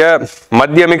ராஷ்ட்ரிய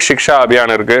மத்தியமிக் சிக்ஷா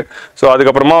அபியான் இருக்கு. ஸோ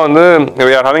அதுக்கப்புறமா வந்து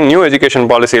we are having new education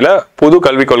பாலிசியில புது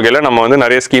கல்விக் கொள்கையில நம்ம வந்து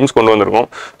நிறைய ஸ்கீம்ஸ் கொண்டு வந்திருக்கோம்.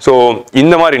 ஸோ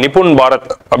இந்த மாதிரி நிபுன் பாரத்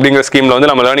அப்படிங்கிற ஸ்கீம்ல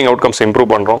வந்து நம்ம லேர்னிங் அவுட்கம்ஸ் இம்ப்ரூவ்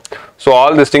பண்றோம். So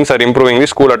all this things are improving the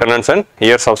school attendance and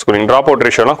years of schooling. Drop out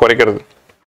ரேஷியோலாம் குறைக்கிறது.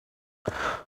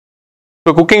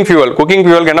 இப்போ குக்கிங்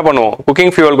ஃபியூவலுக்கு என்ன பண்ணுவோம்?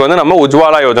 குக்கிங் ஃபியூவலுக்கு வந்து நம்ம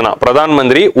உஜ்வாலா யோஜனா, பிரதான்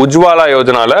மந்திரி உஜ்வாலா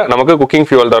யோஜனால நமக்கு குக்கிங்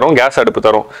ஃபியூவல் தரும், கேஸ் அடுப்பு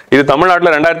தரும். இது தமிழ்நாட்டில்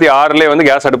 2006 வந்து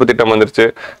கேஸ் அடுப்பு திட்டம் வந்துருச்சு.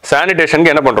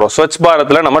 சானிடேஷனுக்கு என்ன பண்றோம்? ஸ்வச்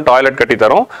பாரத்ல நம்ம டாய்லெட் கட்டி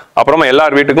தரோம். அப்புறமா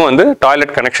எல்லார் வீட்டுக்கும் வந்து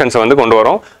டாய்லெட் கனெக்ஷன்ஸ் வந்து கொண்டு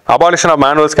வரோம். அபாலிஷன் ஆஃப்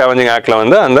மேனுவல் ஸ்கேவெஞ்சிங் ஆக்ட்ல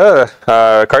வந்து அந்த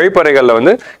கழிப்பறைகள்ல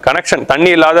வந்து கனெக்ஷன்,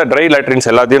 தண்ணி இல்லாத ட்ரை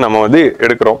லேட்ரின்ஸ் எல்லாத்தையும் நம்ம வந்து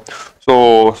எடுக்கிறோம். ஸோ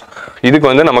இதுக்கு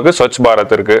வந்து நமக்கு ஸ்வச்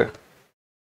பாரத் இருக்கு.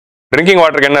 ட்ரிங்கிங்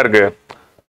வாட்டருக்கு என்ன இருக்கு?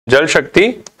 जल शक्ति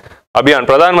अभियान,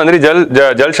 प्रधानमंत्री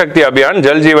जल शक्ति अभियान,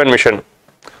 जल जीवन मिशन.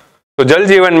 तो जल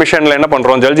जीवन मिशन என்ன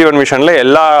பண்றோம்? ஜல் ஜீவன் மிஷன்ல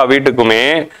எல்லா வீட்டுக்குமே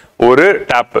ஒரு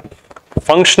tape,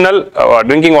 functional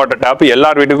drinking water tape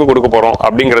எல்லார் வீட்டுக்கும் கொடுக்க போறோம்.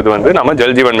 அப்படிங்கிறது வந்து நம்ம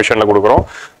ஜல் ஜீவன் மிஷன்ல கொடுக்குறோம்.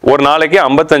 ஒரு நாளைக்கு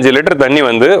 55 லிட்டர் தண்ணி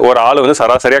வந்து ஒரு ஆள் வந்து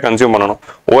சராசரியா கன்சியூம் பண்ணணும்.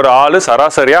 ஒரு ஆள்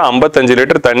சராசரியா 55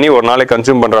 லிட்டர் தண்ணி ஒரு நாளைக்கு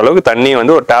கன்சியூம் பண்ற அளவுக்கு தண்ணி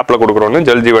வந்து ஒரு டேப்ல கொடுக்குறோம்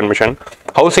ஜல் ஜீவன் மிஷன்.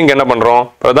 ஹவுசிங் என்ன பண்றோம்?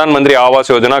 பிரதான் மந்திரி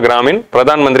ஆவாஸ் யோஜனா கிராமின்,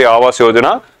 பிரதான் மந்திரி ஆவாஸ்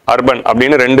யோஜனா அர்பன்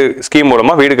அப்படின்னு 2 ஸ்கீம்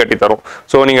மூலமா வீடு கட்டி தரும்.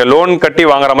 ஸோ நீங்க லோன் கட்டி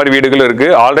வாங்குற மாதிரி வீடுகள் இருக்கு,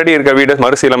 ஆல்ரெடி இருக்க வீடு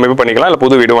மறுசீலமைப்பு பண்ணிக்கலாம், இல்லை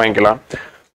புது வீடு வாங்கிக்கலாம்.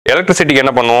 எலக்ட்ரிசிட்டிக்கு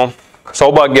என்ன பண்ணுவோம்?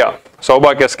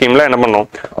 சௌபாகியா ஸ்கீம்ல என்ன பண்ணுவோம்?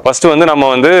 ஃபர்ஸ்ட் வந்து நம்ம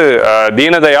வந்து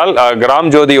தீனதயாள்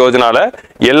கிராம் ஜோதி யோஜனால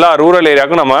எல்லா ரூரல்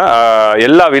ஏரியாவுக்கும் நம்ம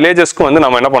எல்லா வில்லேஜஸ்க்கும் வந்து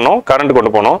நம்ம என்ன பண்ணோம்? கரண்ட்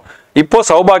கொண்டு போனோம். இப்போ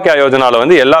சௌபாகியா யோஜனால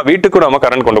வந்து எல்லா வீட்டுக்கும் நம்ம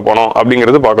கரண்ட் கொண்டு போனோம்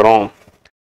அப்படிங்கிறது பாக்குறோம்.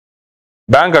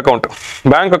 பேங்க்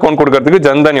அக்கௌண்ட் கொடுக்கறதுக்கு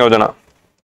ஜன்தன்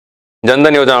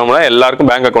யோஜனா மூலம் எல்லாருக்கும்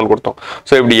பேங்க் அக்கௌண்ட் கொடுத்தோம்.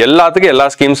 ஸோ இப்படி எல்லாத்துக்கும் எல்லா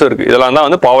ஸ்கீம்ஸும் இருக்கு. இதெல்லாம் தான்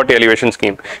வந்து பாவர்ட்டி எலிவேஷன்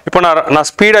ஸ்கீம். இப்போ நான்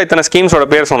ஸ்பீடா இத்தனை ஸ்கீம்ஸோட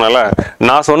பேர் சொன்னேன்ல,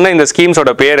 நான் சொன்ன இந்த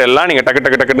ஸ்கீம்ஸோட பேர் எல்லாம் நீங்க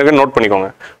டக்கு நோட் பண்ணிக்கோங்க.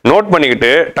 நோட்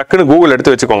பண்ணிக்கிட்டு டக்குன்னு கூகுள்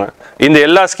எடுத்து வச்சுக்கோங்க. இந்த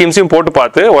எல்லா ஸ்கீம்ஸையும் போட்டு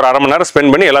பார்த்து ஒரு 1/2 மணி நேரம்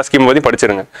ஸ்பெண்ட் பண்ணி எல்லா ஸ்கீம் பத்தி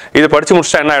படிச்சிருங்க. இது படிச்சு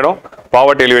முடிச்சா என்ன ஆயிடும்?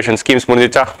 பாவர்ட்டி எலிவேஷன் ஸ்கீம்ஸ்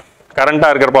முடிஞ்சிச்சா? கரண்டா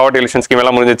இருக்கிற பாவர்ட்டி எலிவேஷன் ஸ்கீம்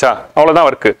எல்லாம் முடிஞ்சிச்சா? அவ்வளவுதான்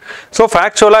இருக்கு. ஸோ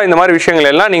ஃபேக்சுவலா இந்த மாதிரி விஷயங்கள்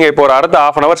எல்லாம் நீங்க இப்போ ஒரு அடுத்த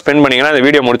 1/2 hour ஸ்பெண்ட் பண்ணீங்கன்னா, இந்த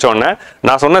வீடியோ முடிச்ச உடனே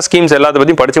நான் சொன்ன ஸ்கீம்ஸ் எல்லாத்த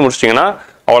பத்தியும் படிச்சு முடிச்சிட்டீங்கன்னா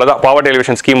அவ்வளவுதான், பாவர்ட்டி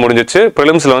எலிவேஷன் ஸ்கீம் முடிஞ்சிச்சு.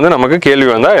 பிரிலிம்ஸ்ல வந்து நமக்கு கேள்வி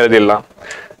வந்தா எழுதிடலாம்.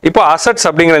 இப்போ அசட்ஸ்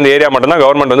அப்படிங்கிற இந்த ஏரியா மட்டும் தான்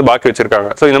கவர்மெண்ட் வந்து பாக்கி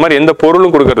வச்சிருக்காங்க. ஸோ இந்த மாதிரி எந்த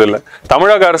பொருளும் கொடுக்கறது இல்லை.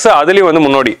 தமிழக அரசு அதுலயும் வந்து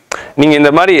முன்னோடி. நீங்க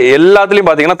இந்த மாதிரி எல்லாத்துலயும்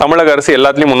பாத்தீங்கன்னா தமிழக அரசு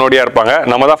எல்லாத்துலயும் முன்னோடியா இருப்பாங்க.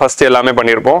 நம்ம தான் ஃபர்ஸ்ட் எல்லாமே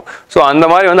பண்ணியிருப்போம். ஸோ அந்த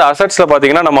மாதிரி வந்து அசட்ஸ்ல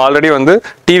பாத்தீங்கன்னா நம்ம ஆல்ரெடி வந்து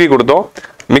டிவி கொடுத்தோம்,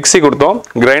 மிக்சி கொடுத்தோம்,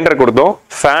 கிரைண்டர் கொடுத்தோம்,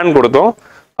 ஃபேன் கொடுத்தோம்,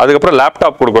 அதுக்கப்புறம்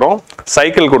லேப்டாப் கொடுக்குறோம்,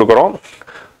 சைக்கிள் கொடுக்குறோம்.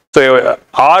 ஸோ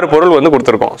 6 பொருள் வந்து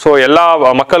கொடுத்துருக்கோம். ஸோ எல்லா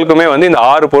மக்களுக்குமே வந்து இந்த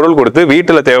 6 பொருள் கொடுத்து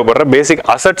வீட்டில் தேவைப்படுற பேசிக்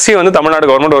அசட்ஸையும் வந்து தமிழ்நாடு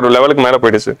கவர்மெண்ட் ஒரு லெவலுக்கு மேலே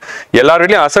போயிடுச்சு. எல்லார்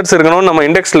வீட்லையும் அசட்ஸ் இருக்கணும்னு நம்ம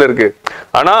இண்டெக்ஸ்ல இருக்கு,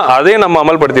 ஆனால் அதையும் நம்ம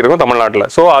அமல்படுத்தியிருக்கோம் தமிழ்நாட்டில்.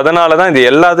 ஸோ அதனால தான் இது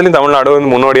எல்லாத்துலேயும் தமிழ்நாடு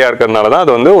வந்து முன்னோடியா இருக்கிறதுனால தான்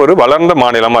அது வந்து ஒரு வளர்ந்த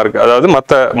மாநிலமா இருக்கு, அதாவது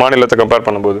மற்ற மாநிலத்தை கம்பேர்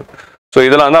பண்ணும்போது. ஸோ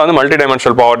இதெல்லாம் தான் வந்து மல்டி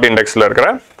டைமென்ஷனல் பாவர்ட்டி இண்டெக்ஸ்ல இருக்கிற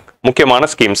முக்கியமான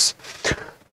ஸ்கீம்ஸ்.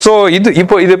 ஸோ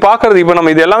இது பார்க்கறது, இப்போ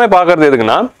நம்ம இது எல்லாமே பார்க்கறது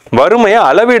எதுக்குன்னா வறுமையை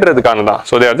அளவிடுறதுக்கான தான்.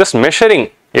 So they are just measuring,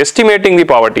 estimating the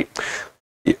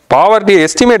பாவர்ட்டியை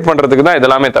estimate பண்றதுக்கு தான்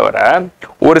இதெல்லாமே தவிர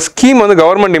ஒரு ஸ்கீம் வந்து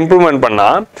கவர்மெண்ட் இம்ப்ரூவ்மெண்ட் பண்ணா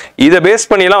இதை பேஸ்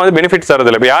பண்ணிலாம் வந்து பெனிஃபிட்ஸ்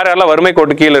தரதில்லை. இப்போ யாரெல்லாம் வறுமை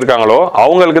கோட்டு கீழே இருக்காங்களோ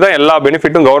அவங்களுக்கு தான் எல்லா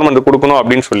பெனிஃபிட்டும் கவர்மெண்ட் கொடுக்கணும்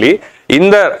அப்படின்னு சொல்லி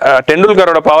இந்த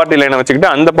டெண்டுல்கரோட பாவர்ட்டி லைனை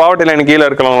வச்சுக்கிட்டு அந்த பாவர்ட்டி லைன் கீழே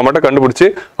இருக்கிறவங்க மட்டும் கண்டுபிடிச்சு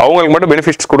அவங்களுக்கு மட்டும்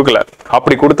பெனிஃபிட்ஸ் கொடுக்கல.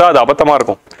 அப்படி கொடுத்தா அது அபத்தமா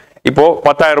இருக்கும். இப்போ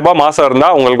 10,000 ரூபாய் மாசம் இருந்தா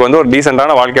உங்களுக்கு வந்து ஒரு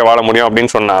டீசென்டான வாழ்க்கை வாழ முடியும்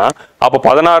அப்படின்னு சொன்னா அப்போ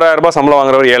 16,000 ரூபாய் சம்பளம்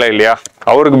வாங்குறவர் ஏழை இல்லையா?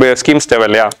 அவருக்கு ஸ்கீம்ஸ் தேவை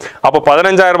இல்லையா? அப்போ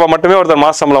 15,000 ரூபாய் மட்டுமே ஒருத்தர்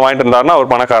மாச சம்பளம் வாங்கிட்டு இருந்தாருன்னா அவர்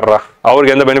பணக்காரரா?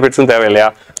 அவருக்கு எந்த பெனிஃபிட்ஸும் தேவை இல்லையா?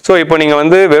 ஸோ இப்போ நீங்க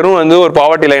வந்து வெறும் வந்து ஒரு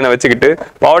பாவர்ட்டி லைனை வச்சுக்கிட்டு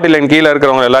பாவர்ட்டி லைன் கீழே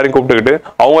இருக்கிறவங்க எல்லாரையும் கூப்பிட்டுக்கிட்டு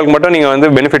அவங்களுக்கு மட்டும் நீங்க வந்து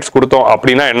பெனிஃபிட்ஸ் கொடுத்தோம்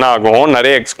அப்படின்னா என்ன ஆகும்?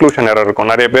 நிறைய எக்ஸ்க்ளூஷன் எரர்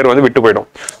இருக்கும், நிறைய பேர் வந்து விட்டு போயிடும்.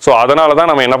 ஸோ அதனால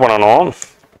தான் நம்ம என்ன பண்ணணும்,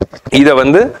 இதை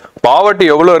வந்து பாவர்ட்டி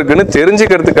எவ்வளவு இருக்குன்னு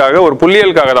தெரிஞ்சுக்கிறதுக்காக ஒரு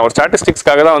புள்ளியலுக்காக தான், ஒரு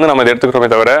ஸ்டாட்டிஸ்டிக்ஸ்க்காக தான் வந்து நம்ம எடுத்துக்கிறோமே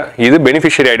தவிர இது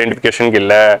பெனிஃபிஷியரி ஐடென்டிஃபிகேஷனுக்கு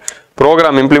இல்ல,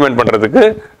 ப்ரோக்ராம் இம்ப்ளிமெண்ட் பண்றதுக்கு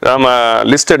நம்ம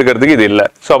லிஸ்ட் எடுக்கிறதுக்கு இது இல்லை.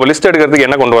 ஸோ அப்போ லிஸ்ட் எடுக்கிறதுக்கு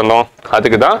என்ன கொண்டு வந்தோம்?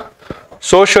 அதுக்கு தான்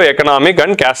socio economic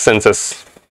and caste census.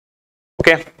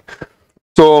 Okay,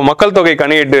 so மக்கள் தொகை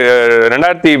கணக்கீட்டு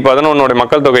 2011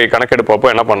 மக்கள் தொகை கணக்கெடுப்பு அப்போ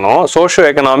என்ன பண்ணோம்? Socio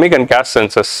economic and caste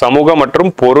census, சமூக மற்றும்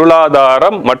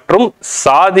பொருளாதாரம் மற்றும்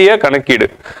சாதிய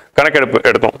கணக்கெடுப்பு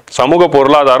எடுத்தோம். சமூக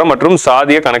பொருளாதாரம் மற்றும்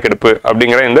சாதிய கணக்கெடுப்பு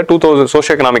அப்படிங்கிற இந்த 2000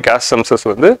 சோஷியோ எக்கனாமிக் கேஸ்ட் சென்சஸ்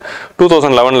வந்து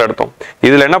 2011 எடுத்தோம்.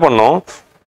 இதுல என்ன பண்ணோம்?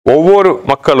 ஒவ்வொரு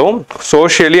மக்களும்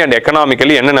சோஷியலி அண்ட்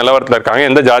எக்கனாமிக்கலி என்ன நிலவரத்தில் இருக்காங்க,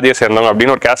 எந்த ஜாதியை சேர்ந்தவங்க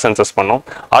அப்படின்னு ஒரு கேஸ்ட் சென்சஸ் பண்ணோம்.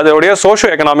 அதோடைய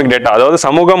சோஷியோ எக்கனாமிக் டேட்டா, அதாவது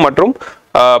சமூகம் மற்றும்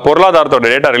பொருளாதாரத்தோட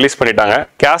டேட்டா ரிலீஸ் பண்ணிட்டாங்க.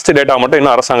 கேஸ்ட் டேட்டா மட்டும்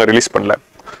இன்னும் அரசாங்கம் ரிலீஸ் பண்ணல.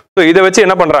 ஸோ இதை வச்சு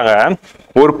என்ன பண்றாங்க?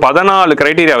 ஒரு 14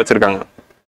 கிரைட்டீரியா வச்சிருக்காங்க.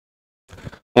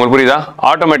 உங்களுக்கு புரியுதா?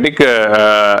 Automatic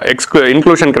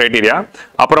inclusion criteria.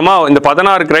 அப்புறமா இந்த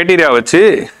 16 கிரைட்டீரியா வச்சு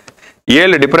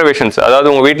 7 டிப்ரவேஷன்ஸ். அதாவது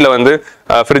உங்க வீட்டில் வந்து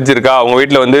ஃப்ரிட்ஜ் இருக்கா, உங்க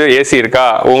வீட்டில் வந்து ஏசி இருக்கா,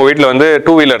 உங்க வீட்டில் வந்து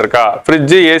 2 வீலர் இருக்கா.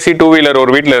 ஃப்ரிட்ஜ், ஏசி, 2 வீலர்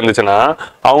ஒரு வீட்டில் இருந்துச்சுன்னா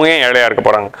அவங்க ஏன் ஏழையா இருக்க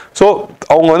போறாங்க? ஸோ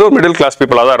அவங்க வந்து ஒரு மிடில் கிளாஸ்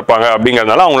பீப்புளாக தான் இருப்பாங்க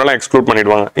அப்படிங்கிறதுனால அவங்களெல்லாம் எக்ஸ்க்ளூட்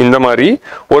பண்ணிடுவாங்க. இந்த மாதிரி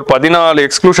ஒரு 14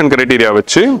 எக்ஸ்க்ளூஷன் கிரைட்டீரியா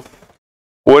வச்சு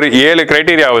ஒரு 7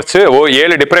 கிரைட்டீரியா வச்சு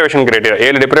 7 டிப்ரவேஷன் கிரைட்டீரியா.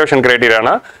 7 டிப்ரவேஷன்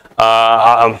கிரைட்டீரியானா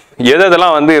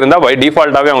எதெல்லாம் வந்து இருந்தா பை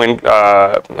டிஃபால்ட்டாவே அவங்க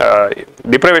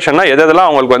டிப்ரவேஷன்னா எதெல்லாம்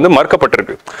அவங்களுக்கு வந்து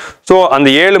மறுக்கப்பட்டிருக்கு. ஸோ அந்த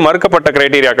 7 மறுக்கப்பட்ட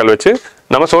கிரைட்டீரியாக்கள் வச்சு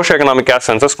நம்ம சோஷியோ எக்கனாமிக் கேஸ்ட்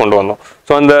சென்சஸ் கொண்டு வந்தோம்.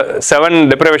 ஸோ அந்த 7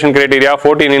 டிப்ரவேஷன் கிரைட்டீரியா,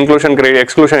 14 இன்க்ளூஷன்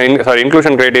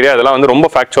கிரைட்டீரியா இதெல்லாம் வந்து ரொம்ப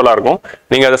ஃபேக்சுவலா இருக்கும்.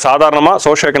 நீங்க அதை சாதாரணமா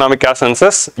socio economic caste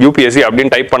census UPSC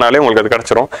அப்படின்னு டைப் பண்ணாலே உங்களுக்கு அது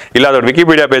கிடைச்சிரும். இல்ல அதோட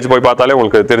விக்கிபீடியா பேஜ் போய் பார்த்தாலே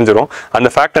உங்களுக்கு தெரிஞ்சிடும்.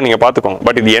 அந்த ஃபேக்டை நீங்க பாத்துக்கோங்க.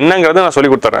 பட் இது என்னங்கிறது நான்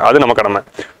சொல்லி கொடுத்துறேன், அது நம்ம கடமை.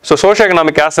 So socio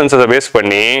economic caste சென்சஸை base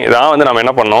பண்ணி தான் வந்து நம்ம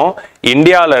என்ன பண்ணோம்,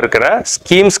 இந்தியாவில் இருக்கிற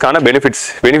ஸ்கீம்ஸ்க்கான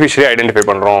பெனிஃபிஷரி ஐடென்டிஃபை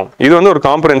பண்றோம். இது வந்து ஒரு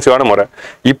காம்ப்ரஹென்சிவான முறை.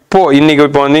 இன்னைக்கு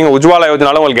வந்து உஜ்வாலா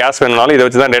யோஜனால உங்களுக்கு கேஸ் வேணும்னாலும் இதை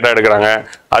வச்சு தான் டேட்டா எடுக்கிறாங்க.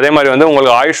 அதே மாதிரி வந்து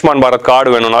உங்களுக்கு ஆயுஷ்மான் பாரத்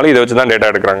கார்டு வேணும்னாலும் இதை வச்சு தான் டேட்டா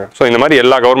எடுக்கிறாங்க. ஸோ இந்த மாதிரி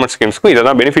எல்லா கவர்மெண்ட் ஸ்கீம்ஸ்க்கும் இதை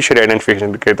தான் பெனிஃபிஷரி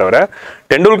ஐடென்டிஃபிகேஷன் இருக்கே தவிர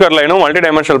டெண்டுல்கர் லைனும் மல்டி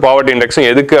டைமென்ஷனல் பாவர்ட்டி இண்டெக்ஸும்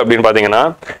எதுக்கு அப்படின்னு பார்த்தீங்கன்னா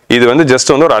இது வந்து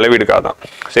ஜஸ்ட் வந்து ஒரு அளவீடுக்காக தான்.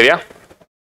 சரியா?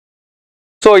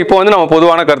 ஸோ இப்போ வந்து நம்ம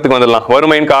பொதுவான கருத்துக்கு வந்துடலாம்.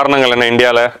 வறுமையின் காரணங்கள் என்ன?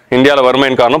 இந்தியாவில்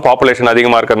வறுமையின் காரணம் பாப்புலேஷன்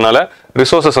அதிகமாக இருக்கிறதுனால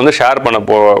ரிசோர்சஸ் வந்து ஷேர் பண்ண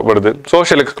போடுது.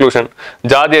 சோஷியல் எக்ஸ்க்ளூஷன்,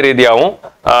 ஜாதிய ரீதியாகவும்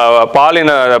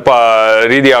பாலின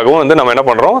ரீதியாகவும் வந்து நம்ம என்ன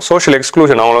பண்ணுறோம், சோஷியல்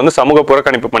எக்ஸ்க்ளூஷன், அவங்களை வந்து சமூக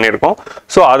புறக்கணிப்பு பண்ணியிருக்கோம்.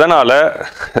 ஸோ அதனால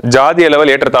ஜாதிய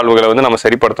லெவல் ஏற்றத்தாழ்வுகளை வந்து நம்ம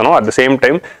சரிப்படுத்தணும். At the same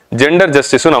time gender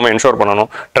ஜஸ்டிஸும் நம்ம என்ஷோர்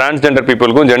பண்ணணும். டிரான்ஸ்ஜெண்டர்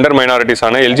பீப்புளுக்கும் ஜெண்டர்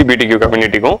மைனாரிட்டிஸான LGBTQ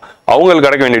கம்யூனிட்டிக்கும் அவங்களுக்கு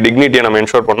கிடைக்க வேண்டிய டிக்னிட்டியை நம்ம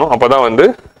என்ஷோர் பண்ணணும். அப்போ தான் வந்து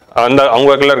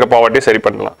அவங்களுக்குள்ள இருக்க பாவர்ட்டியை சரி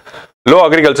பண்ணலாம். லோ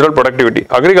அக்ரிகல்ச்சரல் ப்ரொடக்டிவிட்டி,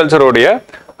 அக்ரிகல்ச்சருடைய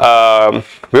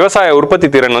விவசாய உற்பத்தி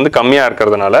திறன் வந்து கம்மியா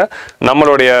இருக்கிறதுனால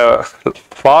நம்மளுடைய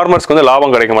ஃபார்மர்ஸ்க்கு வந்து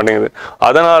லாபம் கிடைக்க மாட்டேங்குது.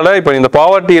 அதனால இப்போ இந்த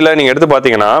பாவர்ட்டியில நீங்க எடுத்து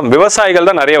பார்த்தீங்கன்னா விவசாயிகள்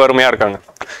தான் நிறைய வறுமையா இருக்காங்க.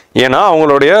 ஏன்னா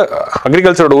அவங்களுடைய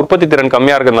அக்ரிகல்ச்சரோட உற்பத்தி திறன்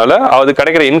கம்மியா இருக்கிறதுனால அது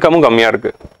கிடைக்கிற இன்கமும் கம்மியா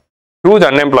இருக்கு. Huge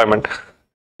unemployment.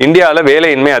 இந்தியாவில்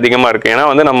வேலையின்மை அதிகமாக இருக்குது. ஏன்னா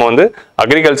வந்து நம்ம வந்து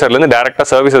அக்ரிகல்ச்சர்லேருந்து டேரெக்டாக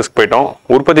சர்வீசஸ்க்கு போயிட்டோம்.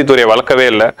 உற்பத்தி துறையை வளர்க்கவே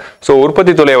இல்லை. ஸோ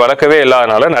உற்பத்தி துறையை வளர்க்கவே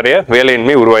இல்லாதனால நிறைய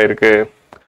வேலையின்மை உருவாயிருக்கு.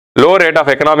 Low rate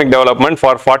of economic development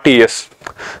for 40 years.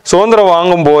 சுதந்திரம்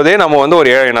வாங்கும் போதே நம்ம வந்து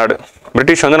ஒரு ஏழை நாடு.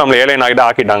 பிரிட்டிஷ் வந்து நம்மளை ஏழை நாடு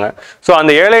ஆக்கிட்டாங்க. ஸோ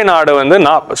அந்த ஏழை நாடு வந்து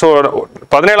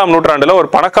 17ஆம் நூற்றாண்டுல ஒரு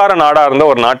பணக்கார நாடா இருந்த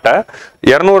ஒரு நாட்டை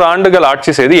 200 ஆண்டுகள்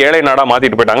ஆட்சி செய்து ஏழை நாடா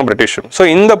மாத்திட்டு போயிட்டாங்க பிரிட்டிஷ். ஸோ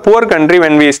இந்த poor country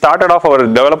when we started off our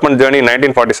development journey in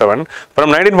 1947, from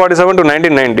 1947 to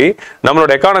 1990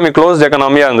 நம்மளோட எக்கானமி க்ளோஸ்ட்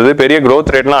எக்கானமியா இருந்தது. பெரிய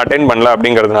growth ரேட்லாம் அட்டைன் பண்ணல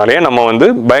அப்படிங்கிறதுனாலே நம்ம வந்து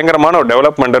பயங்கரமான ஒரு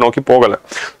டெவலப்மெண்ட்டை நோக்கி போகல.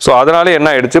 ஸோ அதனால என்ன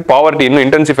ஆயிடுச்சு, பாவர்ட்டி இன்னும்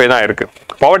இன்டென்சிஃபை தான் இருக்கு.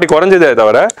 பாவர்ட்டி குறைஞ்சதே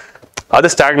தவிர அது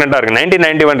ஸ்டாக்னண்டா இருக்கு.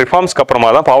 1991 ரிஃபார்ம்ஸ்க்கு அப்புறமா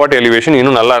தான் பாவர்ட்டி எலிவேஷன்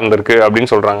இன்னும் நல்லா இருந்திருக்கு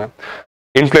அப்படின்னு சொல்றாங்க.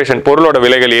 இன்ஃப்ளேஷன், பொருளோட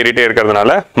விலைகள் ஏறிட்டே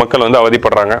இருக்கிறதுனால மக்கள் வந்து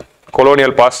அவதிப்படுறாங்க.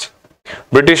 கொலோனியல் பாஸ்ட்,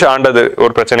 பிரிட்டிஷ் ஆண்டது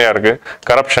ஒரு பிரச்சனையா இருக்கு.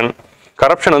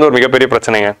 கரப்ஷன் வந்து ஒரு மிகப்பெரிய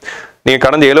பிரச்சனைங்க. நீங்க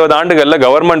கடந்த 70 ஆண்டுகள்ல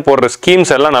கவர்மெண்ட் போடுற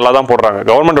ஸ்கீம்ஸ் எல்லாம் நல்லா தான் போடுறாங்க.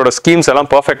 கவர்மெண்டோட ஸ்கீம்ஸ் எல்லாம்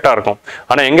பெர்ஃபெக்டா இருக்கும்.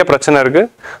 ஆனா எங்க பிரச்சனை இருக்கு,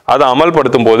 அதை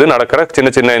அமல்படுத்தும் போது நடக்கிற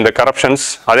சின்ன இந்த கரப்ஷன்ஸ்,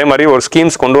 அதே மாதிரி ஒரு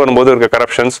ஸ்கீம்ஸ் கொண்டு வரும்போது இருக்க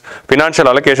கரப்ஷன்ஸ், பினான்சியல்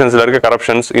அலோகேஷன்ஸ்ல இருக்க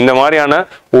கரப்ஷன்ஸ், இந்த மாதிரியான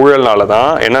ஊழல்னால தான்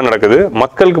என்ன நடக்குது,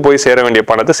 மக்களுக்கு போய் சேர வேண்டிய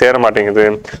பணத்தை சேர மாட்டேங்குது.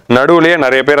 நடுவுலயே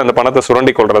நிறைய பேர் அந்த பணத்தை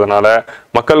சுரண்டி கொள்றதுனால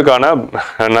மக்களுக்கான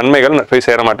நன்மைகள் போய்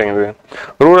சேர மாட்டேங்குது.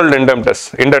 ரூரல்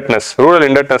இண்டட்னஸ். ரூரல்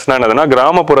இண்டட்னஸ்னா என்னதுன்னா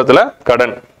கிராமப்புறத்துல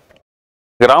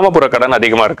கிராமப்புற கடன்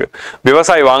அதிகமா இருக்கு.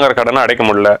 விவசாயி வாங்குற கடனை அடைக்க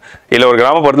முடியல, இல்ல ஒரு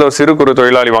கிராமப்புறத்துல ஒரு சிறு குறு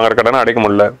தொழிலாளி வாங்குற கடனை அடைக்க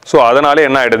முடியல. ஸோ அதனால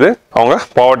என்ன ஆயிடுது, அவங்க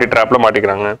பாவர்ட்டி ட்ராப்ல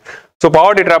மாட்டிக்கிறாங்க. ஸோ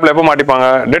பாவர்ட்டி ட்ராப்ல எப்போ மாட்டிப்பாங்க,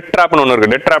 டெட் ட்ராப்னு ஒன்று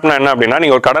இருக்கு. டெட் ட்ராப்னா என்ன அப்படின்னா,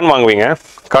 நீங்க ஒரு கடன் வாங்குவீங்க,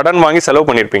 கடன் வாங்கி செலவு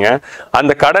பண்ணிருப்பீங்க,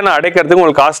 அந்த கடனை அடைக்கிறதுக்கு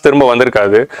உங்களுக்கு காசு திரும்ப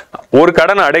வந்திருக்காது. ஒரு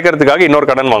கடனை அடைக்கிறதுக்காக இன்னொரு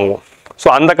கடன் வாங்குவோம். ஸோ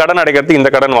அந்த கடன் அடைக்கிறதுக்கு இந்த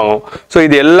கடன் வாங்கும். ஸோ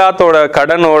இது எல்லாத்தோட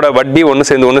கடனோட வட்டி ஒன்று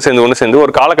சேர்ந்து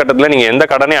ஒரு காலகட்டத்தில் நீங்கள் எந்த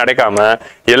கடனையும் அடைக்காம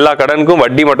எல்லா கடனுக்கும்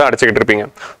வட்டி மட்டும் அடைச்சிக்கிட்டு இருப்பீங்க.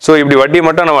 ஸோ இப்படி வட்டி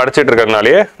மட்டும் நம்ம அடைச்சிட்டு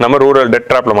இருக்கிறதுனாலே நம்ம rural dead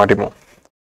ட்ராப்ல மாட்டிப்போம்.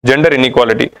 Gender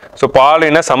inequality. So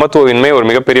பாலின சமத்துவமின்மை ஒரு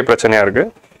மிகப்பெரிய பிரச்சனையா இருக்கு.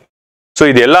 ஸோ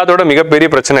இது எல்லாத்தோட மிகப்பெரிய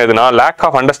பிரச்சனை எதுனா lack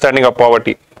of understanding of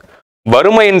poverty.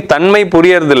 வறுமையின் தன்மை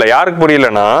புரியறது இல்லை. யாருக்கு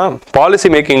புரியலன்னா, பாலிசி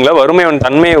மேக்கிங்ல வறுமையின்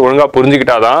தன்மையை ஒழுங்கா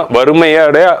புரிஞ்சுக்கிட்டாதான்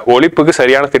வறுமையோட ஒழிப்புக்கு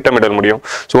சரியான திட்டமிடல் முடியும்.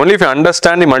 So only if you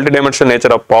understand the multidimensional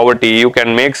nature of poverty, you can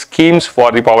make schemes for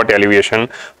the poverty alleviation.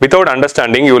 Without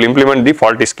understanding, you will implement the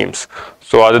faulty schemes.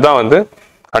 So அதுதான் வந்து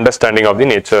understanding of the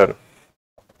nature.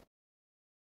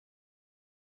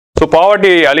 So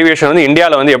poverty alleviation வந்து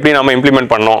இந்தியாவில் வந்து எப்படி நம்ம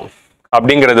implement பண்ணோம்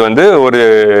அப்படிங்கிறது வந்து ஒரு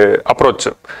அப்ரோச்.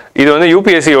 இது வந்து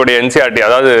யூபிஎஸ்சியோட என்சிஆர்டி,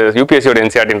 அதாவது யூபிஎஸ்சியோட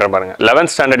என்சிஆர்டின்ற பாருங்க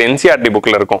 11th ஸ்டாண்டர்ட் என்சிஆர்டி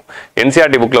புக்ல இருக்கும்.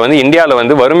 என்சிஆர்டி புக்ல வந்து இந்தியாவில்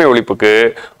வந்து வறுமை ஒழிப்புக்கு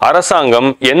அரசாங்கம்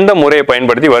எந்த முறையை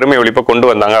பயன்படுத்தி வறுமை ஒழிப்பை கொண்டு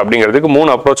வந்தாங்க அப்படிங்கிறதுக்கு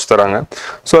 3 அப்ரோச் தராங்க.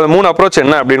 ஸோ அந்த 3 அப்ரோச்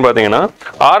என்ன அப்படின்னு பார்த்தீங்கன்னா,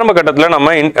 ஆரம்ப கட்டத்தில்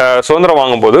நம்ம சுதந்திரம்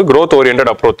வாங்கும்போது growth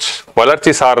oriented அப்ரோச்,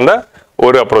 வளர்ச்சி சார்ந்த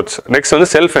ஒரு அப்ரோச். நெக்ஸ்ட்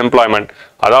வந்து செல்ஃப் எம்ப்ளாய்மெண்ட்,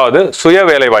 அதாவது சுய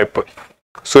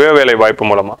வேலை வாய்ப்பு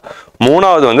மூலமா.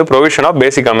 3வது வந்து ப்ரொவிஷன் ஆஃப்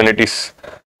பேசிக் அம்யூனிட்டிஸ்,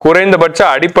 குறைந்தபட்ச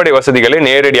அடிப்படை வசதிகளை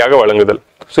நேரடியாக வழங்குதல்.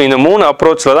 ஸோ இந்த 3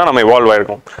 அப்ரோச்ல தான் நம்ம இவால்வ்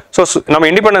ஆயிருக்கோம். ஸோ நம்ம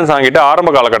இண்டிபெண்டன்ஸ் ஆகிட்டு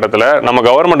ஆரம்ப காலகட்டத்தில் நம்ம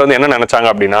கவர்மெண்ட் வந்து என்ன நினைச்சாங்க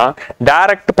அப்படின்னா,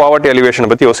 டைரக்ட் பாவர்ட்டி எலிவேஷனை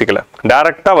பத்தி யோசிக்கல,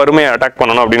 டைரக்டா வறுமையை அட்டாக்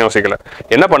பண்ணணும் அப்படின்னு யோசிக்கல.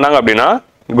 என்ன பண்ணாங்க அப்படின்னா,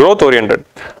 growth oriented.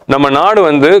 நம்ம நாடு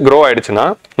வந்து க்ரோ ஆயிடுச்சுன்னா,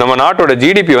 நம்ம நாட்டோட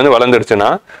ஜிடிபி வந்து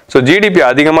வளர்ந்துடுச்சுன்னா, ஸோ ஜிடிபி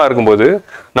அதிகமாக இருக்கும்போது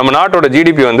நம்ம நாட்டோட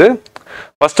ஜிடிபி வந்து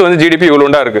ஃபர்ஸ்ட் வந்து ஜிடிபி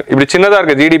இவ்வளோண்டா இருக்கு, இப்படி சின்னதாக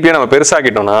இருக்க ஜிடிபியை நம்ம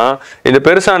பெருசாக்கிட்டோம்னா இந்த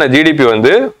பெருசான ஜிடிபி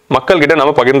வந்து மக்கள் கிட்ட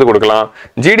நம்ம பகிர்ந்து கொடுக்கலாம்.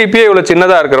 ஜிடிபியே இவ்வளோ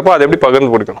சின்னதாக இருக்கிறப்போ அதை எப்படி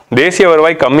பகிர்ந்து கொடுக்கணும்? தேசிய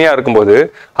வருவாய் கம்மியாக இருக்கும்போது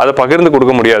அதை பகிர்ந்து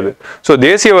கொடுக்க முடியாது. ஸோ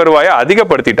தேசிய வருவாயை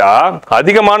அதிகப்படுத்திட்டா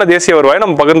அதிகமான தேசிய வருவாயை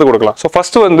நம்ம பகிர்ந்து கொடுக்கலாம். ஸோ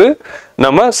ஃபர்ஸ்ட் வந்து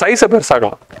நம்ம சைஸை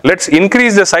பெருசாக்கலாம். Let's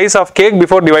increase the size of cake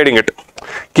before dividing it.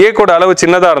 கேக்கோட அளவு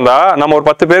சின்னதாக இருந்தால் நம்ம ஒரு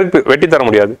 10 பேருக்கு வெட்டி தர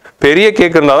முடியாது, பெரிய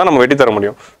கேக் இருந்தால் தான் நம்ம வெட்டி தர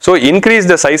முடியும். So increase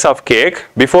the size of cake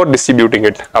before distributing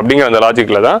it அப்படிங்கிற அந்த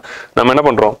லாஜிக்ல தான் நம்ம என்ன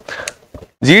பண்றோம்,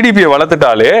 ஜிடிபியை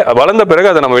வளர்த்துட்டாலே வளர்ந்த பிறகு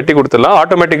அதை நம்ம வெட்டி கொடுத்துடலாம்.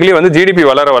 ஆட்டோமேட்டிக்கலி வந்து ஜிடிபி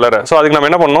வளர. ஸோ அதுக்கு நம்ம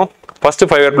என்ன பண்ணோம், ஃபர்ஸ்ட்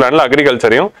 5 இயர் பிளான்ல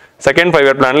அக்ரிகல்ச்சரையும் செகண்ட் 5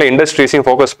 இயர் பிளான்ல இண்டஸ்ட்ரீஸையும்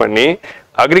ஃபோக்கஸ் பண்ணி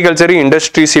அக்ரிகல்ச்சரையும்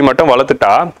இண்டஸ்ட்ரீஸையும் மட்டும்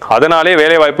வளர்த்துட்டா அதனாலே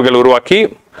வேலை வாய்ப்புகள் உருவாக்கி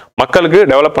மக்களுக்கு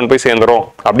டெவலப்மெண்ட் போய் சேர்ந்துரும்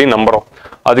அப்படின்னு நம்புறோம்.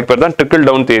 அதுக்கு பேர் தான் trickle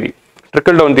down theory.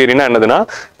 Trickle down தியரினா என்னதுன்னா,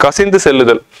 கசிந்து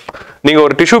செல்லுதல். நீங்க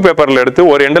ஒரு டிஷ்யூ பேப்பர்ல எடுத்து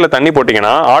ஒரு எண்டில் தண்ணி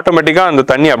போட்டீங்கன்னா ஆட்டோமேட்டிக்கா அந்த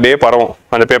தண்ணி அப்படியே பரவும்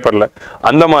அந்த பேப்பர்ல.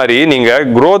 அந்த மாதிரி நீங்க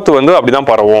growth வந்து அப்படிதான்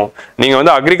பரவும். நீங்க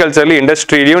வந்து அக்ரிகல்ச்சர்லயும்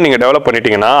இண்டஸ்ட்ரியிலையும் நீங்க டெவலப்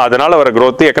பண்ணிட்டீங்கன்னா அதனால வர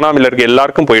growth எக்கனாமில இருக்க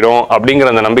எல்லாருக்கும் போயிடும்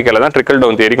அப்படிங்கிற அந்த நம்பிக்கையில தான் ட்ரிக்கிள்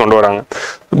டவுன் தியரி கொண்டு வராங்க.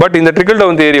 பட் இந்த ட்ரிக்கிள்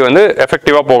டவுன் தியரி வந்து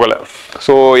எஃபெக்டிவா போகல.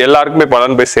 ஸோ எல்லாருக்குமே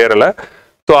பலன் போய் சேரல.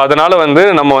 ஸோ அதனால வந்து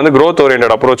நம்ம வந்து growth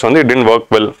oriented approach வந்து இட் டிட்ன்ட் ஒர்க்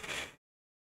வெல்.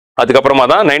 அதுக்கப்புறமா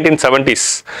தான்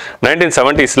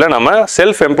 1970s நம்ம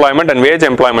self employment and wage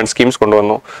employment schemes கொண்டு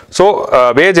வந்தோம். ஸோ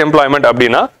வேஜ் எம்ப்ளாய்மெண்ட்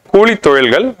அப்படின்னா கூலி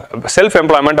தொழில்கள், செல்ஃப்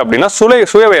எம்ப்ளாய்மெண்ட் அப்படின்னா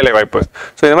சுய வேலை வாய்ப்பு.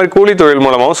 ஸோ இந்த மாதிரி கூலி தொழில்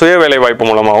மூலமாகவும் சுய வேலை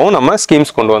வாய்ப்பு மூலமாகவும் நம்ம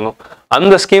ஸ்கீம்ஸ் கொண்டு வந்தோம்.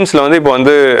 அந்த ஸ்கீம்ஸ்ல வந்து இப்போ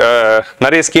வந்து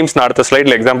நிறைய ஸ்கீம்ஸ் நான் அடுத்த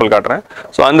ஸ்லைட்ல எக்ஸாம்பிள் காட்டுறேன்.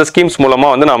 ஸோ அந்த ஸ்கீம்ஸ் மூலமா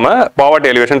வந்து நம்ம பாவர்ட்டி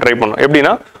எலிவேஷன் ட்ரை பண்ணோம்.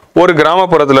 எப்படின்னா, ஒரு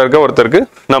கிராமப்புறத்துல இருக்க ஒருத்தருக்கு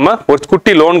நம்ம ஒரு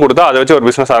குட்டி லோன் கொடுத்தா அதை வச்சு ஒரு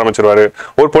பிசினஸ் ஆரம்பிச்சிருவாரு.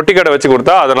 ஒரு பொட்டி கடை வச்சு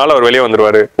கொடுத்தா அதனால அவர் வெளியே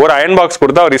வந்துருவாரு. ஒரு அயன் பாக்ஸ்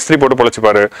கொடுத்தா அவர் இஸ்திரி போட்டு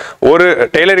பொழைச்சிப்பாரு. ஒரு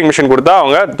டெய்லரிங் மிஷின் கொடுத்தா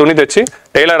அவங்க துணி தச்சு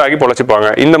டெய்லர் ஆகி பொழைச்சிப்பாங்க.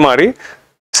 இந்த மாதிரி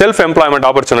செல்ஃப் எம்ப்ளாய்மெண்ட்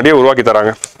ஆப்பர்ச்சுனிட்டியை உருவாக்கி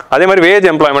தராங்க. அதே மாதிரி வேஜ்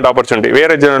எம்ப்ளாய்மெண்ட்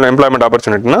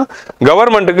ஆப்பர்ச்சுனிட்டினா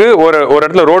கவர்மெண்ட்டுக்கு ஒரு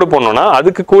இடத்துல ரோடு போடணும்னா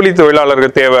அதுக்கு கூலி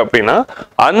தொழிலாளர்கள் தேவை அப்படின்னா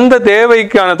அந்த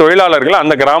தேவைக்கான தொழிலாளர்களை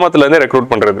அந்த கிராமத்துல இருந்து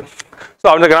ரெக்ரூட் பண்றது. ஸோ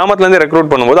அந்த கிராமத்துலேருந்து ரெக்ரூட்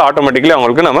பண்ணும்போது ஆட்டோமேட்டிக்கலி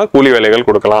அவங்களுக்கு நம்ம கூலி வேலைகள்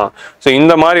கொடுக்கலாம். ஸோ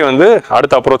இந்த மாதிரி வந்து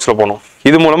அடுத்த அப்ரோச்சில் போகணும்.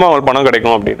 இது மூலமாக அவங்களுக்கு பணம்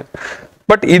கிடைக்கும் அப்படின்னு.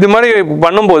 பட் இது மாதிரி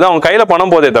பண்ணும்போது அவங்க கையில்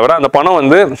பணம் போதே தவிர அந்த பணம்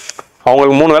வந்து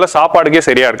அவங்களுக்கு 3 வேளை சாப்பாடுக்கே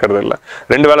சரியா இருக்கிறது இல்லை.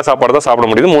 2 வேளை சாப்பாடு தான் சாப்பிட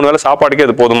முடியுது, 3 வேளை சாப்பாடுக்கே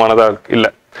அது போதுமானதா இல்லை.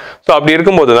 ஸோ அப்படி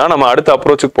இருக்கும்போது தான் நம்ம அடுத்த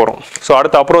அப்ரோச்சுக்கு போகிறோம். ஸோ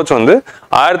அடுத்த அப்ரோச் வந்து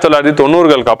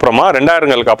 1990களுக்கு அப்புறமா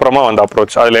 2000களுக்கு அப்புறமா வந்த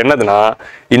அப்ரோச். அதில் என்னதுன்னா,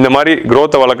 இந்த மாதிரி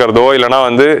growth வளர்க்குறதோ இல்லைனா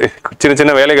வந்து சின்ன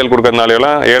சின்ன வேலைகள்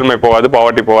கொடுக்கறதுனாலாம் ஏழ்மை போகாது,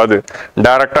 பாவர்ட்டி போகாது.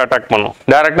 டைரக்டாக அட்டாக் பண்ணோம்.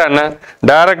 டைரக்டாக என்ன,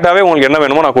 டைரக்டாகவே உங்களுக்கு என்ன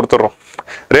வேணுமோ நான் கொடுத்துட்றோம்.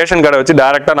 ரேஷன் கார்டை வச்சு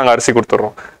டைரக்டாக நாங்கள் அரிசி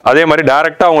கொடுத்துட்றோம். அதே மாதிரி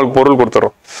டைரக்டாக அவங்களுக்கு பொருள்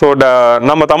கொடுத்துட்றோம். ஸோ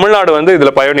நம்ம தமிழ்நாடு வந்து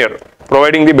இதில் பயோனியர்,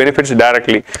 ப்ரொவைடிங் தி பெனிஃபிட்ஸ்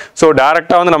டைரக்ட்லி. ஸோ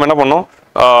டைரக்டாக வந்து நம்ம என்ன பண்ணோம்,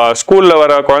 ஸ்கூலில்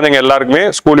வர குழந்தைங்க எல்லாருக்குமே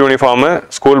ஸ்கூல் யூனிஃபார்மு,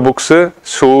 ஸ்கூல் புக்ஸு,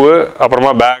 ஷூவு,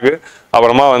 அப்புறமா பேகு,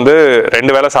 அப்புறமா வந்து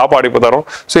 2 வேளை சாப்பாடு இப்போ தரோம்.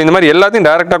 ஸோ இந்த மாதிரி எல்லாத்தையும்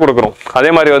டைரக்டாக கொடுக்குறோம். அதே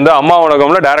மாதிரி வந்து அம்மா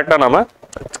உணவகம்ல டைரக்டாக நம்ம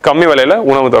கம்மி விலையில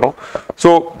உணவு தரோம். ஸோ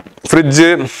ஃப்ரிட்ஜு,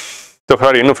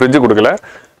 இன்னும் ஃப்ரிட்ஜு கொடுக்கல,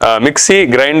 மிக்சி,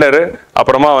 கிரைண்டரு,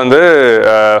 அப்புறமா வந்து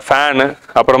ஃபேனு,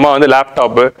 அப்புறமா வந்து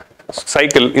லேப்டாப்பு,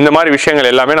 சைக்கிள், இந்த மாதிரி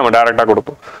விஷயங்கள் எல்லாமே நம்ம டைரக்டாக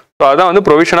கொடுப்போம். ஸோ அதான் வந்து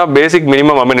provision of basic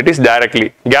minimum amenities directly.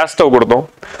 Gas stove கொடுத்தோம்.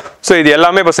 ஸோ இது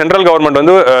எல்லாமே இப்போ சென்ட்ரல் கவர்மெண்ட்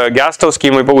வந்து கேஸ் ஸ்டவ்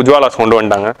ஸ்கீம் இப்போ உஜ்வாலாஸ் கொண்டு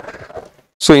வந்துட்டாங்க.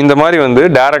 ஸோ இந்த மாதிரி வந்து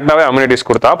டைரக்டாகவே அம்யூனிட்டிஸ்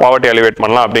கொடுத்தா பாவர்ட்டி எலிவேட்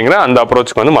பண்ணலாம் அப்படிங்கிற அந்த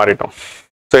அப்ரோச்சுக்கு வந்து மாறிட்டோம்.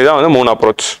 ஸோ இதான் வந்து 3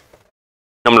 அப்ரோச்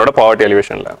நம்மளோட பாவர்ட்டி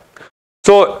எலிவேஷனில்.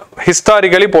 ஸோ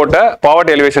ஹிஸ்டாரிக்கலி போட்ட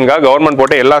பாவர்ட்டி எலிவேஷனுக்காக கவர்மெண்ட்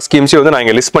போட்ட எல்லா ஸ்கீம்ஸையும் வந்து நான்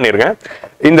இங்கே லிஸ்ட் பண்ணியிருக்கேன்.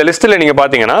 இந்த லிஸ்ட்டில் நீங்கள்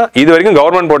பார்த்தீங்கன்னா இது வரைக்கும்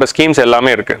கவர்மெண்ட் போட்ட ஸ்கீம்ஸ்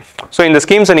எல்லாமே இருக்கு. ஸோ இந்த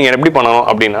ஸ்கீம்ஸை நீங்கள் எப்படி பண்ணணும்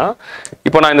அப்படின்னா,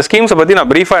 இப்போ நான் இந்த ஸ்கீம்ஸை பற்றி நான்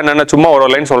ப்ரீஃபாக என்னென்ன சும்மா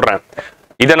ஒரு லைன் சொல்கிறேன்.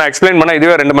 இதை நான் எக்ஸ்பிளைன் பண்ணால்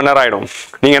இதுவே 2 மணி நேரம் ஆகிடும்.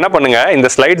 நீங்கள் என்ன பண்ணுங்க, இந்த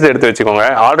ஸ்லைட்ஸ் எடுத்து வச்சுக்கோங்க.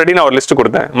 ஆல்ரெடி நான் ஒரு லிஸ்ட்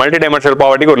கொடுத்தேன், மல்டி டைமென்ஷனல்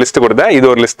பாவர்ட்டிக்கு ஒரு லிஸ்ட் கொடுத்தேன், இது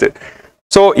ஒரு லிஸ்ட்.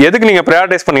 ஸோ எதுக்கு நீங்கள்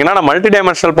ப்ரையாரிட்டைஸ் பண்ணீங்கன்னா நான் மல்டி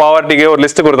டைமென்ஷனல் பாவர்ட்டிக்கு ஒரு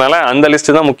லிஸ்ட் கொடுத்தால அந்த லிஸ்ட்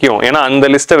தான் முக்கியம். ஏன்னா அந்த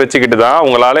லிஸ்ட்டை வச்சுக்கிட்டு தான்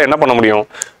உங்களால் என்ன பண்ண முடியும்,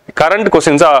 கரண்ட்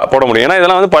கொஸ்டின்ஸாக போட முடியும். ஏன்னா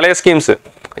இதெல்லாம் வந்து பழைய ஸ்கீம்ஸ்,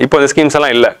 இப்போ இந்த ஸ்கீம்ஸ்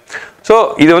எல்லாம் இல்லை. ஸோ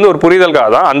இது வந்து ஒரு புரிதலுக்காக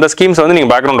தான் அந்த ஸ்கீம்ஸ் வந்து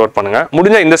நீங்கள் பேக்ரவுண்ட் ஒர்க் பண்ணுங்க.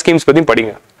 முடிஞ்ச இந்த ஸ்கீம்ஸ் பற்றி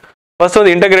படிங்க. ஃபர்ஸ்ட்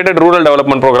வந்து இன்டெகிரேட்டட் ரூரல்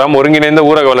டெவலப்மெண்ட் ப்ரோக்ராம், ஒருங்கிணைந்த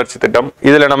ஊரக வளர்ச்சி திட்டம்.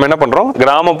 இதில் நம்ம என்ன பண்ணுறோம்,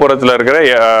 கிராமப்புறத்தில் இருக்கிற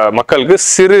மக்களுக்கு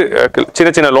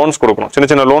சின்ன சின்ன லோன்ஸ் கொடுக்கணும். சின்ன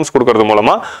சின்ன லோன்ஸ் கொடுக்கறது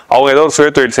மூலமா அவங்க ஏதோ ஒரு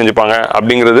சுய தொழில் செஞ்சுப்பாங்க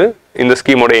அப்படிங்கிறது இந்த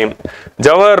ஸ்கீமோட எய்ம்.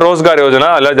 ஜவஹர் ரோஸ்கார் யோஜனா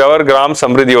அல்ல ஜவஹர் கிராம்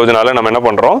சம்ரிதி யோஜனால நம்ம என்ன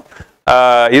பண்றோம்,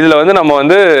 இதுல வந்து நம்ம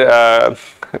வந்து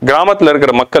கிராமத்தில்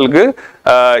இருக்கிற மக்களுக்கு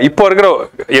இப்போ இருக்கிற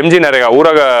எம்ஜி நரேகா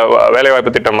ஊரக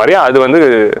வேலைவாய்ப்பு திட்டம் மாதிரி அது வந்து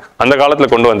அந்த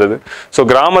காலத்தில் கொண்டு வந்தது. ஸோ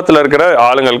கிராமத்தில் இருக்கிற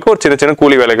ஆளுங்களுக்கு ஒரு சின்ன சின்ன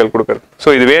கூலி வேலைகள் கொடுக்குறது. ஸோ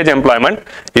இது வேஜ் எம்ப்ளாய்மெண்ட்,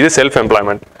 இது செல்ஃப்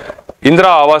எம்ப்ளாய்மெண்ட். இந்திரா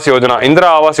ஆவாஸ் யோஜனா, இந்திரா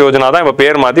ஆவாஸ் யோஜனா தான் இப்போ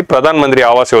பேர் மாற்றி பிரதான் மந்திரி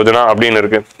ஆவாஸ் யோஜனா அப்படின்னு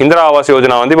இருக்கு. இந்திரா ஆவாஸ்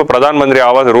யோஜனா வந்து இப்போ பிரதான் மந்திரி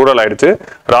ஆவாஸ் ரூரல் ஆயிடுச்சு.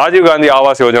 ராஜீவ் காந்தி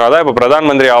ஆவாஸ் யோஜனா தான் இப்போ பிரதான்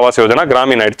மந்திரி ஆவாஸ் யோஜனா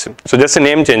கிராமீன் ஆயிடுச்சு. ஸோ ஜஸ்ட்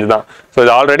நேம் சேஞ்ச் தான். ஸோ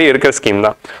இது ஆல்ரெடி இருக்கிற ஸ்கீம்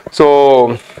தான். So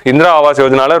Indira Awas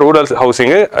யோஜனால rural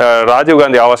housing, Rajiv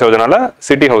Gandhi Awas யோஜனால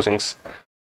city ஹவுசிங்ஸ்.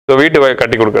 So வீட்டு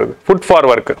கட்டி கொடுக்குறது. Food for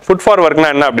work, food for ஒர்க்னா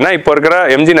என்ன அப்படின்னா இப்போ இருக்கிற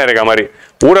எம்ஜி நரேகா மாதிரி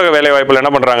ஊரக வேலை வாய்ப்பில்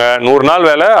என்ன பண்றாங்க, 100 நாள்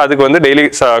வேலை, அதுக்கு வந்து டெய்லி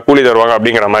கூலி தருவாங்க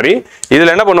அப்படிங்கிற மாதிரி.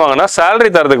 இதுல என்ன பண்ணுவாங்கன்னா சேலரி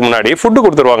தரதுக்கு முன்னாடி ஃபுட்டு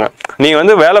கொடுத்துருவாங்க. நீ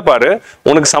வந்து வேலை பாரு,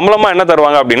 உனக்கு சம்பளமா என்ன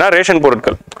தருவாங்க அப்படின்னா ரேஷன்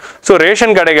பொருட்கள். ஸோ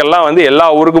ரேஷன் கடைகள்லாம் வந்து எல்லா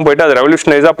ஊருக்கும் போயிட்டு அது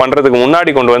ரெவல்யூஷனைஸா பண்றதுக்கு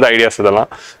முன்னாடி கொண்டு வந்த ஐடியாஸ்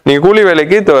இதெல்லாம். நீங்க கூலி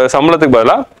வேலைக்கு சம்பளத்துக்கு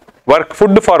பதிலாக ஒர்க்,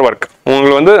 ஃபுட் ஃபார் ஒர்க்,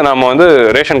 உங்களுக்கு வந்து நம்ம வந்து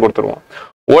ரேஷன் கொடுத்துருவோம்.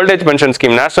 Voltage pension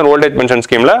scheme, national voltage pension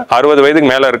ஸ்கீம்ல 60 வயதுக்கு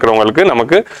மேல இருக்கிறவங்களுக்கு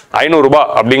நமக்கு 500 ரூபாய்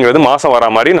அப்படிங்கிறது மாசம் வர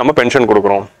மாதிரி நம்ம பென்ஷன்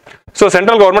கொடுக்குறோம். ஸோ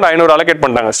சென்ட்ரல் கவர்மெண்ட் 500 அலோகேட்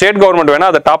பண்ணிட்டாங்க. ஸ்டேட் கவர்மெண்ட் வேணா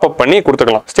அதை டாப் அப் பண்ணி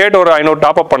கொடுத்துக்கலாம். ஸ்டேட் ஒரு 500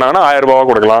 டாப் அப் பண்ணாங்கன்னா 1000 ரூபாய்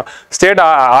கொடுக்கலாம். ஸ்டேட்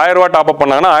 1000 ரூபாய் டாப் அப்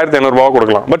பண்ணாங்கன்னா 1500 ரூபாய்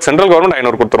கொடுக்கலாம். பட் சென்ட்ரல் கவர்மெண்ட்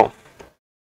 500 கொடுத்துரும்.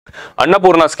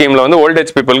 அன்னபூர்ணா ஸ்கீம்ல வந்து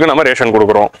ஓல்டேஜ் பீப்புளுக்கு நம்ம ரேஷன்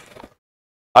கொடுக்குறோம்.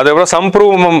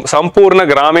 அதுக்கப்புறம் சம்பூர்ண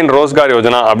கிராமின் ரோஸ்கார்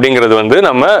யோஜனா அப்படிங்கிறது வந்து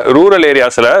நம்ம ரூரல்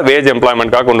ஏரியாஸ்ல வேஜ்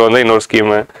எம்ப்ளாய்மெண்ட்காக கொண்டு வந்த இன்னொரு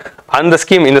ஸ்கீம். அந்த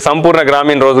ஸ்கீம் இந்த சம்பூர்ண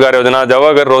Gramin Rozgar Yojana,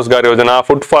 Jawahar Rozgar Yojana,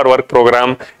 food for work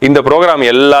program, இந்த ப்ரோக்ராம்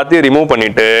எல்லாத்தையும் ரிமூவ்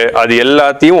பண்ணிட்டு அது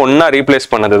எல்லாத்தையும் ஒன்னா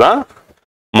replace பண்ணதுதான்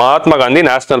Mahatma Gandhi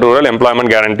national rural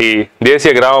employment guarantee,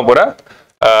 தேசிய கிராமப்புற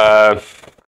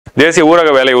தேசிய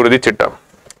ஊரக வேலை உறுதி திட்டம்.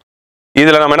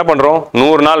 இதுல நம்ம என்ன பண்றோம்,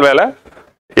 100 நாள் வேலை,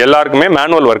 எல்லாருக்குமே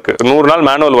மேனுவல் ஒர்க், 100 நாள்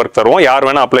மேனுவல் ஒர்க் தருவோம். யார்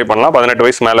வேணா அப்ளை பண்ணலாம். 18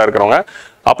 வயசு மேல இருக்கிறவங்க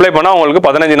அப்ளை பண்ணா உங்களுக்கு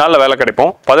 15 நாள்ல வேலை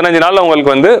கிடைக்கும். 15 நாள்ல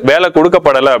உங்களுக்கு வந்து வேலை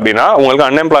கொடுக்கப்படலை அப்படின்னா உங்களுக்கு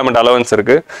அன்எம்ப்ளாய்மெண்ட் அலவன்ஸ்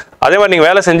இருக்கு. அதே மாதிரி நீங்க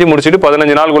வேலை செஞ்சு முடிச்சுட்டு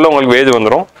 15 நாளுக்குள்ள உங்களுக்கு வேஜ்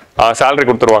வந்துடும், சேலரி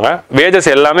கொடுத்துருவாங்க. வேஜஸ்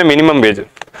எல்லாமே minimum wage.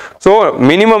 So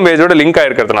minimum வேஜோட link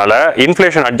ஆயிருக்கிறதுனால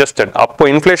inflation adjusted. அப்போ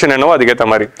இன்ஃபிளேஷன் என்னவோ அதுக்கேற்ற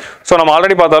மாதிரி. ஸோ நம்ம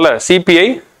ஆல்ரெடி பார்த்தோம்ல சிபிஐ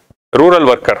ரூரல்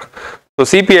ஒர்க்கர். ஸோ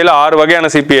சிபிஐல 6 வகையான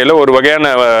சிபிஐல ஒரு வகையான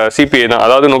சிபிஐ தான்,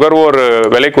 அதாவது நுகர்வோர்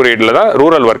விலை குறியீடுல தான்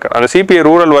ரூரல் ஒர்க்கர். அந்த சிபிஐ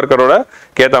ரூரல் ஒர்க்கரோட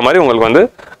ஏற்ற மாதிரி உங்களுக்கு வந்து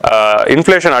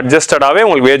இன்ஃபிளேஷன் அட்ஜஸ்டடாவே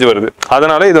உங்களுக்கு வேஜ் வருது.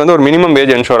 அதனால இது வந்து ஒரு மினிமம்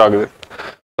வேஜ் என்ஷோர் ஆகுது.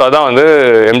 ஸோ அதான் வந்து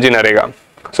எம்ஜி நரேகா.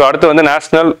 ஸோ அடுத்து வந்து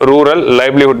national rural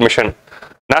livelihood mission,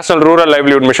 national rural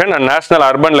livelihood mission and national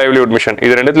urban livelihood mission.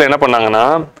 இது ரெண்டுத்துல என்ன பண்ணாங்கன்னா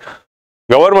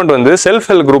கவர்மெண்ட் வந்து செல்ஃப்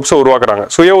ஹெல்ப் குரூப்ஸை உருவாக்குறாங்க.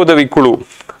 சுய உதவி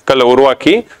குழுக்களை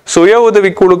உருவாக்கி சுய உதவி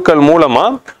குழுக்கள் மூலமா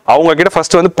அவங்க கிட்ட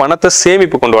ஃபர்ஸ்ட் வந்து பணத்தை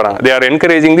சேமிப்பு கொண்டு வராங்க. They are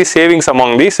encouraging the savings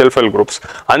among the self help groups.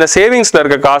 அந்த சேவிங்ஸ்ல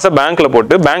இருக்க காசை பேங்க்ல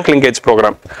போட்டு பேங்க் லிங்கேஜ்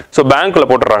ப்ரோக்ராம், ஸோ பேங்க்ல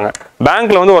போட்டுறாங்க.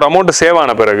 பேங்க்ல வந்து ஒரு அமௌண்ட் சேவ்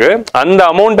ஆன பிறகு அந்த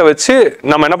அமௌண்ட்டை வச்சு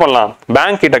நம்ம என்ன பண்ணலாம்,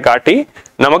 பேங்க் கிட்ட காட்டி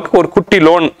நமக்கு ஒரு குட்டி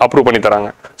லோன் அப்ரூவ் பண்ணி தராங்க.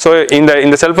 ஸோ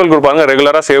இந்த செல்ஃப் ஹெல்ப் குரூப் வந்து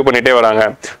ரெகுலராக சேவ் பண்ணிட்டே வராங்க.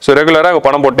 ஸோ ரெகுலராக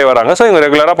பணம் போட்டே வராங்க. ஸோ இவங்க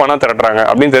ரெகுலராக பணம் திரட்டுறாங்க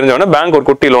அப்படின்னு தெரிஞ்சவொடனே பேங்க் ஒரு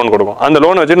குட்டி லோன் கொடுக்கும். அந்த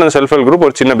லோன் வச்சுட்டு அந்த செல்ஃப் ஹெல்ப் குரூப்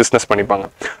ஒரு சின்ன பிசினஸ் பண்ணிப்பாங்க.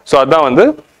 ஸோ அதான் வந்து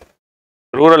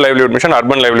rural livelihood mission,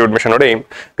 urban livelihood மிஷனோட aim.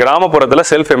 கிராமப்புறத்தில்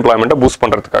செல்ஃப் எம்ப்ளாய்மெண்ட்டை பூஸ்ட்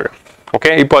பண்றதுக்காக.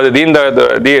 ஓகே, இப்போ அது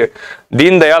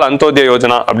தீன் தயாள் அந்தோதய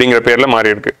யோஜனா அப்படிங்கிற பேர்ல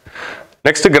மாறி இருக்கு.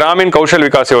 Next Gramin Kaushal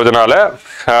Vikas யோஜனால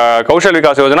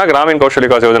Gramin Kaushal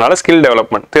Vikas யோஜனால skill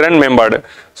development, திறன் மேம்பாடு.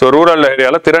 ஸோ ரூரல்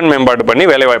ஏரியால திறன் மேம்பாடு பண்ணி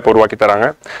வேலை வாய்ப்பு உருவாக்கி தராங்க.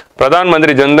 பிரதான்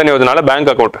மந்திரி ஜன்தன் யோஜனால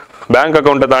பேங்க்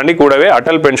அக்கௌண்ட்டை தாண்டி கூடவே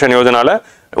அடல் பென்ஷன் யோஜனால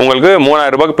உங்களுக்கு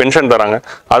 3000 ரூபாய்க்கு பென்ஷன் தராங்க.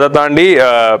 அதை தாண்டி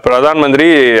பிரதான் மந்திரி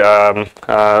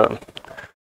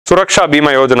சுரக்ஷா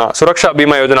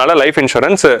பீமா யோஜனால லைஃப்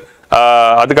இன்சூரன்ஸ்.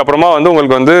 அதுக்கப்புறமா வந்து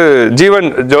உங்களுக்கு வந்து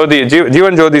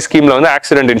ஜீவன் ஜோதி ஸ்கீம்ல வந்து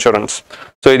ஆக்சிடென்ட் இன்சூரன்ஸ்.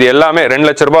 ஸோ இது எல்லாமே 2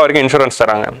 லட்சம் ரூபாய் வரைக்கும் இன்சூரன்ஸ்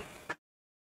தராங்க.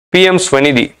 பிஎம்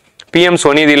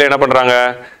ஸ்வநிதியில என்ன பண்றாங்க,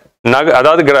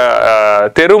 அதாவது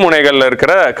தெரு முனைகள்ல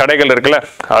இருக்கிற கடைகள் இருக்குல்ல,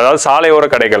 அதாவது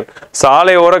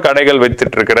சாலையோர கடைகள்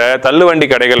வைத்துட்டு இருக்கிற, தள்ளுவண்டி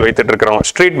கடைகள் வைத்துட்டு இருக்கிறவங்க,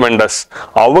 ஸ்ட்ரீட் வெண்டர்ஸ்,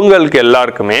 அவங்களுக்கு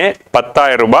எல்லாருக்குமே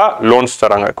 10,000 ரூபாய் லோன்ஸ்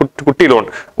தராங்க. குட்டி லோன்.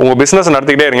 உங்க பிசினஸ்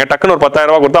நடத்திக்கிட்டே இருங்க, டக்குன்னு ஒரு 10,000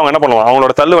 ரூபாய் கொடுத்தா அவங்க என்ன பண்ணுவாங்க,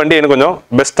 அவங்களோட தள்ளு வண்டி இன்னும் கொஞ்சம்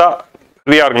பெஸ்டா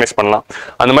ரீஆர்கனைஸ் பண்ணலாம்.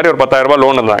 அந்த மாதிரி ஒரு 10,000 ரூபாய்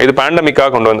லோன் இருந்தாங்க. இது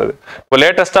பேண்டமிக்காக கொண்டு வந்தது. இப்போ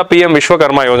லேட்டஸ்டா PM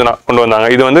விஸ்வகர்மா யோஜனா கொண்டு வந்தாங்க.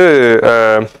 இது வந்து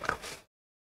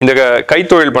இந்த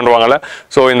கைத்தொழில் பண்ணுவாங்கல்ல,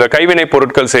 ஸோ இந்த கைவினை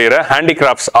பொருட்கள் செய்கிற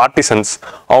ஹேண்டிகிராஃப்ட்ஸ் ஆர்டிசன்ஸ்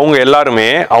அவங்க எல்லாருமே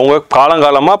அவங்க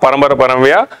காலங்காலமாக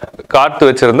பரம்பரையாக காத்து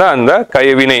வச்சிருந்த அந்த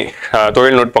கைவினை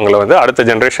தொழில்நுட்பங்களை வந்து அடுத்த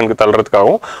ஜென்ரேஷனுக்கு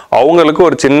தள்ளுறதுக்காகவும் அவங்களுக்கு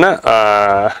ஒரு சின்ன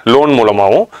லோன்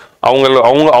மூலமாகவும்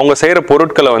அவங்க செய்கிற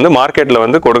பொருட்களை வந்து மார்க்கெட்டில்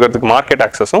வந்து கொடுக்கறதுக்கு மார்க்கெட்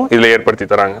ஆக்சஸும் இதில் ஏற்படுத்தி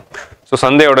தராங்க. ஸோ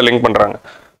சந்தையோட லிங்க் பண்ணுறாங்க.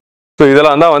 ஸோ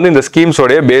இதெல்லாம் தான் வந்து இந்த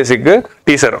ஸ்கீம்ஸோடைய பேசிக்கு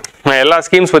டீசர். நான் எல்லா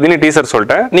ஸ்கீம்ஸ் பற்றியும் டீசர்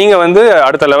சொல்லிட்டேன். நீங்கள் வந்து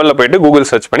அடுத்த லெவலில் போயிட்டு கூகுள்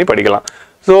சர்ச் பண்ணி படிக்கலாம்.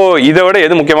 ஸோ இதை விட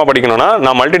எது முக்கியமாக படிக்கணும்னா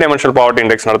நான் மல்டி டைமென்ஷனல் பாவர்ட்டி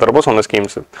இண்டெக்ஸ் நடத்துகிறப்போ சொன்ன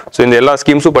ஸ்கீம்ஸ். ஸோ இந்த எல்லா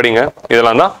ஸ்கீம்ஸும் படிங்க.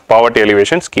 இதெல்லாம் தான் பாவர்ட்டி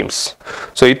எலிவேஷன் ஸ்கீம்ஸ்.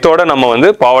 ஸோ இதோட நம்ம வந்து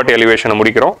பாவர்ட்டி எலிவேஷனை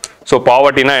முடிக்கிறோம். ஸோ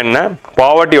பாவர்ட்டினா என்ன,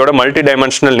 பாவர்ட்டியோட மல்டி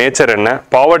டைமென்ஷனல் நேச்சர் என்ன,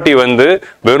 பாவர்ட்டி வந்து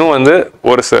வெறும் வந்து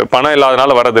ஒரு பணம்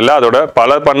இல்லாதனால வரதில்லை, அதோட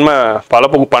பல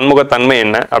பன்முகத்தன்மை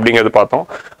என்ன அப்படிங்கிறது பார்த்தோம்.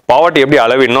 பாவர்ட்டி எப்படி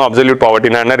அளவிடணும், அப்சல்யூட்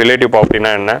பாவர்ட்டினா என்ன, ரிலேட்டிவ்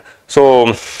பாவர்ட்டினா என்ன, ஸோ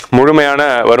முழுமையான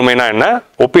வறுமைனா என்ன,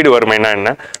 ஒப்பீடு வறுமைனா என்ன,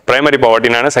 பிரைமரி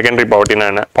பாவர்ட்டினா என்ன, செகண்டரி பாவர்ட்டினா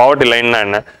என்ன, பாவர்ட்டி லைன்னா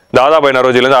என்ன, தாதாபாய்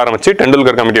நரோஜிலேருந்து ஆரம்பிச்சு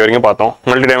டெண்டுல்கர் கமிட்டி வரைக்கும் பார்த்தோம்.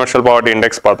 மல்டி டைமென்ஷனல் பாவர்ட்டி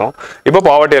இண்டெக்ஸ் பார்த்தோம். இப்போ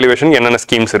பாவர்ட்டி எலிவேஷன் என்னென்ன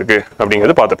ஸ்கீம்ஸ் இருக்கு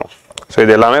அப்படிங்கிறது பார்த்துட்டோம். ஸோ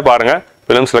இது எல்லாமே பாருங்க,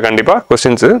 பிலிம்ஸில் கண்டிப்பாக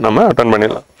கொஸ்டின்ஸ் நம்ம அட்டன்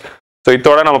பண்ணிடலாம். ஸோ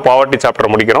இதோட நம்ம பாவர்ட்டி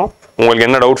சாப்டர் முடிக்கிறோம். உங்களுக்கு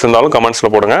என்ன டவுட்ஸ் இருந்தாலும்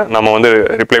கமெண்ட்ஸில் போடுங்க, நம்ம வந்து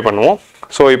ரிப்ளை பண்ணுவோம்.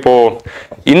 ஸோ இப்போ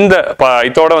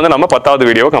இதோட வந்து நம்ம 10வது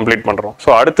வீடியோ கம்ப்ளீட் பண்ணுறோம். ஸோ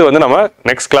அடுத்து வந்து நம்ம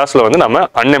நெக்ஸ்ட் கிளாஸில் வந்து நம்ம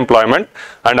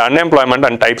அன்எம்ப்ளாய்மெண்ட்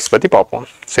அண்ட் டைப்ஸ் பற்றி பார்ப்போம்.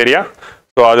 சரியா?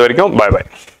 ஸோ அது வரைக்கும் by by,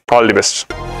 all the best.